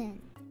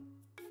broken.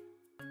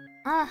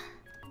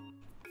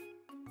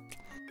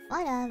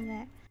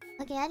 Whatever.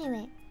 Okay,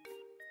 anyway.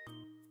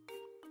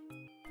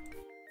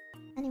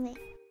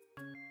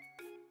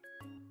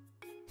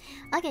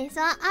 Okay,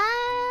 so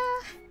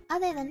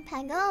other than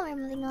Pango, we're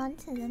moving on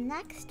to the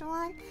next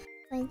one,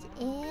 which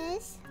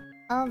is...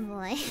 Oh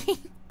boy.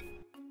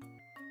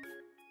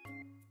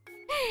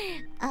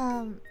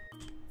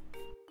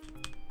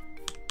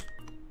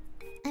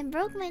 I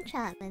broke my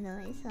chat, by the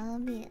way, so I'll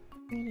be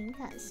reading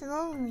that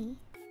slowly.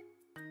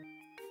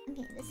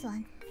 Okay, this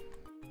one.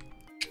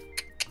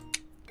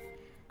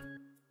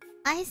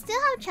 I still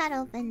have chat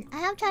open. I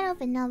have chat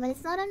open now, but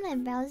it's not on my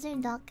browser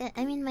dock.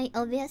 I mean my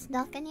OBS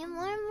dock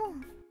anymore.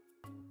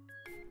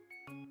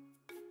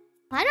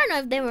 I don't know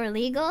if they were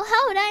legal.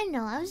 How would I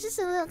know? I was just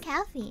a little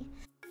Cappy.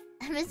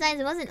 And besides,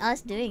 it wasn't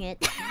us doing it.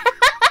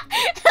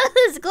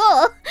 It was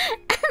cool.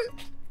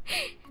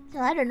 So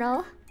I don't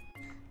know.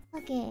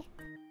 Okay.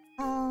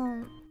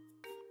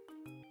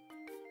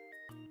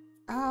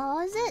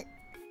 What was it?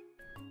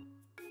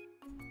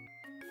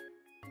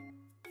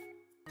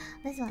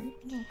 This one.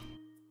 Okay.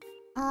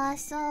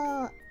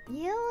 So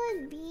you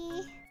would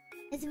be...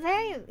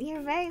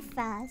 You're very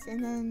fast,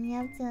 and then you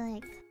have to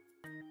like...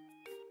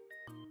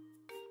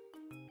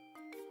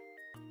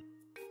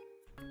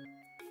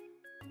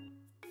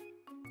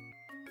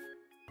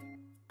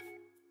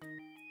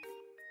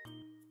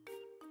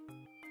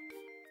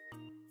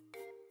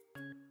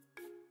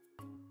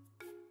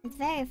 It's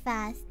very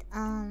fast.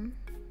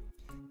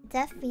 It's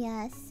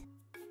FPS.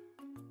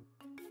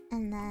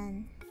 And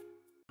then...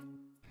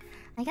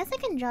 I guess I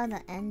can draw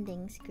the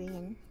ending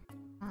screen.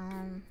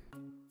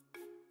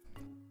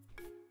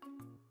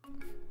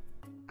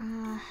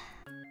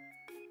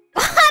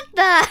 What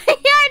the?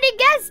 You already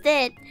guessed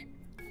it!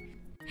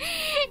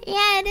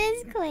 Yeah, it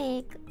is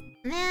quick.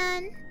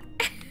 Man.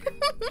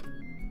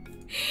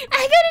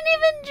 I couldn't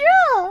even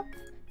draw!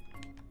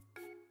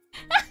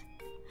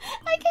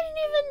 I couldn't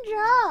even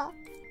draw!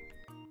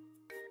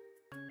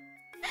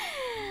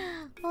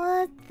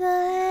 What the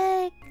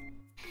heck?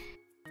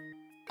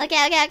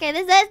 Okay.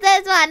 This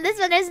one. There's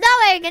no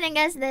way you're gonna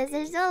guess this.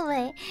 There's no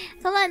way.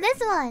 Come on, this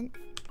one.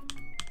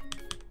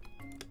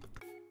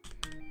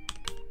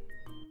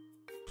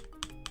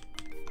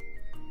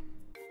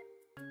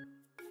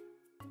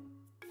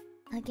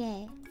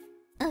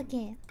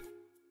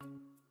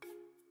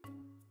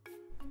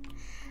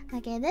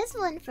 Okay, this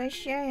one for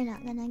sure you're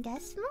not gonna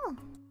guess more.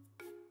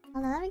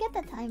 Hold on, let me get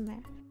the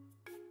timer.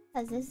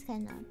 Cause this is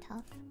kinda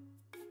tough.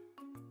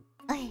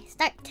 Okay,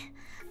 start.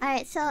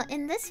 Alright, so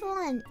in this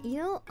one,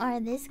 you are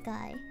this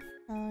guy.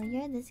 So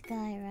you're this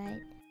guy,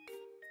 right?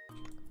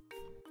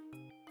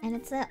 And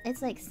it's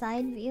like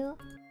side view.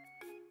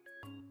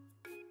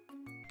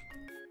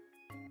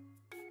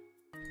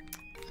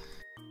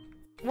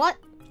 What?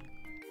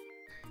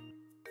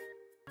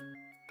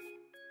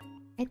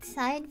 It's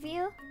side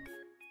view?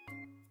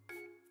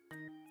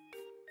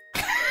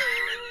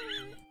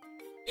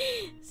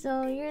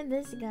 So you're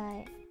this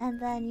guy, and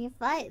then you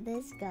fight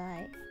this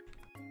guy.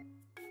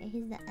 Okay,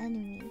 he's the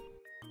enemy.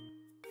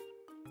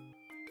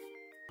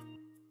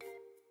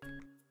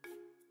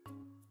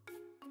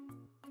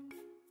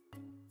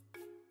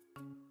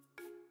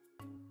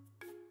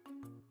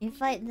 You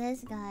fight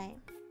this guy.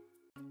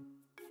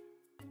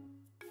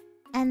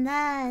 And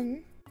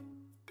then,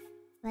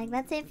 like,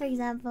 let's say for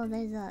example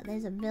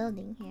there's a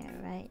building here,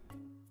 right?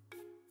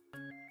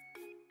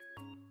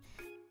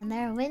 And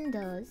there are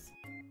windows.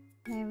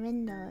 There are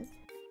windows.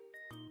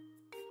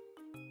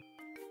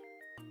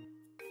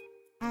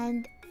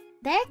 And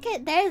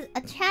there's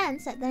a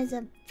chance that there's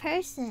a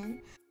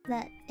person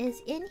that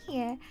is in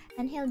here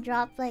and he'll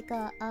drop like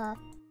a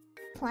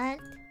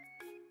plant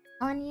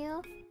on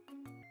you.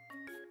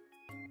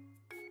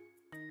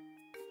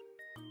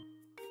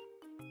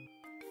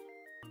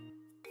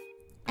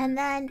 And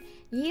then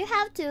you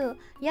have to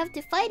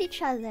fight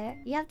each other.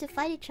 You have to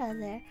fight each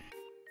other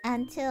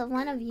until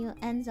one of you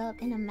ends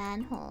up in a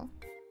manhole.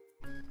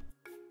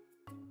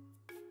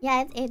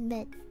 Yeah, it's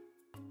 8-bit.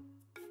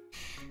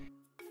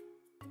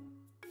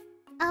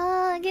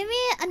 Give me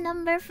a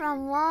number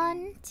from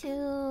 1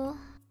 to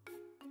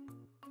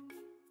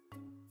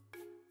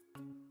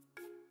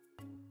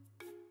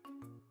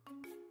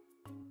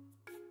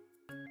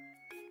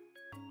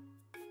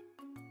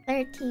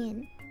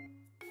 13.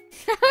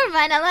 Never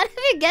mind, a lot of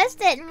you guessed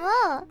it,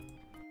 Moo.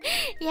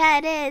 Yeah,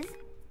 it is.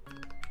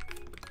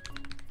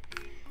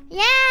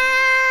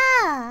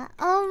 Yeah!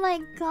 Oh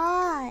my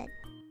god.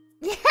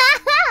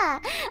 Yeah!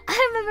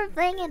 I remember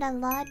playing it a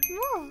lot,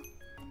 Moo.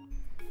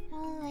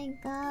 Oh my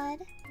god.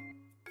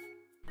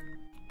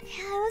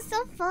 Yeah, it was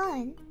so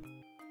fun.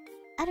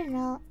 I don't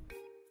know.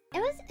 It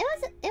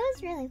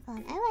was really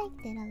fun. I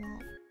liked it a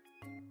lot.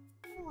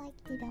 I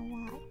liked it a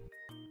lot.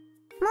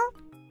 Moo.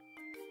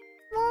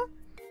 Moo.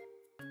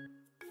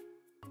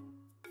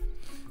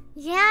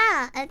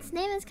 Yeah, its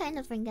name is kind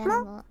of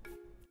forgettable.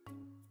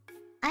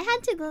 I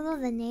had to Google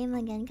the name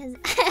again because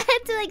I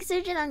had to like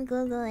search it on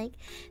Google, like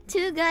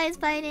 2 guys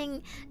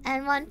fighting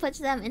and one puts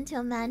them into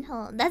a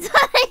manhole. That's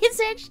what I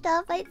searched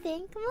up, I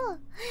think.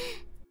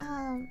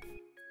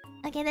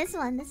 Okay, this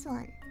one.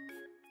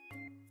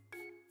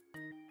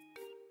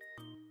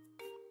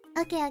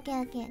 Okay.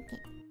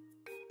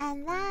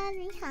 And then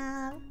we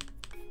have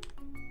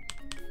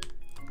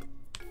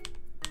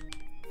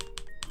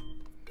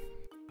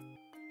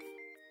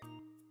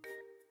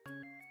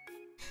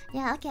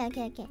yeah, okay.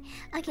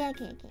 I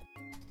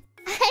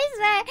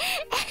swear.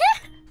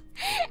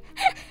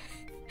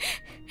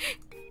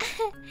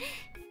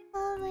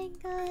 Oh my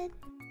god.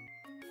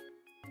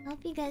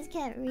 Hope you guys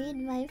can't read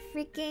my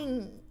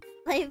freaking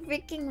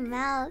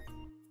mouth.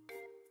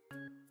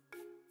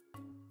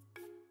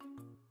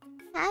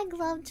 Tag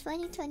Love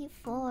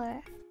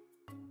 2024.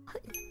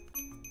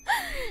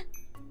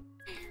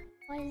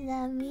 What does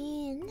that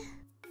mean?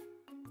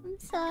 I'm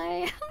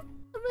sorry.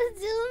 I'm a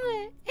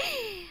zoomer.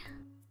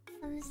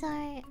 I'm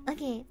sorry.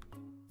 Okay.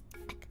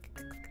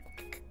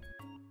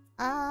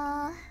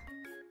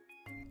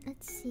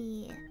 Let's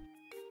see.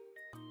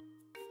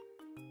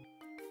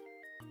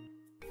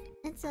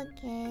 It's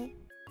okay.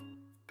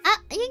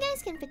 You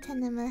guys can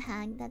pretend I'm a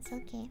hag. That's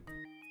okay.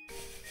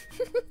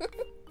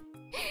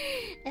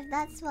 If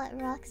that's what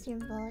rocks your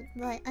boat.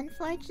 But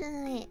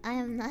unfortunately, I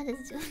am not a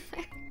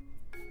zoomer.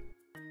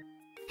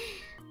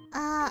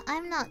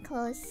 I'm not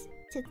close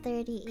to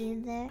 30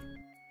 either.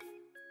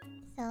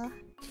 So,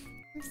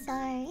 I'm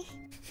sorry.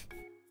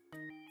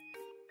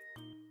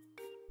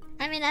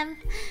 I mean, I'm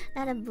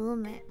not a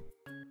boomer.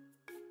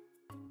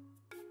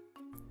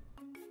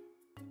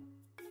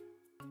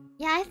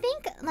 Yeah, I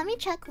think... Let me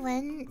check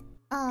when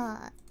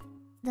the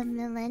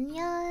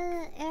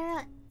millennial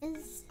era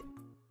is...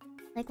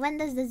 Like, when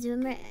does the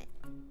zoomer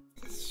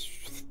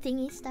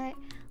thingy start?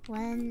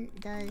 When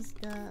does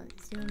the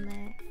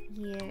zoomer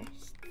year...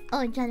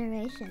 Oh,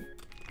 generation.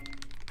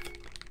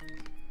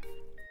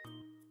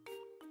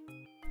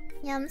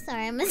 Yeah, I'm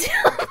sorry, I'm a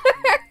zoomer.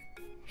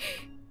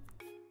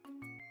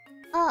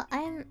 Oh,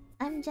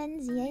 I'm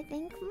Gen Z, I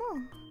think.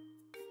 More.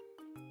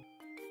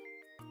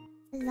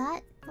 Is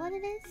that what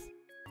it is?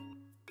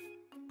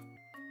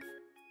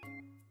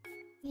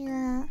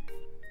 Yeah.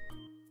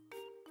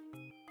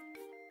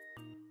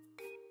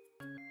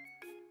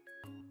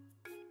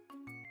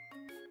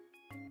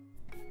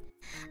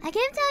 I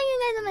keep telling you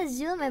guys I'm a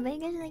zoomer, but you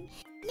guys are like,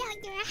 yeah,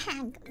 you're a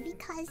hag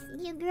because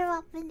you grew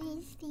up with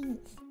these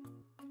things.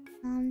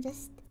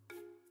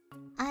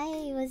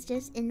 I was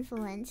just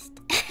influenced.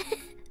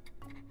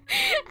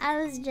 I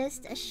was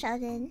just a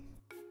shut-in.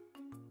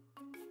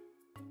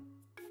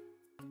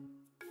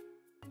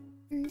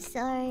 I'm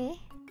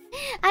sorry.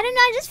 I don't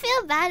know, I just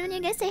feel bad when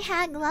you guys say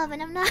hag love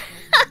and I'm not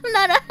I'm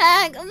not a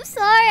hag. I'm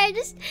sorry. I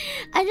just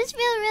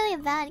feel really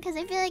bad because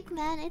I feel like,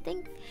 man, I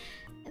think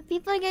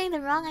people are getting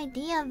the wrong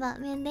idea about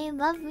me and they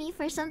love me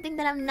for something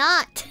that I'm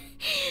not.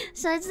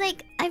 So it's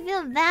like I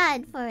feel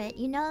bad for it,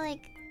 you know,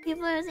 like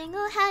people are saying,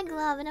 oh, hag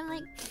love, and I'm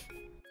like,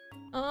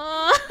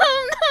 oh,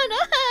 I'm not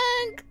a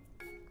hag.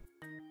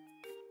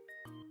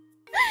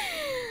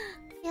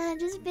 Yeah, I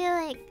just feel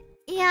like,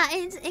 yeah,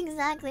 it's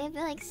exactly, I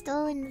feel like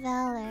stolen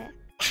valor.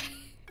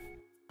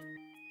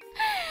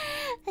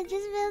 It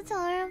just feels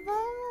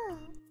horrible.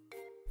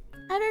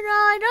 I don't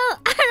know, I don't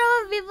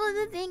want people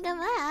to think I'm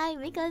a hag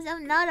because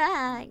I'm not a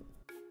hag.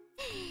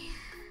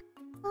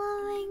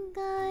 Oh my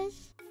gosh.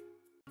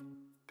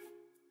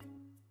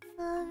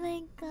 Oh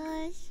my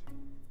gosh.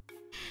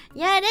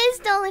 Yeah, it is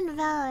stolen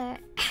valor.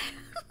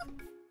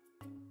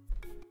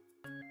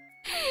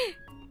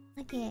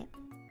 Okay.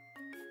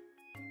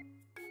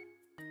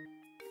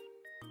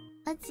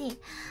 Let's see.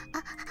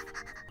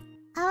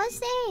 I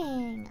was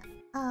saying,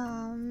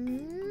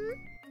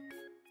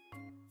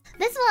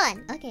 this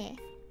one. Okay.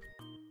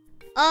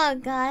 Oh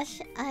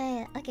gosh,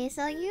 okay.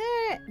 So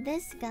you're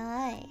this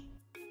guy.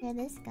 You're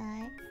this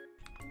guy,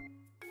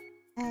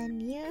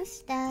 and you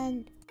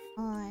stand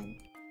on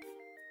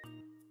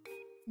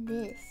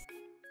this.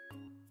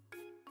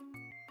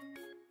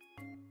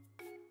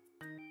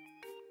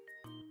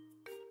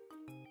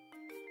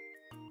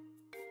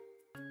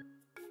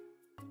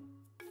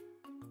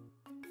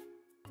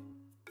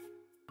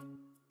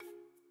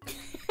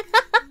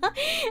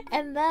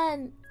 And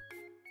then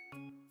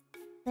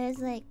there's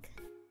like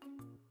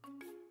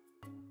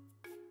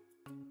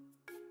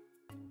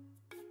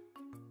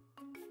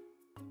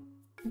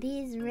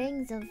these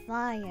rings of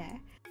fire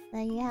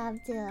that you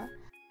have to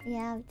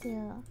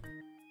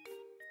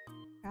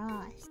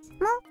cross.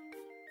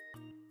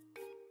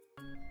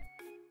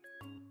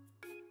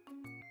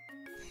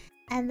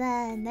 And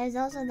then there's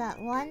also that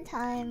one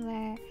time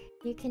where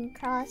you can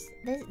cross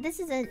this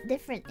is a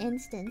different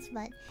instance,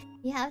 but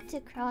you have to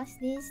cross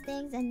these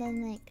things, and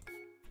then like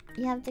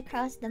you have to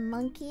cross the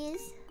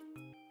monkeys.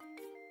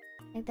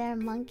 Like there are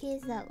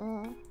monkeys that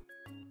will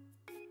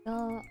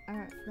go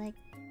or like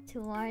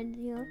toward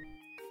you.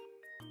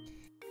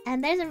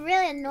 And there's a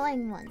really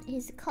annoying one.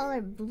 He's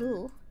color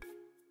blue.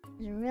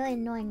 There's a really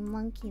annoying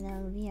monkey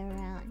that will be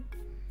around.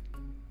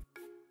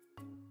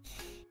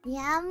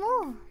 Yeah,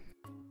 Moo.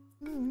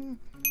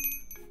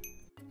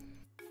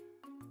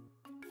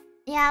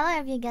 Yeah, a lot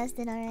of you guessed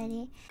it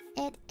already.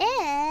 It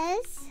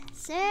is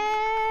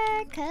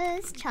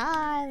Circus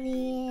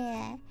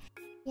Charlie.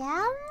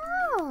 Yeah,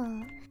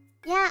 Moo.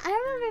 Yeah, I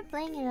remember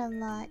playing it a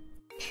lot.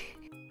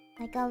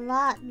 Like a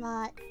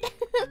lot.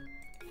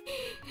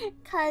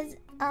 Cause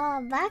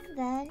back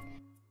then,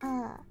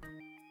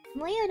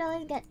 Muyu would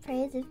always get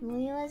praised if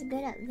Muyu was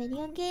good at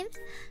video games.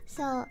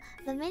 So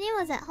the Mini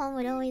Moos at home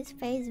would always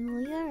praise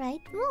Muyu,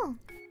 right, Moo?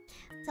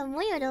 So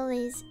Muyu would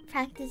always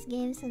practice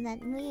games so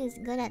that Muyu is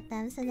good at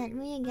them, so that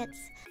Muyu gets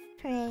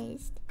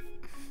praised.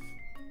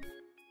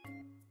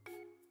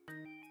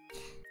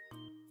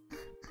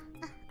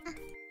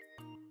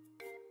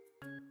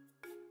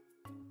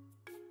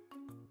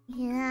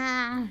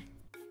 Yeah.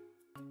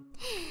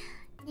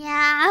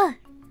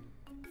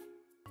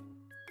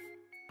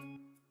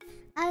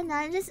 I don't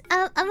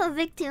know, I'm a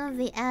victim of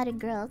the Atta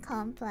Girl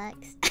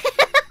complex. I'm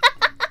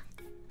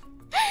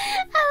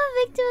a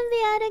victim of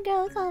the Atta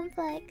Girl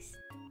complex.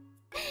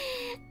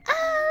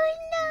 Oh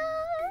no!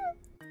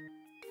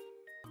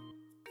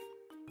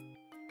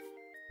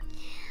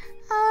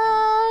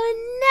 Oh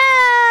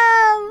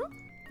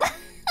no!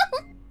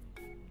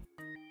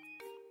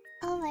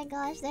 Oh my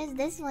gosh, there's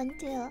this one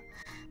too.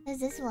 There's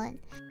this one.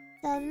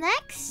 The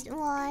next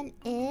one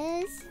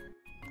is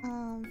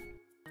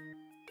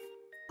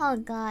oh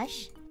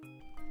gosh.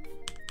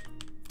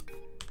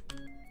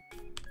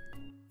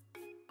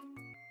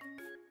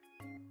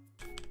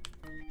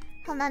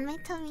 Hold on, my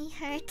tummy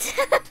hurts.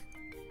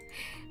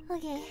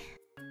 Okay.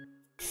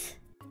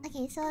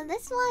 Okay, so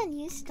this one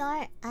you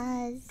start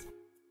as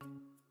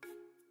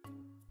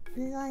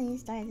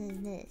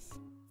this.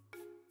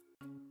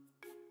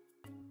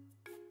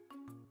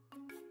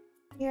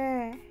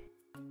 You're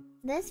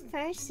this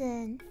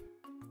person,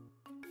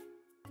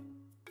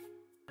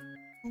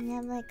 and you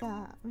have like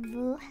a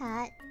blue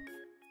hat,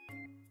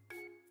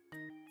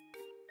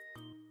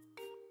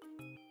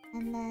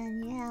 and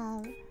then you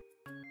have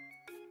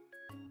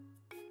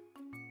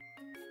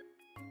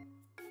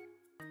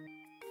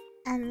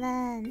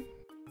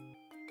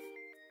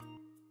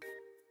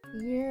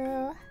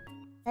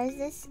there's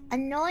this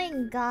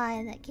annoying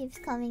guy that keeps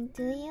coming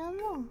to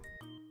you.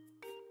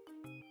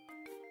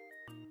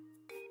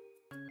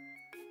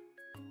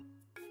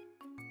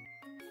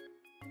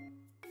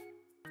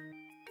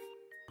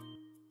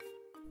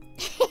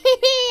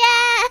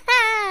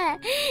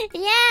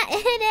 Yeah,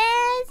 it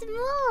is,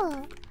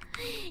 Moo.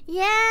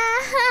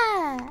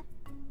 Yeah,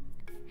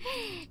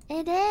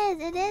 it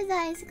is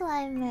Ice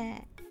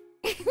Climber.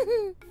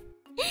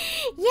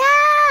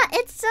 Yeah,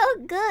 it's so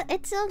good.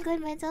 It's so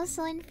good, but it's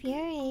also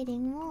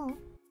infuriating, Moo.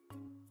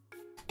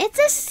 It's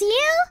a seal?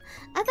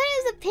 I thought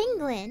it was a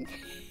penguin.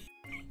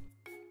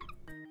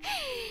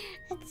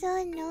 It's so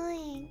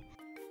annoying.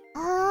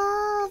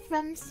 Oh,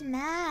 from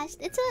Smash.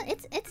 It's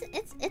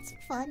a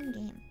fun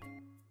game.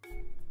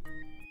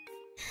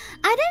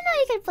 I didn't know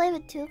you could play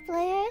with 2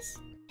 players.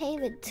 Play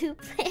with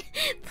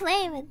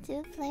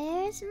 2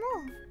 players. No,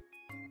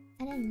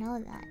 I didn't know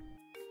that.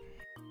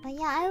 But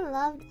yeah, I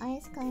loved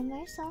Ice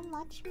Climber so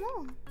much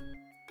more.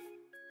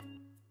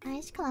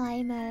 Ice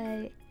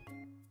Climber.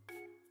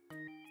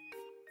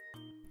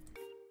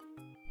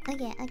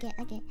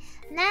 Okay.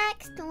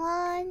 Next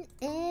one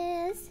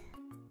is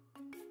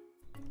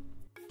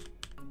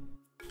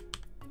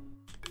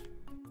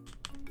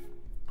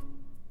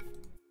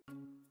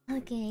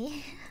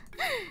okay.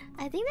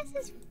 I think this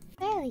is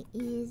fairly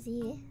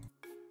easy.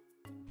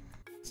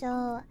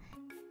 So,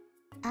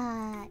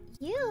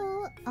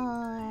 you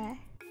are...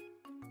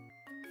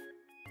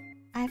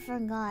 I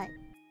forgot.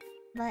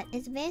 But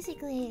it's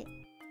basically,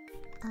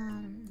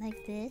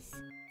 like this.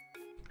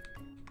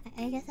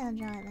 I guess I'll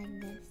draw it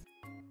like this.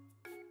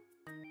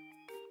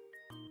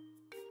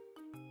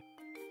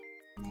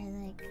 There's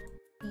like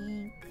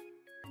pink.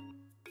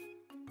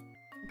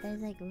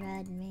 There's like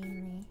red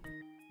mainly.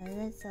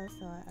 There's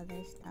also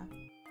other stuff.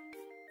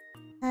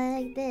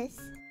 Like this.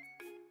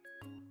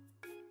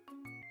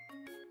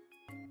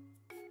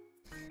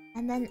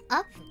 And then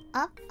up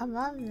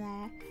above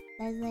there,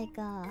 there's like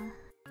a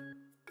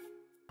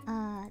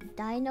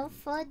dino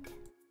foot.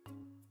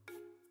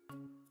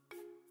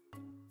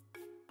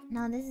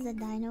 No, this is a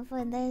dino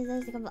foot.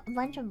 There's like a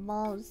bunch of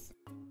balls.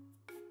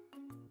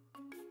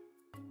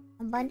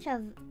 A bunch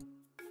of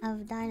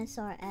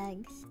dinosaur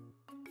eggs.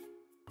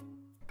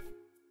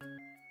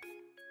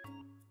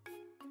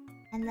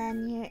 And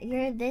then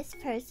you're this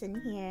person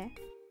here.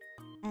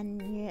 And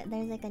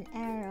there's like an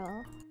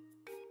arrow.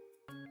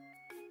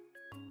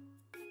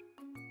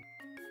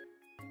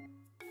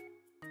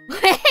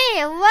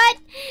 Wait, what?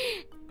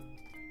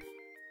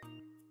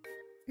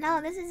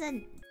 No, this is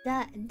a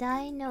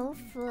dino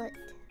foot.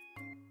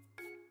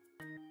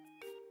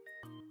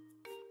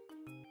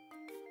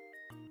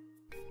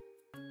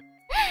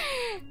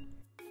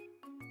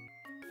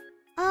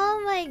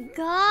 Oh my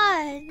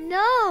god,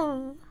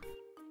 no!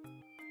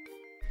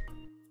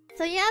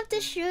 So you have to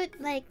shoot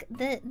like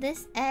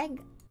this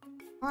egg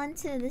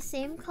onto the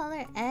same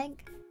color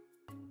egg.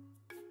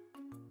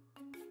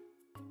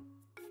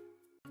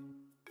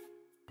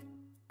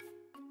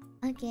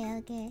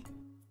 Okay.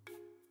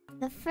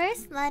 The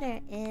first letter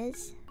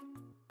is...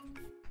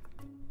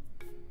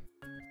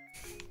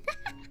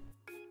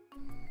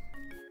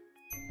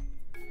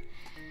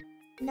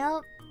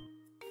 Nope.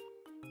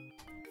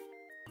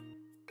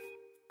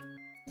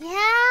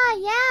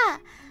 Yeah.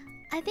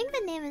 I think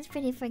the name is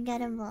pretty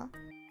forgettable.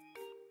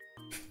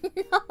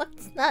 No,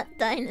 it's not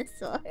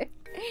dinosaur.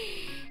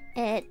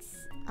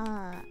 It's...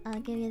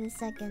 I'll give you the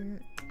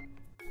second...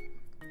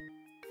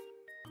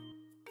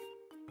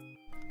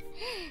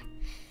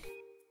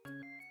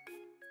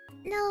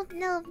 Nope.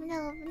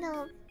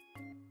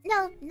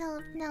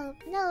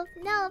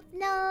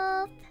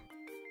 No.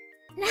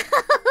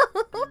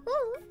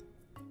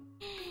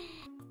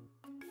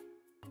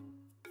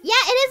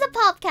 Yeah, it is a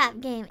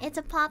PopCap game. It's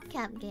a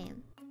PopCap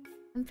game.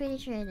 I'm pretty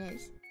sure it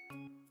is.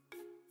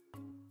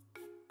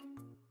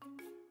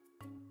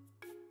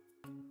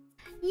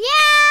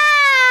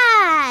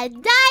 Yeah!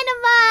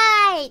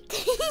 Dynamite!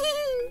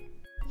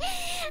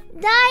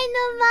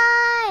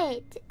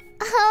 Dynamite!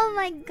 Oh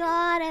my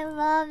god, I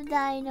love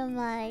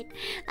Dynamite.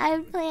 I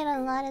would play it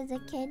a lot as a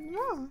kid.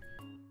 No.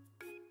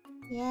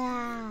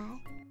 Yeah.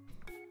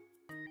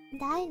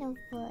 Dino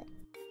foot.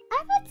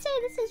 I would say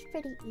this is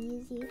pretty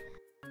easy.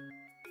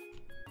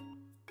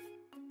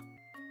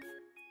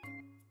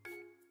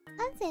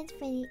 I'd say it's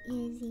pretty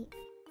easy.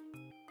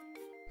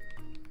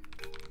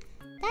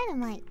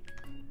 Dynamite.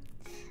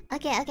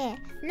 Okay.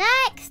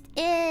 Next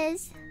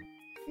is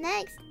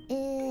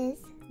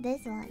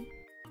this one.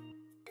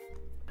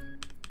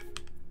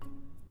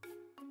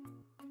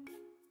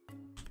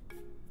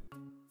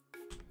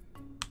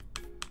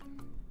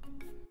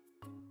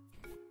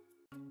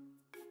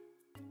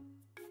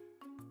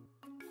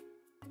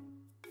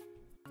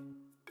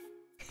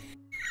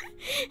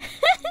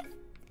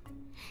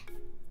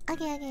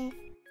 Okay.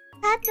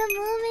 At the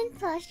moment,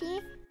 plushie.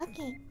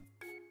 Okay.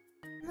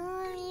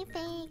 Mommy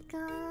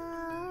Peiko.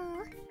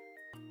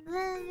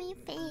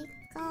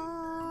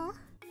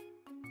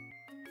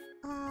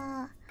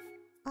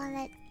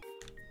 Olet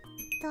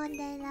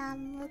Todera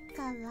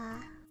Mukawa.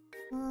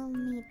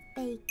 Mommy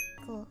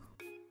Peiko.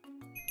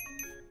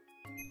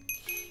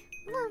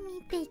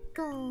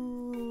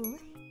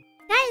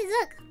 Guys,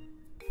 look!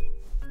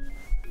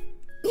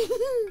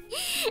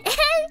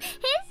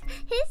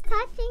 He's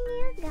touching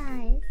you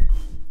guys.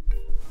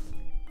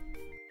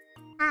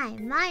 Hi,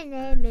 my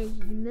name is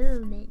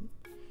Moomin,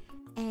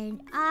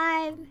 and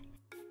I'm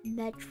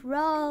the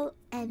troll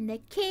and the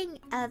king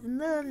of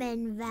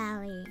Moomin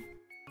Valley.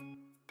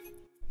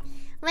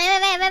 Wait.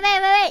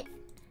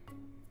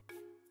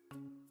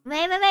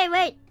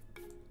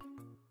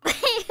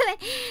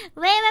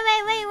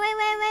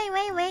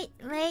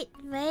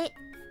 Wait.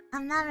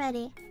 I'm not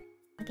ready.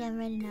 Okay, I'm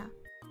ready now.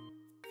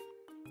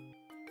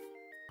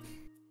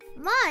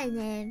 My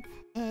name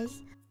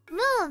is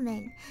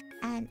Moomin,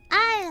 and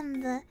I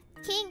am the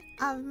king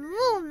of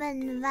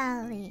Moomin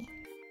Valley.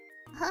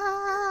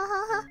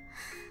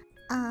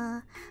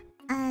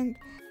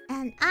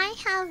 And I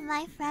have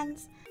my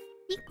friends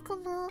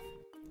Piccolo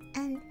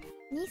and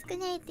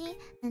Niskuneti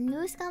and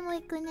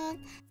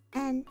Nuskamoikunen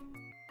and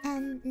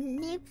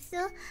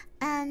Nipsu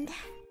and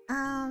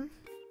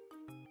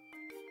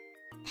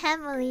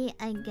Emily,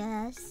 I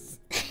guess.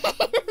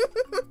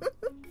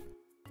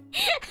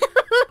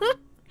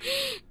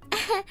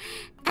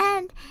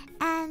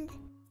 and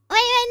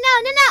wait, no,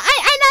 I know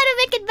how to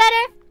make it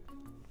better.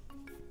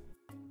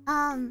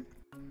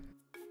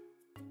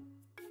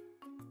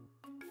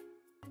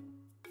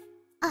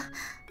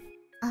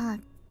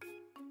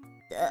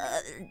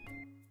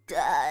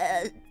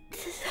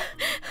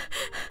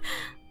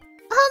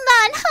 hold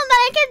on,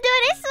 I can do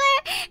it, I swear.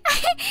 I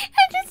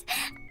just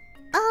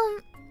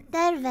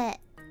Derve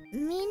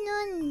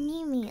Minun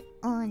Nimi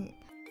on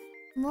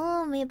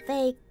Mumi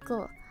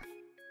Peiko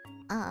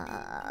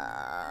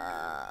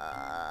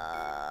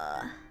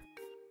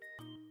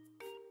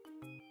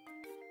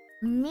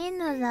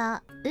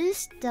Minura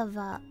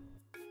Ustava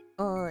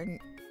on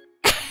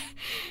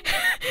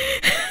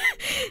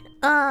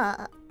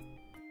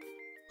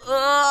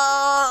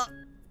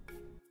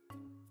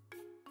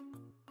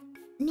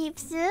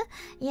Nipsu?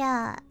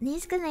 Ja,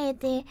 nisku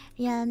nete.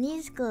 Ja,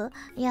 nisku.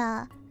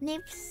 Ja,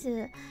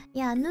 nipsu.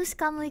 Ja,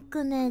 nuska mo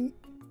ikunen.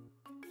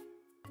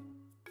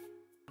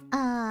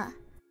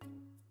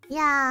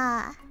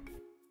 Ja.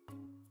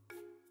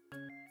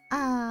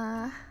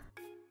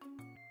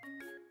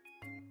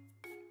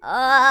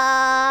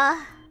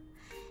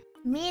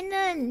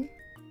 Minun.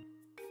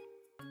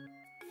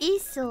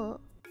 Iso.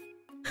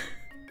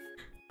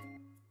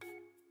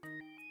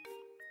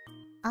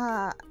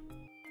 I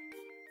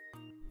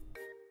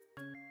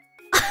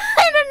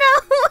don't know.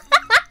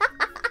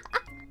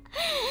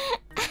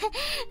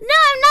 No,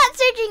 I'm not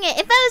searching it.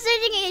 If I was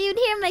searching it, you'd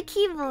hear my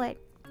keyboard.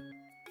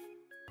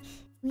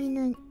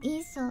 Minun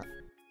iso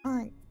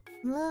on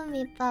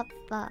Mumi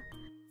Papa.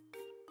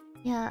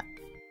 Yeah,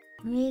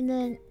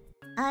 Minun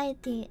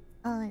IT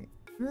on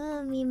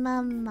Mumi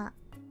Mama.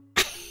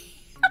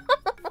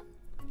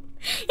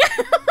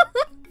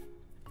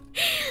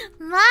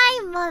 My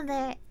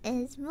mother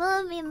is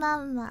Mumi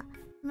Mama.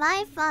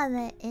 My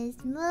father is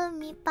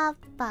Mumi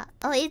Papa.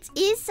 Oh, it's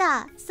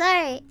Isa.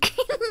 Sorry.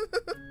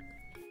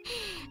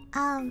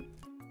 And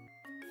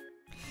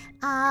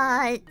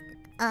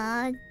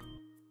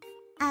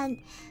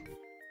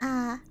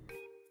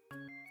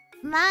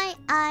my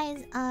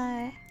eyes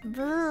are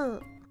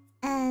blue,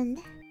 and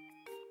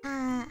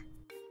I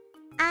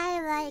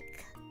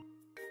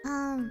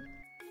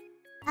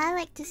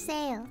like to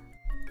sail.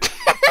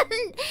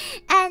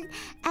 and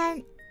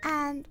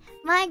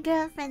my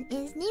girlfriend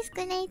is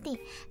Niskuneti,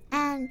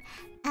 and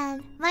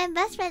my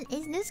best friend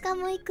is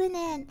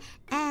Nuskamoikunen,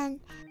 and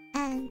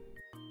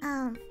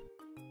I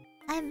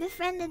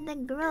befriended the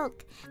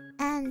Grok,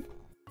 and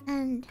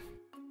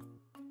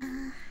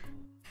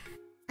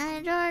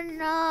I don't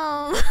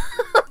know.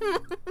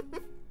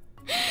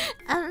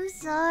 I'm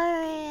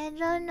sorry, I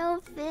don't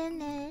know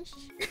Finnish.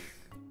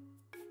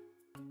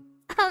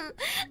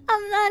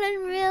 I'm not a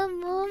real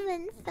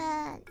Moomin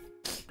fan.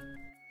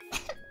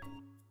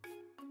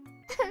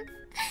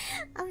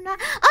 I'm not.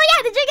 Oh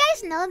yeah, did you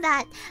guys know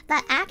that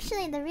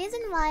actually the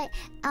reason why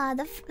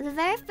the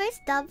very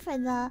first dub for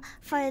the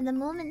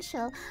Moomin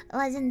show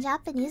was in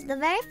Japanese. The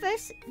very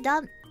first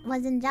dub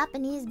was in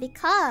Japanese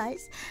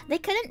because they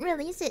couldn't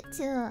release it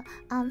to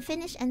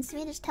Finnish and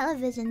Swedish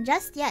television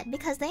just yet,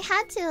 because they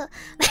had to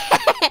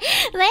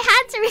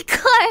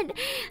record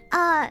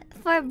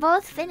for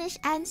both Finnish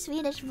and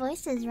Swedish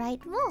voices,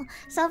 right? Moo.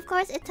 So of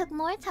course it took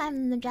more time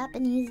than the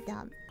Japanese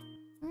dub.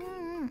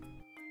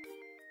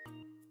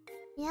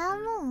 Yeah,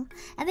 Moo.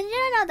 And then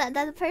you know that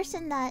the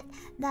person that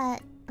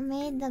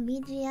made the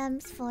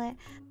BGMs for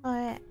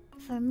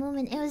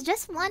Moomin, it was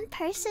just one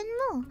person,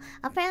 Moo.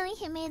 Apparently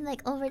he made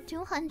like over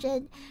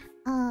 200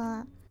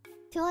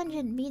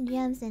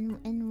 BGMs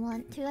in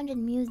one 200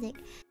 music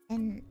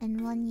in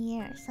 1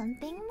 year or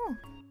something, Moo.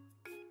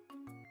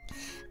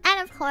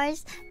 And of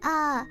course,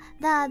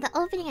 the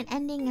opening and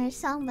ending are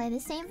sung by the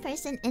same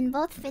person in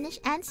both Finnish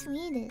and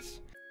Swedish.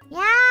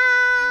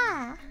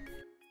 Yeah!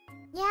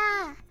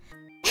 Yeah!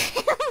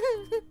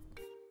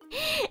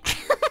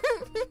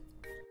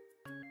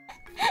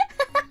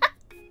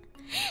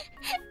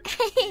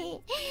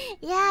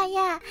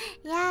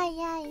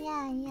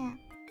 Yeah.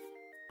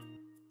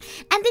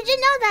 And did you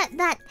know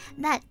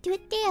that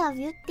Tutti of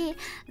Yutti,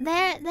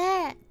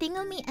 they're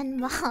Tingumi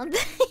and Bob.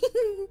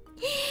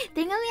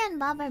 Tingumi and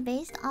Bob are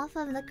based off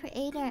of the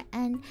creator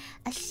and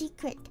a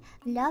secret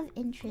love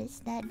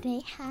interest that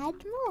they had,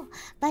 Moo.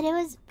 But it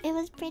was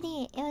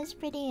pretty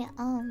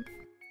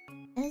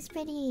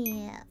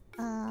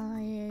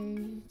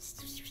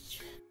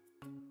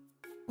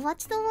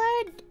what's the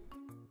word?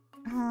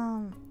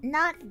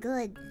 Not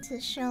good to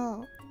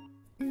show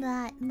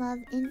that love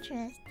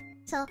interest.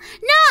 So no.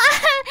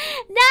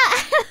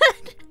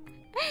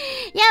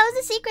 Yeah, it was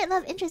a secret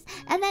love interest,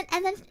 and then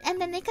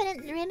they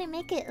couldn't really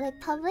make it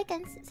like public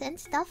and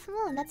stuff.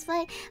 Moo. That's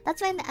why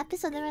in the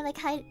episode they were like,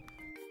 hide.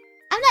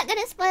 I'm not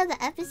gonna spoil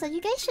the episode.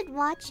 You guys should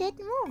watch it,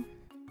 Moo.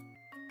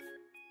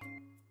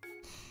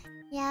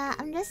 Yeah,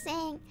 I'm just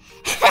saying.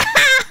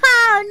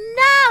 Oh,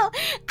 no!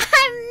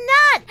 I'm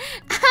not!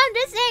 I'm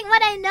just saying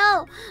what I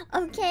know.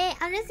 Okay?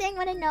 I'm just saying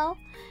what I know.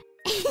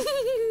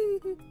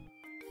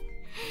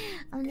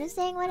 I'm just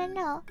saying what I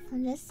know.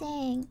 I'm just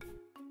saying.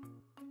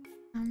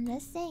 I'm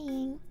just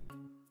saying.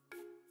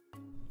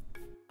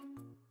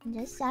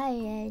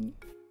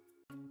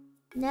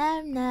 No,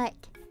 I'm not.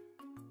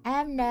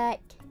 I'm not.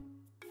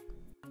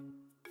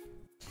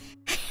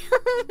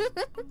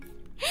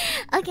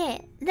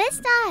 Okay, this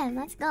time,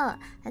 let's go.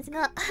 Let's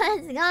go.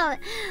 Let's go.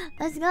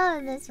 Let's go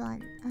with this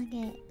one.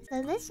 Okay,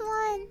 so this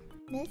one,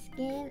 this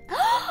game.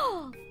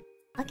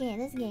 Okay,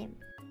 this game.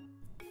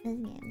 This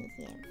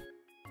game.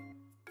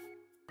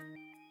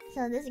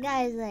 So this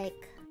guy is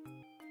like,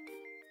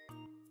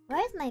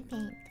 where's my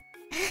paint?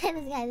 This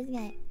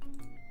guy.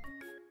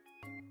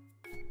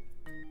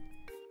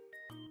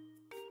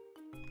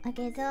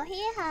 Okay, so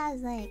he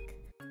has like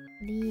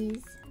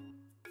these.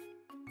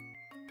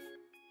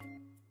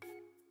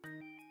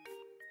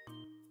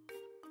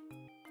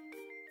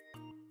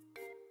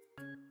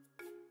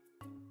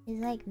 He's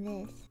like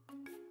this.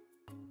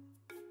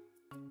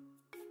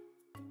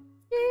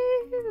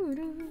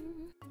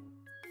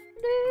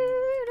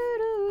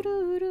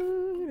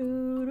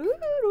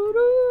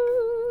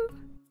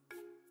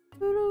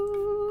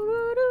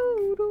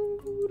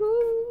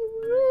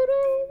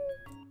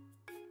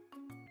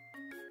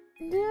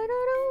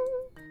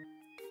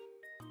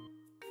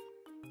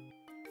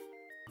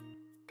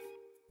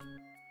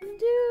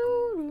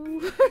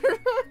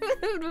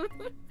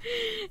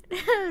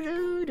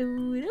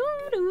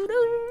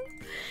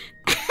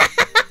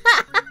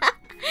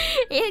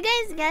 You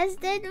guys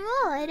guessed it.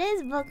 Moo, it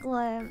is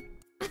bookworm.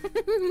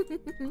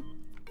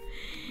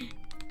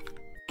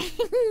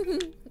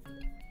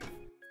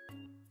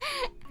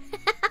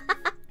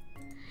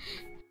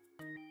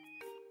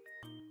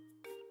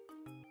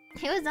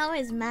 He was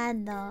always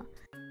mad though.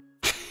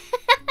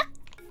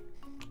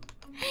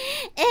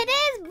 It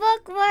is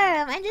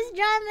bookworm. I just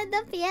draw him with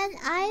the PN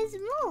eyes.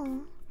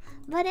 Moo.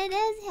 But it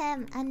is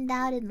him,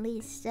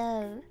 undoubtedly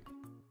so.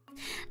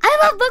 I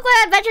love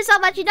Bookworm Adventures so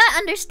much, you don't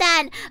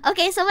understand.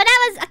 Okay, so when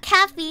I was a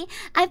Cappy,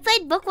 I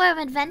played Bookworm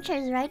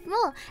Adventures, right,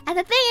 Moo? And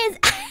the thing is,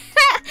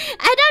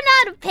 I don't know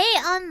how to pay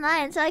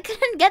online, so I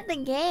couldn't get the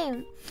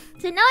game.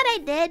 So you know what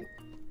I did?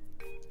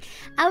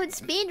 I would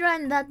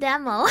speedrun the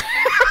demo.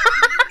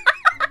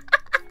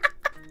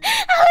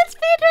 I would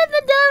speedrun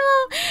the demo.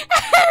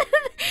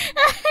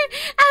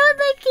 I would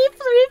like keep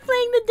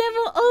replaying the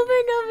demo over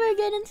and over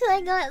again until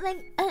I got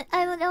like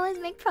I would always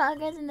make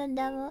progress in the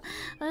demo.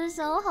 It was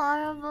so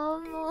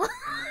horrible.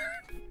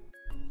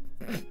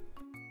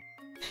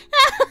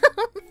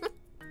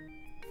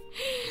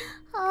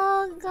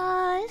 Oh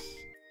gosh.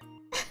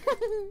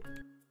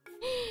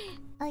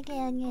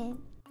 Okay.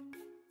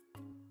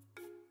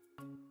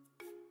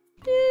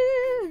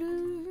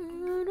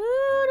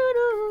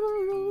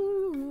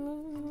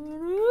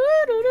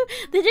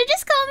 Did you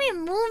just call me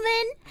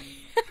Moomin?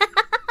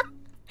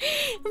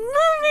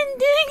 Moomin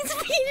doing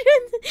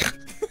speedruns.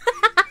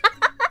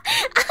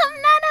 I'm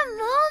not a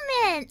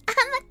Moomin.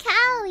 I'm a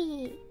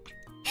Cowie.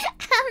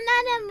 I'm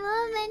not a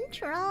Moomin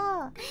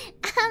troll.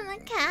 I'm a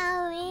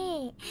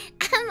Cowie.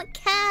 I'm a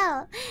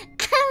cow.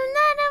 I'm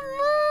not a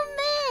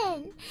Moomin.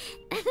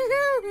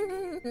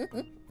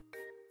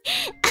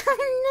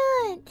 I'm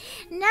not.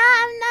 No,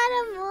 I'm not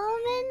a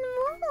Moomin.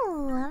 Moo.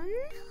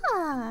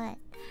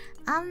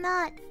 I'm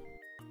not.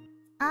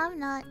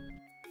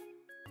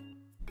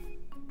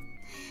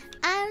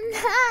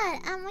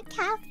 I'm a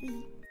Cappy.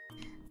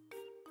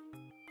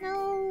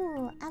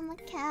 No, I'm a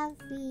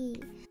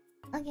Cappy.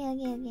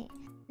 Okay.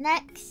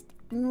 Next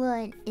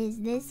one is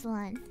this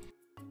one.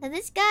 So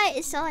this guy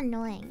is so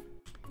annoying.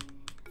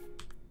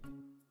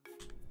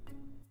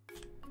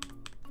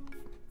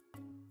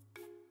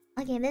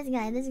 Okay, this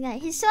guy.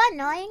 He's so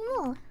annoying.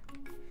 Moo.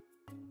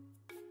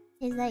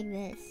 He's like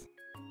this.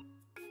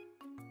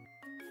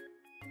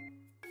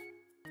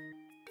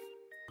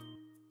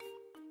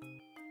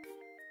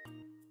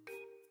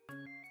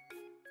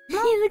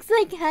 He looks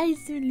like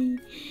Haizuli.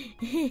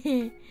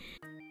 He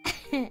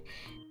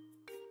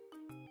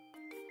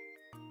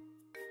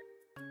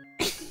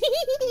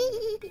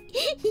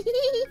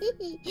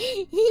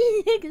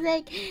looks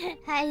like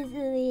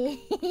Haizuli.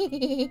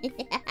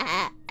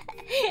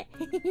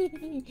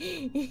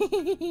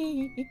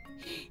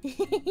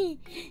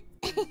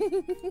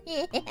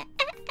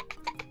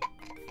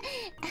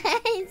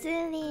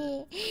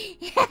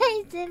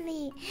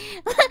 Haizuli.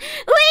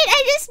 Wait, I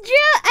just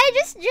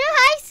drew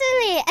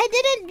Haizuli. I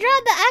didn't draw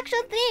the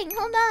actual thing.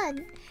 Hold on.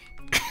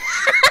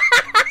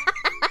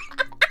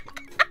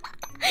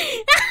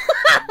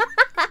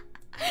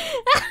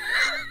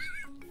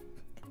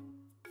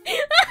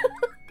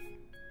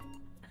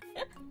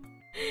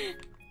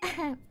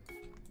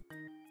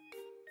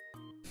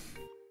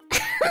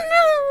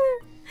 No!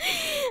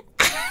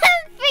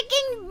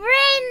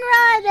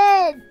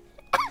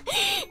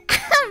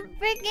 I'm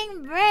freaking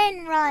brain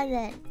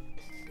rotted!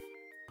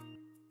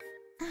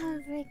 I'm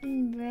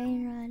freaking brain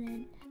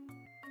rotted.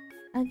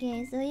 Okay,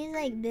 so he's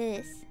like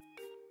this.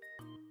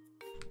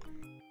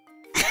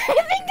 I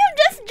think I'm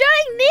just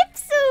drawing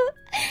Nipsu!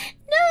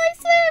 No, I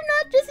swear I'm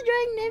not just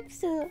drawing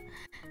Nipsu.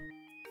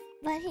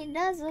 But he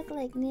does look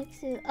like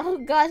Nipsu. Oh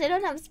gosh, I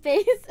don't have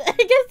space. I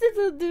guess this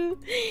will do.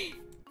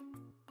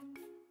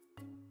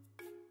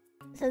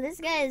 So this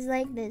guy is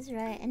like this,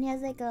 right? And he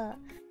has like a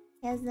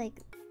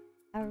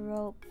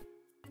rope.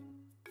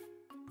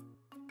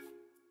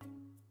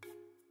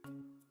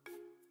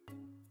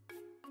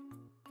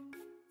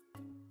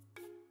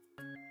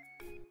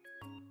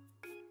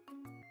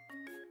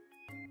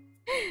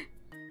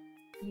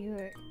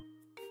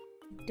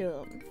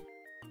 doom.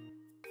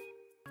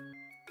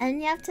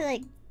 And you have to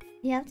like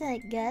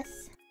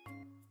guess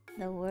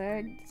the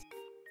words.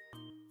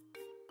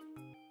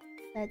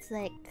 That's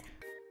like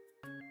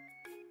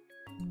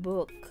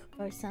book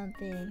or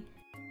something.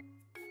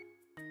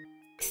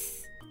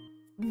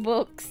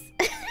 Books.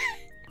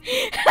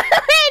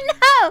 Wait,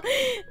 no!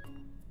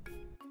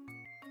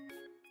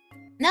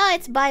 No,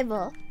 it's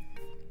Bible.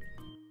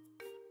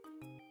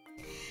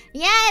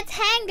 Yeah, it's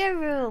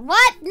kangaroo.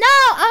 What?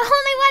 No!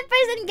 Only one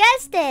person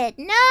guessed it.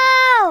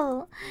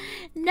 No!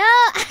 No,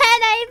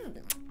 and I...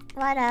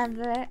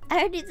 Whatever. I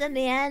already said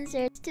the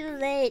answer. It's too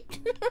late.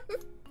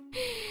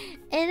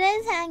 It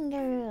is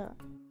kangaroo.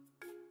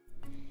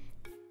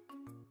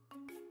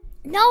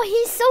 No,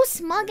 he's so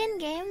smug in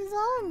game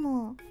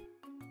zone.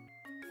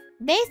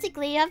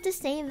 Basically, you have to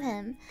save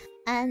him.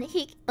 And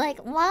he, like,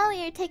 while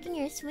you're taking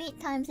your sweet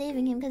time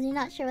saving him because you're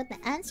not sure what the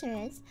answer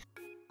is,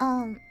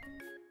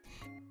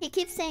 he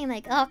keeps saying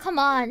like, oh, come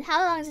on,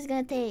 how long is this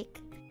gonna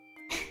take?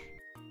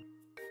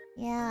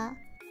 Yeah.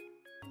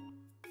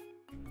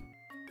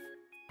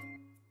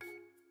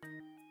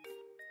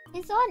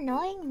 He's so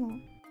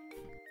annoying.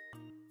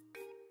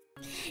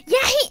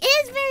 Yeah, he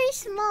is very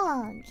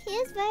smug. He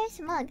is very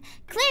smug.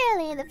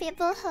 Clearly, the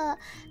people who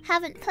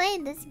haven't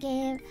played this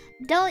game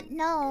don't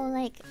know,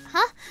 like,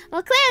 huh?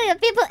 Well, clearly the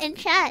people in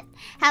chat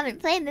haven't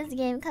played this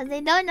game because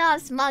they don't know how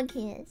smug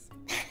he is.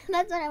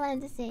 That's what I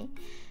wanted to say.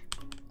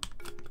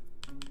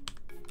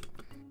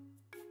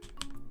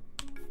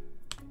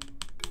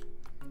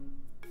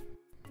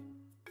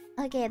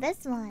 Okay,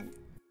 this one.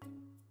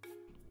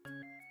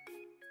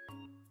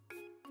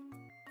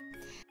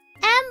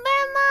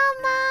 Ember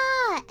Mama!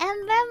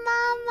 Ember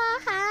Mama,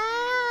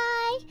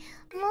 hi!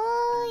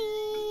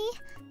 Mooey!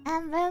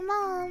 Ember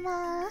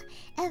Mama!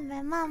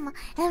 Ember Mama!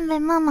 Ember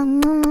Mama!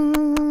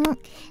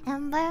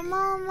 Ember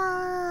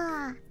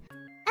Mama!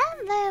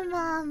 Ember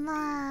Mama!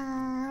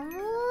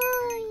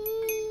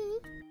 Mooey!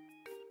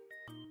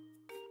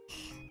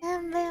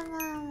 Ember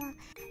Mama!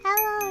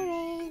 Hello,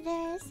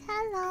 Raiders!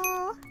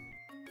 Hello!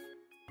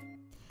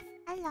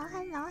 Hello,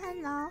 hello,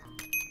 hello!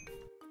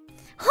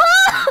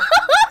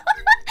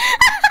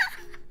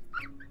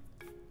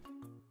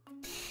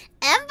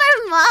 Ember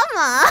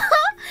Mama?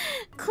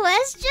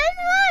 Question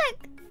mark?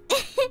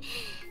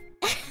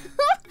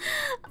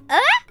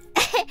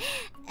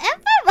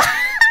 Ember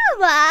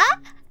Mama?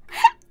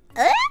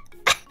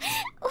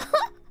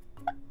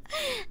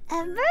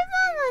 Ember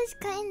Mama is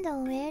kinda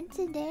weird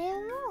today.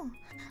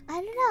 I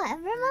don't know.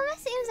 Ember Mama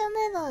seems a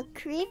little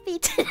creepy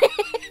today.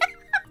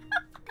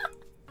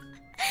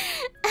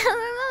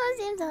 Ember Mama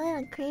seems a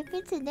little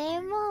creepy today,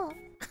 Mo.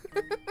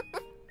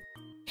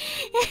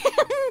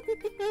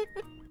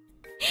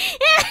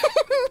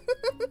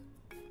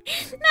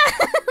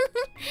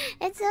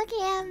 It's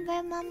okay,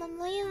 Amber Mama.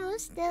 Muyu will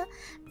still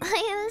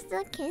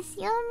kiss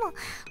you.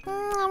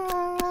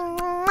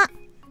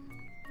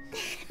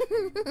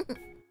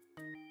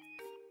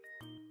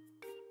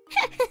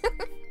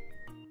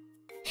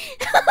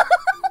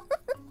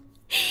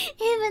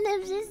 Even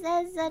if she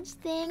says such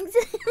things.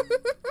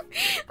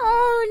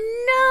 Oh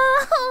no!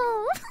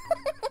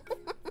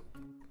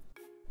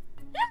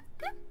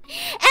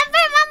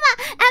 Ember Mama!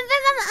 Ember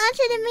Mama, I want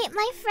you to meet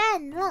my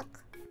friend. Look.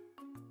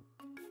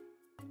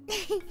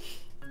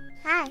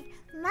 Hi,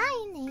 my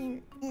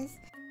name is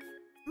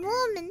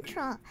Moomin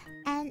Troll,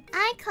 and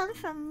I come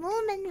from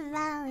Moomin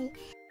Valley,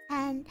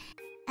 and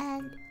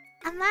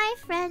my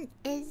friend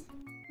is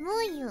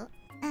Muyu,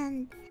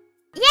 and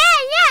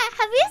yeah,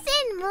 have you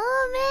seen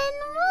Moomin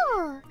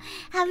Moo?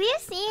 Have you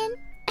seen?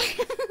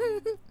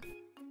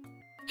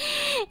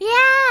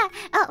 Yeah.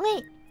 Oh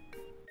wait.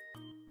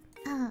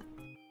 Oh,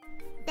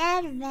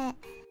 Dervet.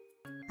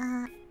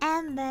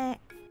 Amber.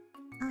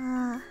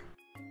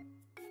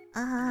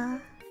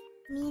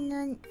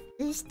 Minun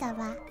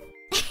Ustava.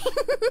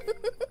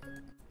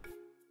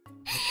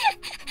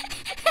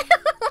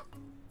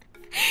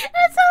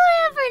 That's all I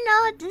ever know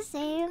what to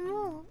say.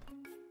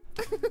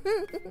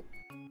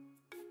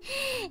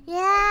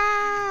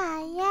 Yeah.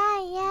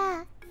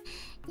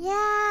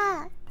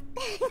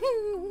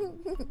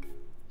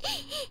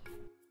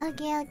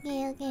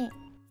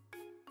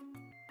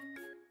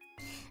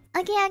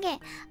 Okay.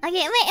 Okay,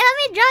 wait, let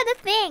me draw the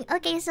thing.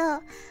 Okay,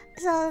 so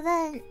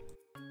then,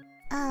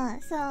 oh,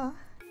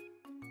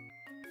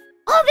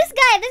 this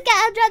guy,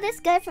 I'll draw this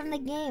guy from the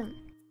game.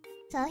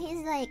 So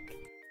he's like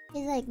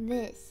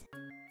this.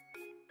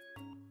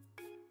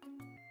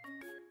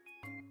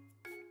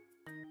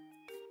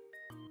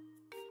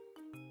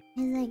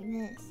 He's like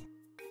this.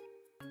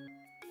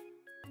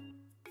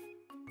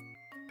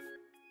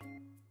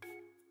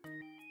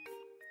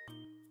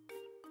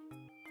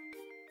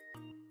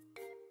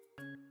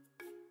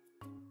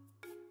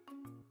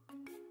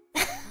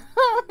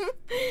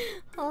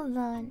 Hold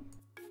on.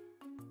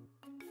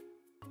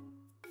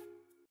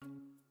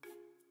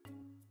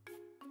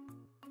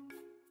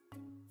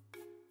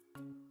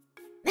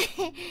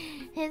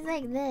 He's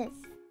like this.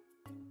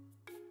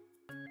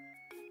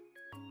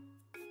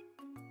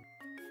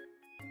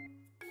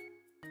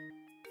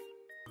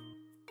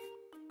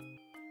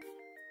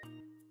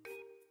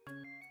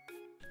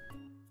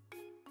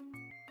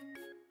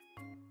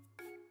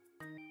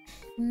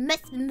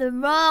 Messed in the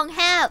wrong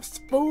house,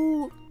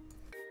 fool.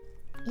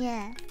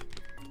 Yeah.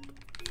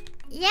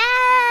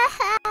 Yeah!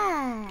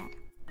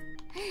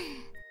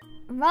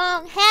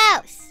 Wrong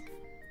house.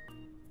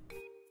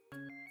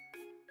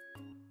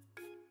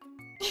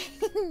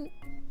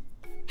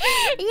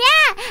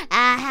 Yeah!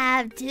 I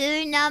have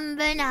 2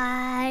 number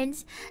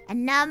 9s. A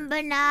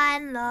number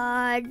 9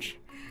 large.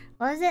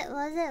 Was it?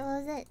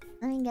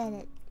 Let me get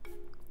it.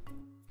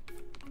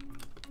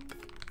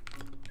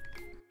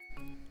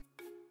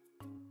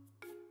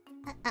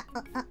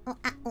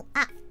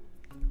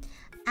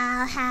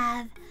 I'll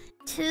have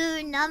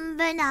 2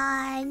 number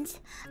 9s,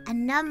 a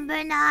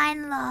number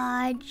 9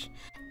 large,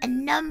 a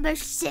number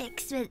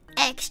 6 with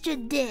extra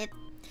dip,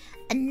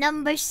 a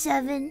number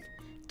 7,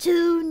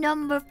 2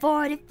 number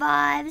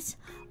 45s,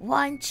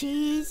 1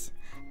 cheese,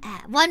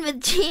 1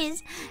 with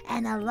cheese,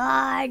 and a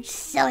large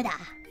soda.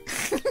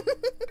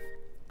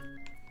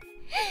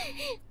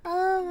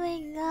 Oh my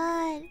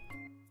god.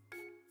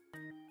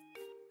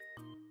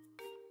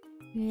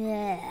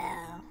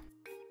 Yeah.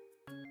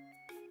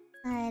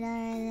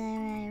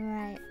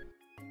 Alright.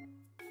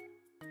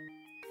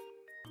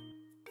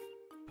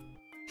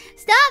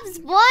 Stop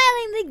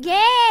spoiling the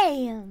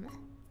game!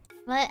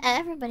 Well,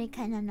 everybody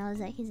kind of knows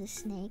that he's a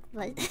snake,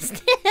 but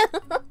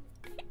still.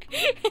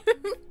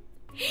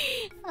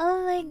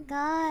 Oh my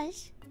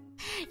gosh.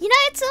 You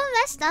know, it's so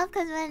messed up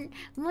because when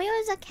Muyu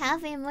was a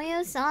cafe,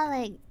 Muyu saw,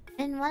 like,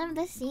 in one of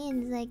the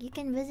scenes, like, you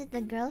can visit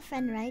the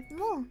girlfriend, right?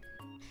 Moo.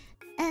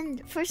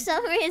 And for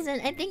some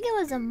reason, I think it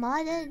was a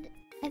modded...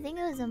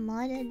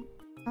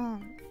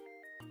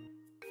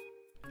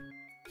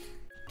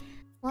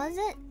 Was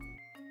it?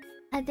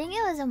 I think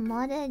it was a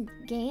modded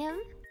game.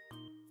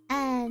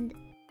 And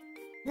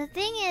the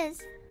thing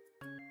is,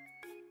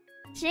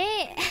 she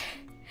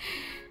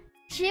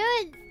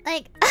would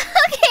like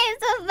okay,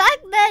 so back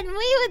then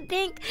we would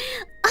think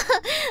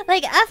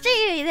like after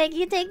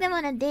you take them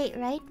on a date,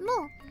 right?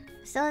 Moo.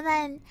 So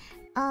then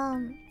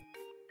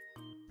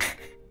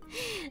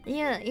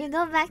you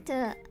go back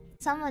to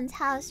someone's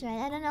house, right?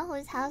 I don't know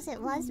whose house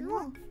it was.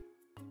 Moo.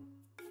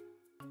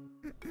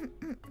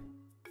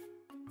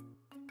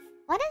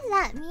 What does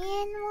that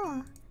mean,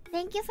 Moo?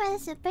 Thank you for the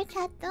super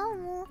chat though,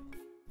 Moo.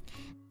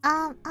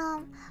 What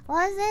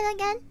was it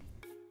again?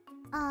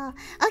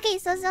 Okay,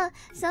 so they're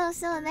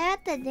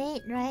at the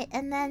date, right?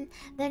 And then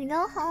they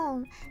go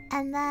home,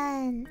 and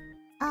then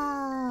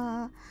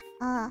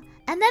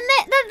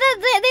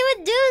they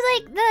would do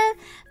like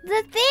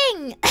the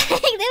thing.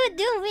 They would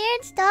do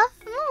weird stuff.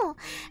 Moo.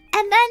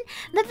 And then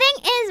the thing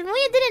is,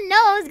 Muyu didn't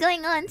know what was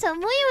going on, so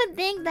Muyu would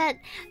think that,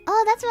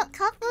 oh, that's what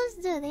couples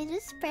do. They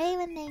just spray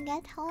when they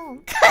get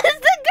home. Cause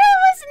the girl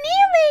was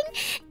kneeling,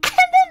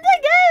 and then the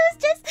guy was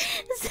just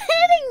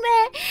sitting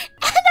there,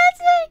 and that's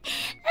what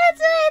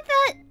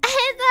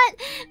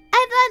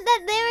I thought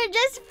that they were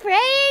just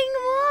praying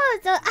more.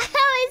 So I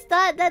always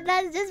thought that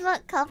that's just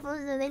what couples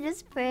do. They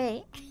just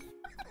pray.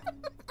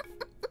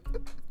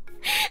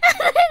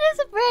 They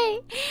just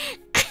pray.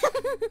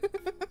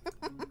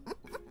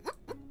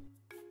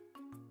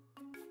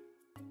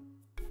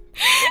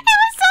 It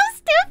was so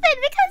stupid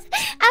because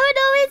I would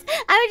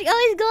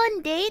always go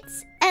on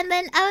dates, and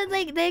then I would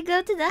like they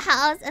go to the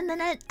house, and then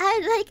I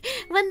like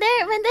when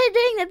they're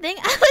doing the thing,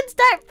 I would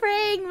start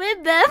praying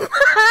with them.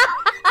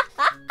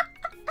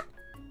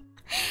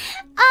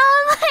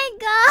 Oh my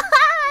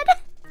god!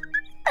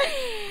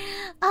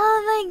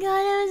 Oh my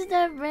god, I would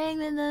start praying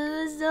with them.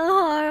 It was so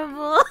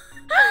horrible.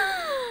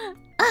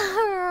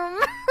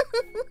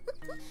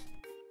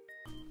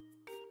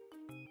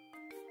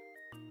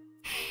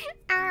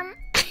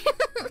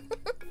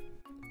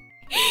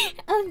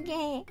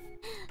 Okay,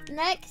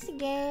 next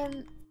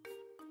game.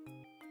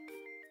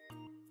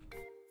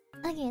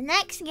 Okay,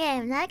 next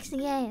game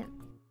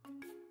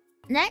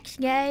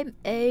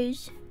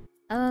is...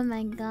 Oh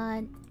my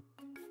god.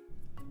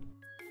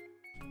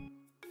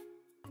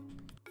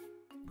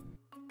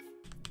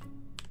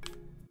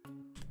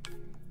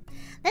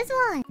 This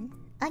one!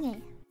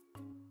 Okay.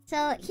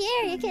 So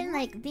here you can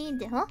like be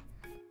the... Huh?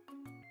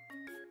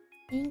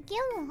 Thank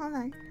you, hold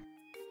on.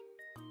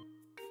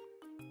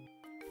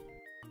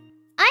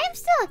 I am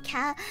still a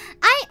cat.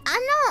 I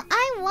know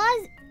I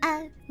was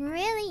a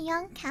really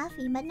young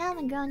Caffy, but now I'm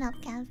a grown-up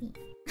Caffy.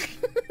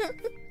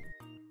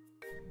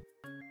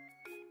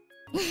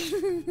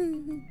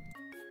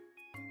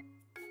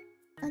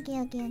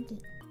 Okay.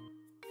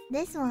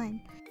 This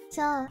one.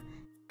 So,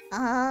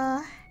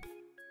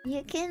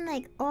 you can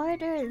like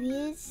order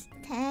these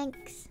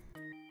tanks,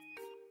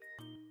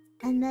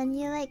 and then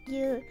you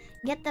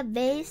get the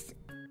base,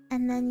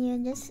 and then you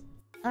just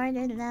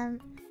order them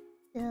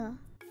to.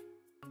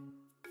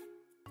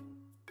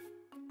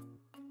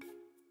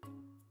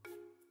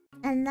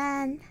 And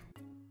then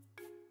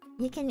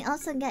you can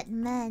also get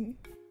men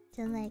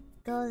to like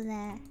go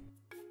there.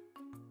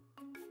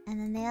 And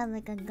then they have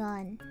like a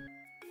gun.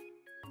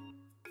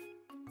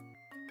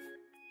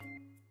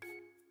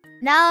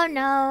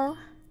 No.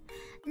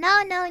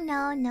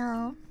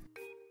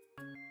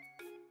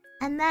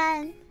 And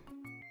then...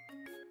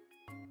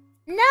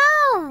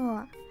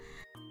 No!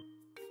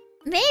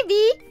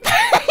 Maybe.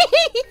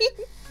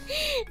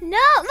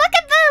 No, look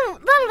at the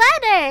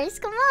letters.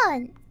 Come on.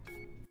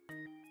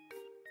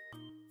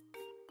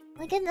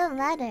 Look at the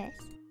letters.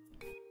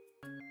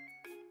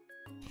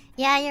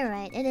 Yeah, you're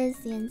right. It is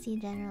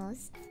CNC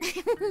Generals.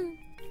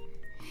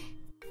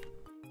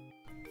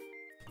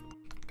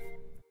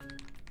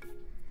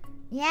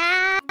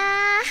 Yeah.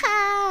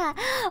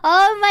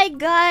 Oh my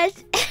gosh.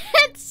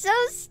 It's so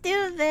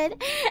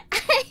stupid.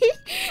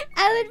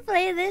 I would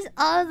play this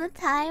all the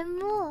time,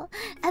 Moo.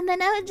 And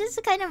then I would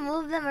just kind of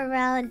move them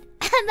around.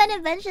 And then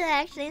eventually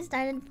I actually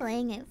started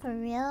playing it for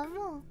real,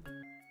 Moo.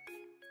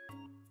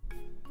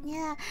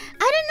 Yeah.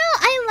 I don't know.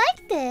 I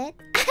liked it.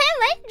 I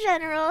like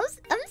generals.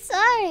 I'm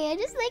sorry. I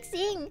just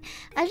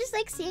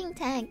like seeing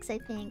tanks, I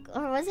think.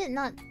 Or was it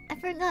not? I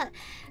forgot.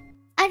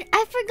 I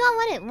forgot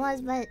what it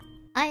was, but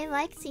I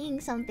like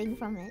seeing something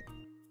from it.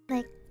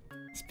 Like,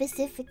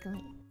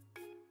 specifically.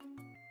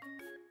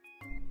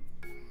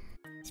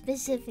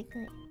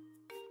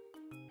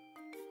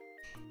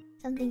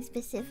 Something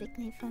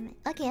specifically from it.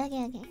 Okay.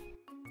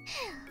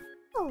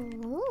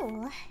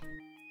 Oh.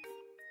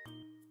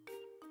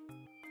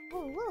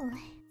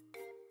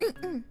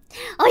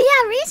 Oh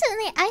yeah,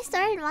 recently I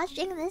started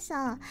watching this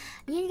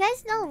you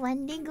guys know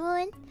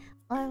Wendigoon?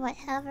 Or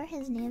whatever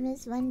his name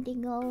is,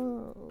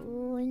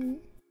 Wendigoon.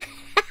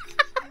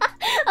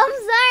 I'm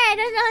sorry, I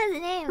don't know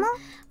his name. No.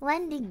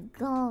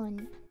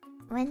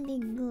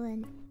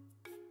 Wendigoon.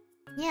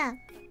 Yeah.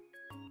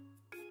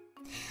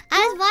 I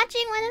was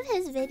watching one of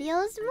his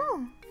videos,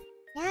 Moo.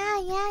 Yeah.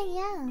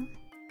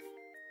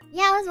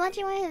 Yeah, I was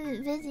watching one of his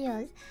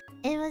videos.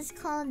 It was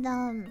called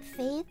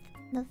Faith.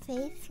 The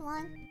Faith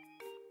one.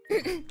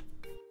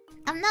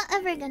 I'm not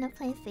ever gonna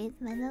play Faith,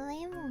 by the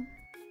way, Moo.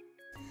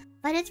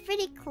 But it's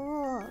pretty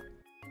cool.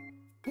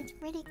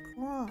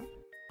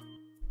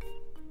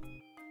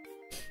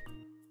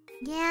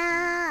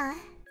 Yeah.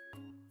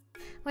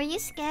 Were you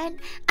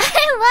scared?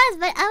 I was,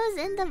 but I was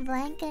in the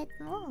blanket,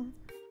 Moo.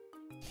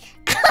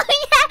 Oh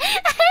yeah,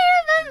 I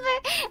remember.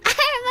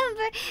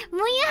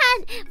 Muyu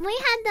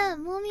had the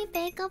Moomy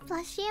Bako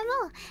plushie,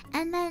 Moo,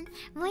 and then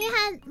Muyu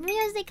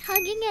was like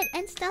hugging it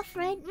and stuff,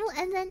 right, Moo?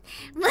 And then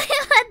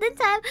Muyu at the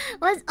time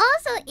was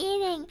also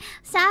eating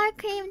sour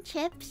cream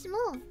chips,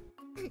 Moo.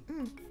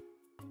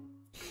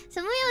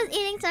 So Muyu was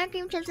eating sour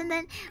cream chips, and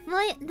then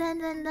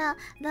the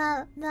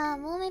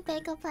Moomy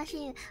Bako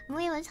plushie,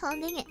 Muyu was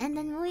holding it, and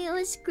then Muyu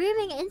was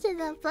screaming into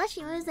the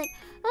plushie. Muyu was like,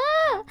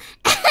 "Oh!"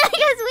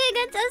 Because Muyu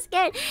got so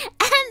scared.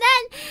 And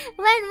then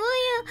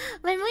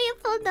when Muyu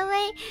pulled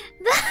away,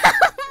 the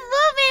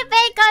Moomy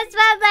Bako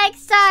smelled like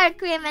sour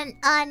cream and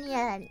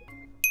onion.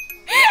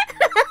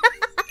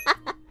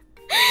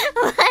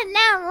 But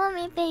now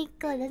Moomy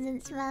Bako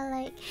doesn't smell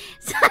like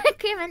sour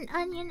cream and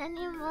onion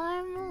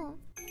anymore, Moo.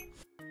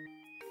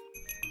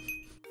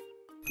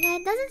 Yeah,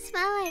 it doesn't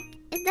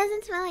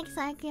smell like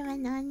sour cream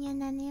and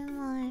onion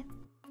anymore.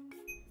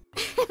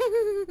 It's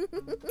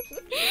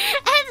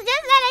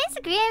just that I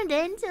screamed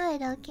into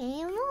it,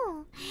 okay,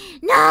 Moo?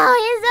 No,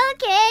 he's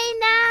okay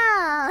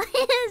now.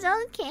 He's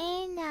okay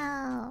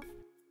now.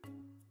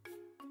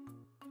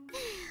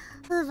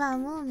 What about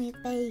Moomy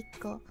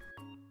Bako?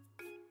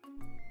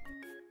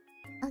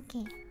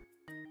 Okay.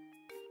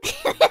 This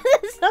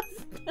is so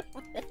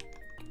stupid.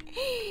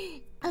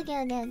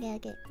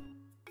 Okay.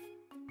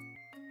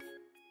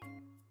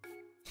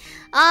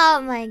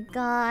 Oh my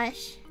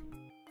gosh.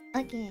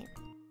 Okay.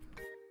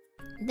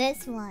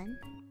 This one.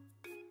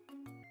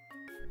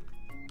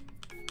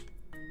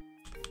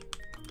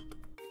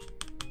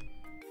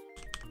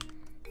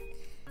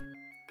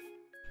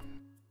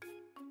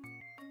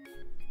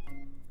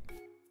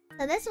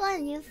 So this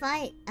one you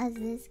fight as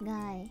this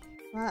guy.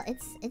 Well,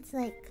 it's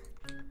like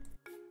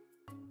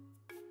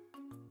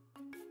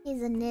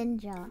he's a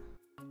ninja.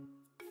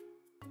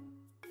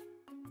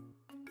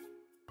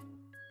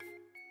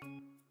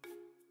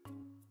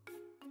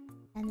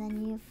 And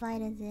then you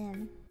fight as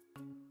him.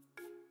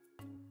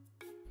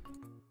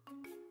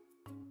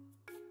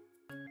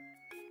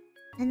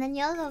 And then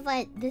you also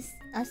fight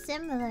a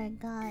similar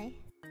guy.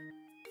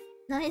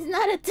 No, he's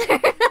not a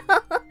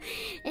turtle.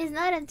 He's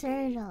not a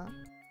turtle.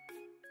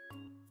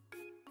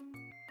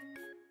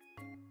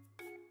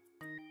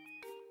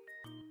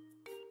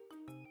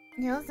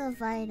 You also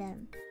fight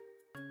him.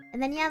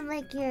 And then you have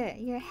like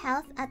your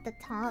health at the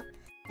top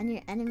and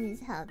your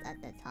enemy's health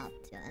at the top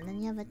too. And then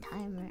you have a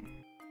timer.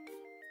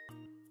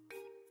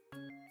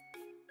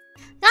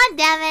 God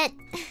damn it!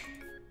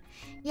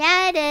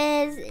 Yeah, it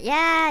is.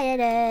 Yeah, it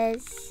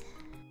is.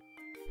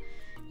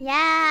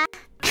 Yeah.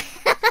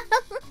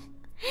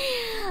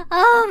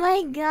 Oh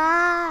my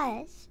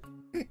gosh.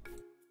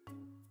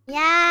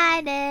 Yeah,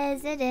 it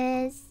is. It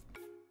is.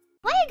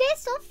 Why are you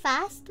guys so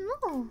fast, Moo?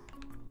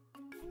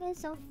 Why are you guys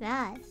so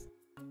fast?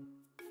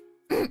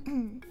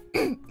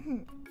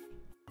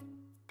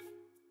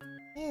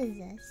 What is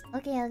this?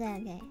 Okay.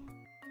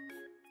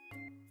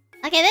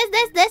 Okay,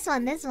 this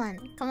one.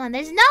 Come on,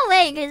 there's no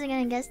way you guys are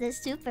gonna guess this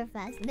super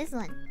fast. This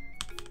one.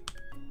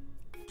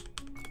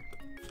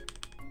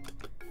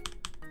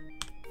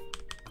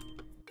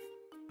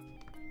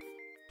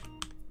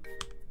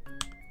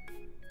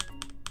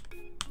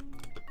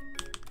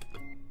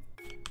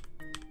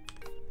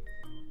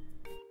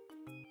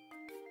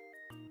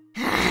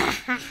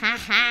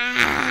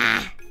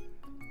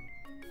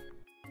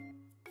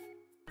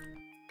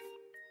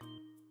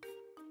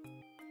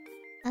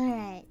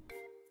 Alright.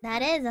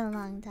 That is a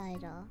long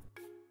title.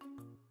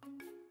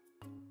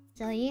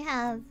 So you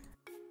have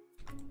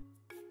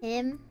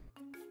him.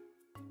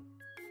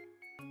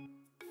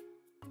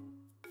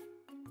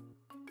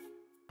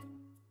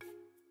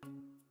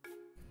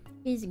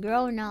 He's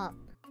grown up,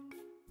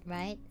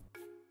 right?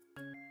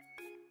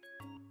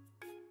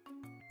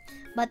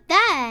 But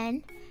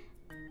then,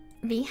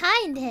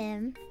 behind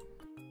him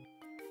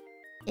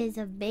is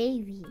a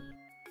baby.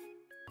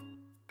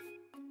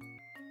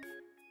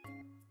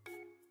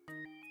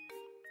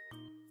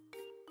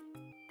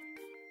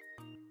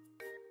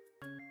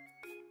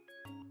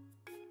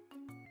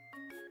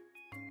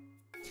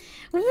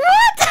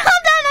 What?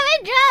 Hold on, let me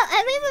draw.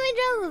 At least let me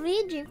draw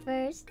Luigi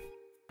first.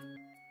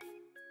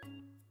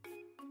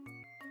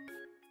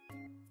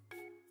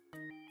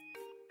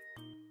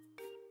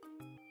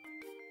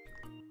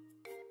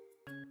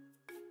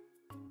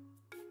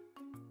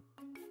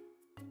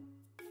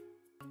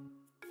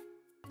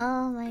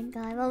 Oh my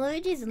god. Well,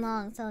 Luigi's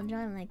long, so I'll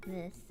draw him like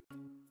this.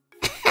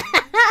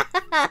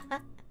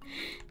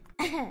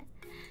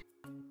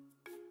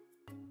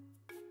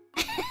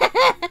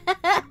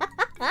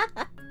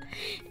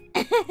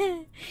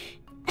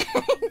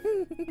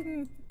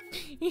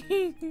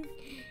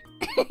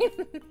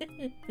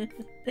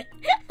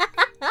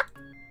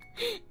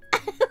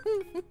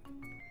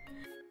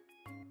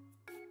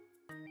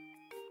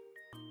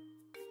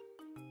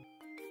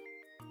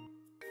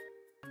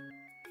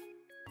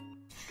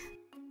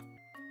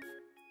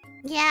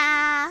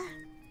 Yeah.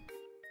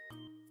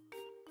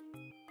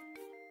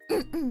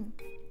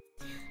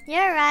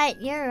 You're right,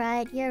 you're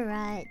right, you're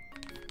right.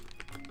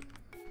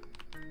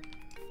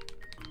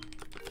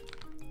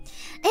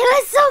 It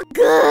was so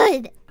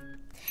good!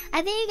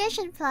 I think you guys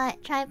should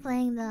try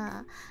playing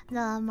the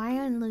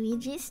Mario and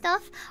Luigi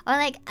stuff. Or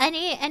like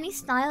any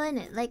style in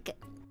it. Like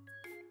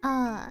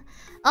oh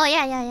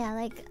yeah,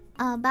 like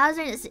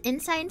Bowser's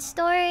Inside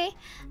Story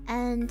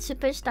and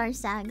Superstar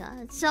Saga.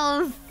 It's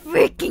so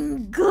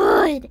freaking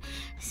good.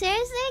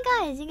 Seriously,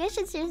 guys, you guys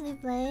should seriously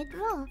play it.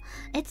 Well,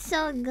 it's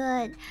so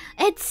good.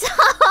 It's so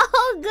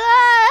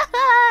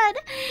good.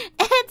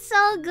 It's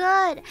so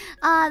good.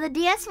 The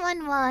DS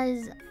one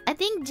was, I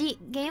think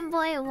Game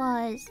Boy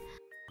was,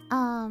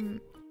 no,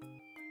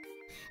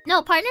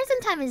 Partners in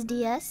Time is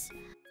DS.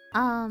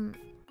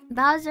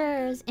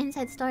 Bowser's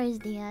Inside Story is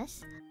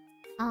DS.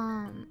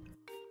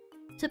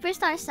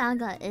 Superstar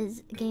Saga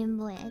is Game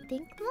Boy, I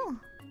think.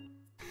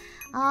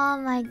 Oh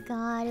my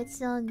god, it's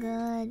so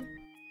good.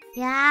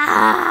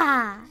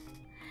 Yeah!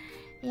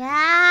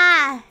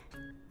 Yeah!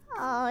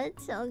 Oh,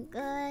 it's so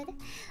good.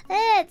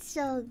 It's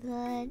so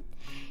good.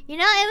 You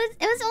know, it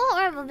was so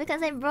horrible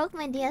because I broke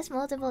my DS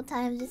multiple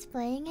times just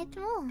playing it.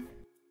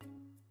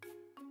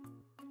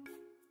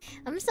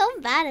 I'm so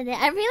bad at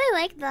it. I really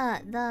like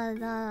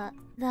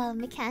the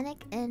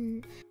mechanic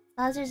in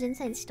Bowser's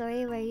Inside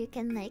Story where you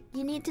can, like,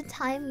 you need to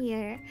time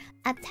your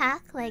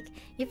attack. Like,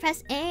 you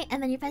press A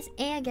and then you press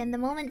A again the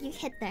moment you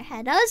hit their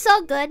head. That was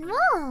so good.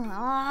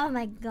 Oh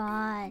my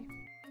god.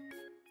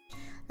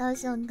 That was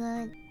so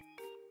good.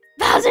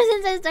 Bowser's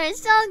Inside Story is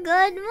so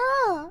good.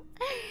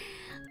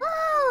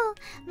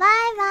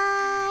 Bye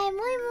bye.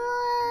 Muy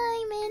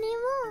muy. Mini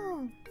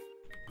Moo.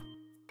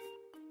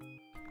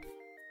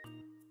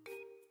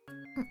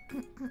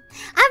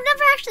 I've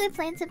never actually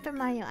played Super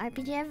Mario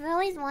RPG. I've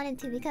always wanted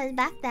to because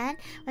back then,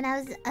 when I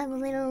was a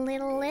little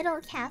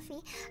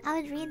Caffy, I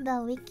would read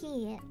the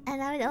wiki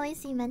and I would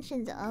always see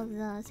mentions of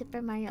the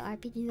Super Mario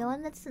RPG, the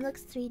one that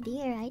looks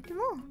 3D, right?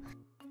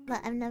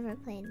 But I've never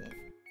played it.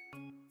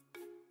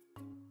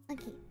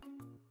 Okay.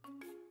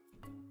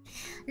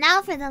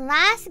 Now for the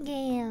last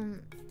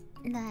game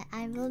that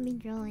I will be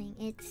drawing.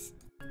 It's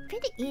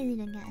pretty easy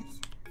to guess.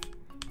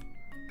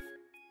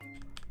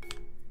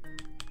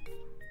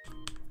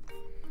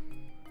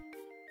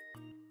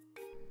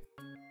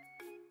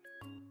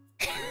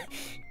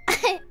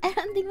 I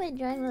don't think my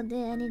drawing will do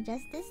any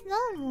justice.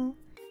 No.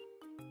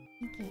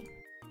 Okay.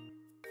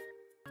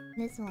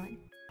 This one.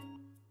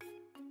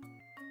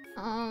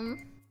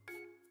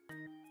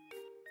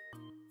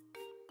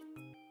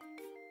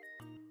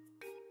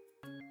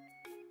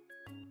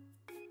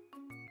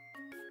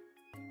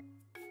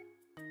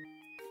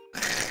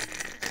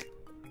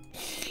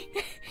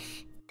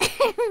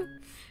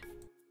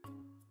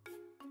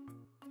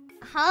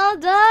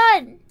 Hold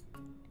on.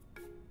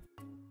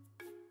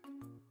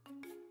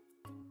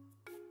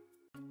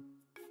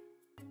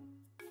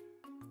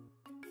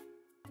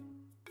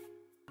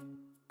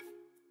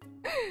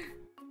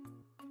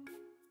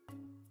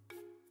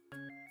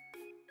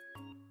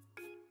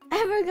 I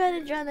forgot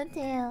to draw the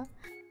tail.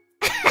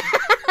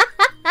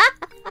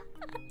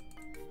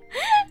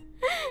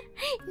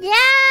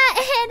 Yeah,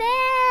 it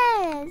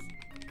is!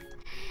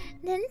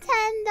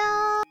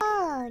 Nintendo!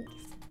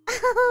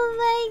 Oh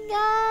my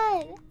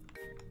god!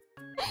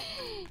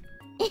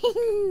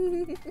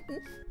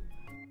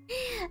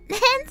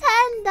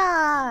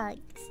 Nintendo!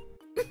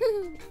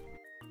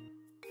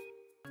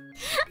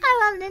 I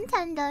love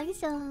Nintendo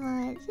so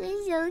much.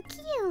 They're so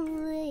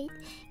cute.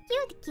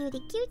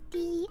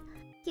 Cutie.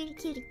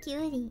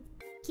 Cutie.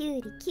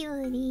 Cutie,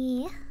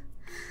 cutie.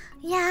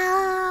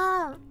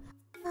 Yeah.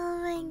 Oh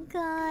my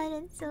god,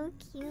 it's so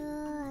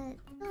cute.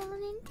 Oh,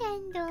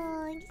 Nintendo.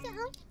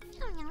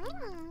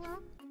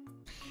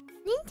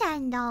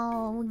 Nintendo.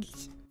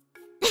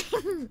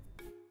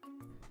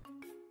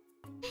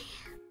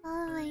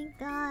 Oh my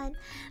god.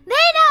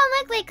 They don't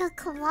look like a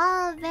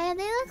koala bear,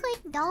 they look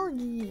like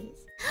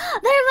doggies.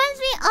 That reminds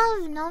me of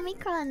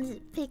Nomicron's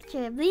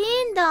picture.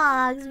 Bean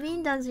dogs.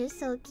 Bean dogs are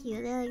so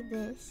cute. They're like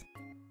this.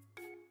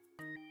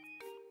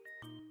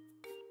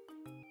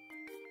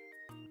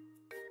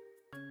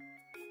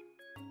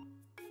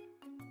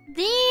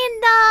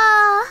 Bean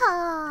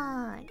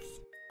dogs.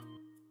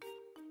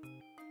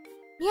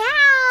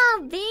 Yeah,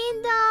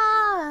 bean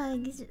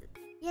dogs.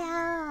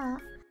 Yeah.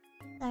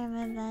 Sorry,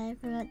 my bad. I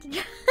forgot to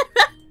draw.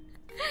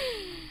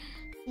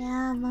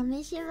 Yeah,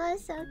 Mommy Shiva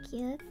is so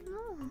cute.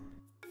 Oh.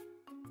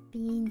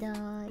 Bean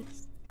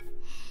dogs.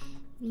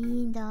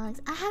 Bean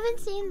dogs. I haven't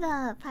seen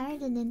the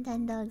Pirated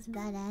Nintendo's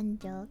Bad End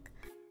joke.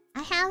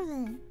 I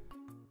haven't.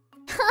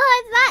 Oh,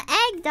 it's not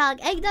Egg Dog.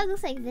 Egg Dog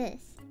looks like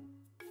this.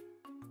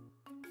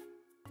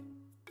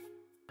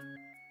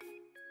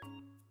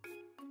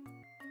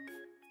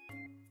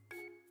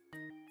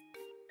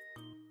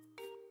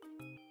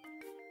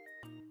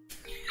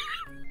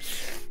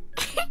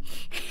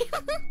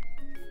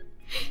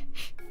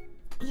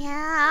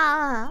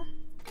 Yeah.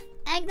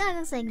 Egg Dog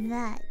looks like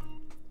that.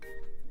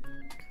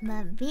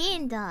 But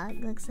Bean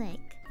Dog looks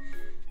like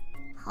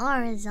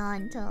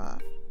horizontal.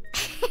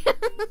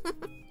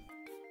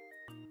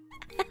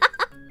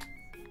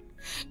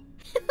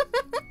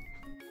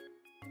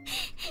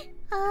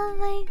 Oh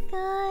my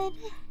god.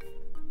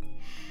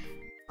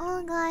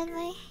 Oh god,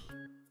 my...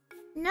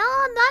 No,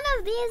 none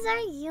of these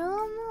are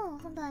Yomo.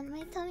 Hold on,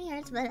 my tummy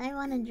hurts, but I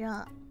wanna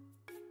draw.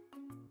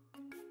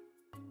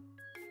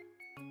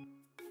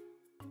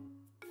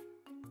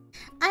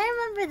 I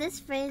remember this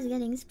phrase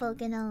getting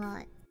spoken a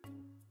lot.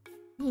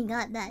 He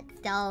got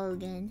that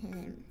dog in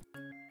him.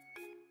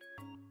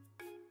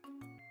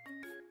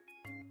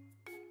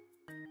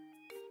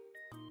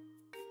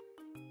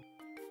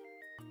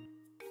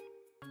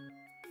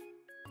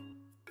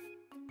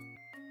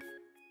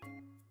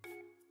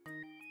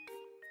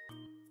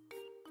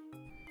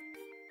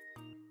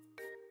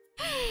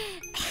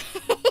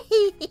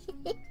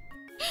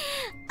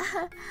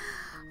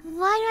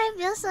 Why do I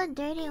feel so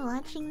dirty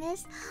watching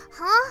this?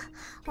 Huh?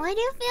 Why do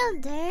you feel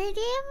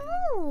dirty?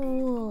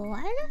 Ooh,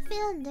 why do I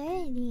feel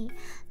dirty?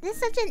 This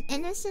is such an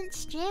innocent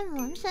stream.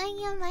 I'm showing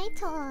you my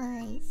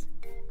toys.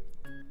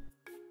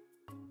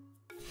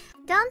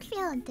 Don't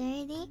feel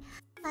dirty,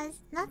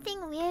 cause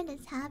nothing weird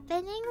is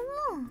happening.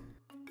 Ooh.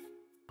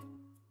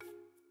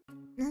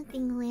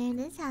 Nothing weird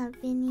is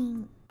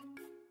happening.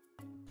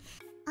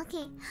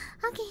 Okay.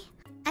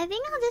 I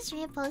think I'll just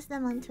repost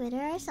them on Twitter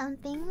or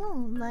something.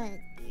 Ooh, but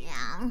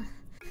yeah,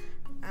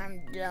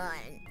 I'm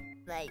done.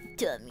 My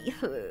tummy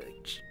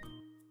hurts.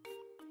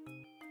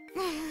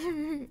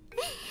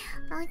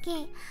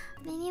 Okay,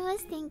 Mini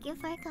Moos, thank you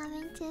for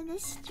coming to the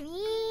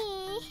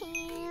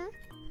stream.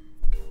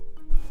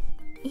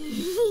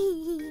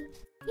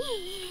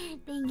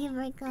 Thank you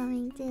for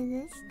coming to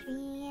the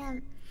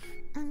stream.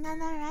 I'm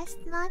gonna rest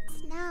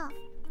lots now.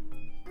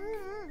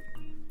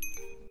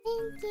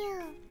 Thank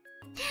you.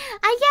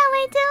 I can't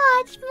wait to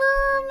watch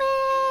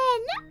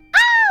Moomin!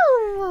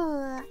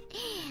 Ow!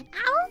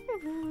 Ow!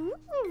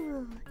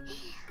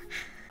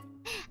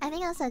 I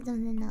think I'll set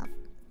something up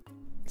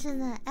so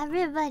that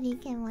everybody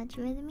can watch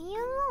with me.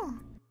 Yeah.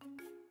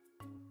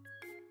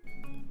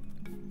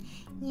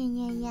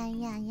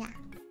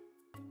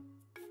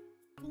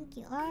 Thank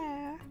you.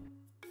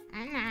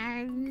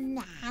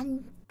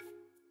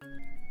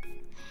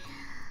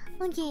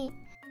 Okay.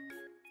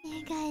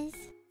 Hey guys.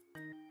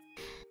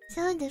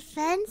 So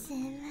defensive.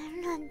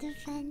 I'm not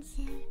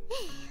defensive.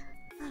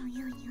 Oh,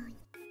 yo.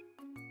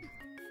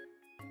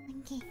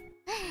 Okay.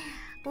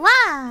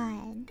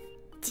 1,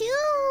 2.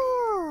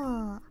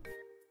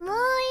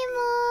 Muy.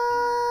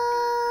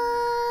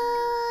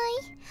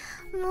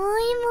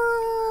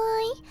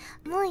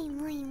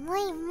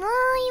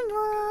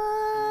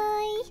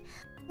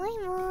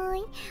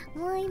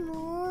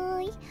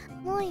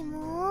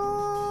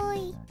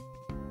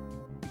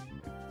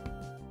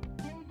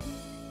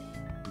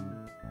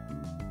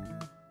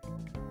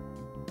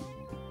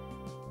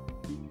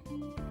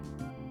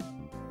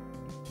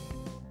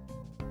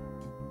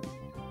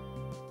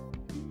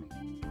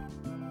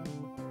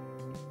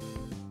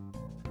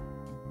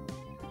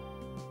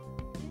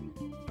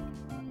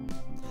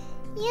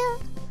 You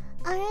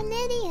are an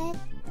idiot.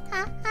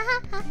 Ha ha ha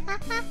ha ha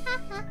ha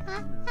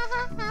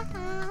ha ha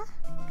ha.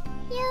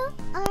 You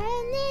are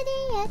an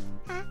idiot.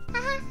 Ha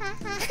ha ha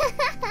ha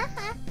ha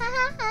ha.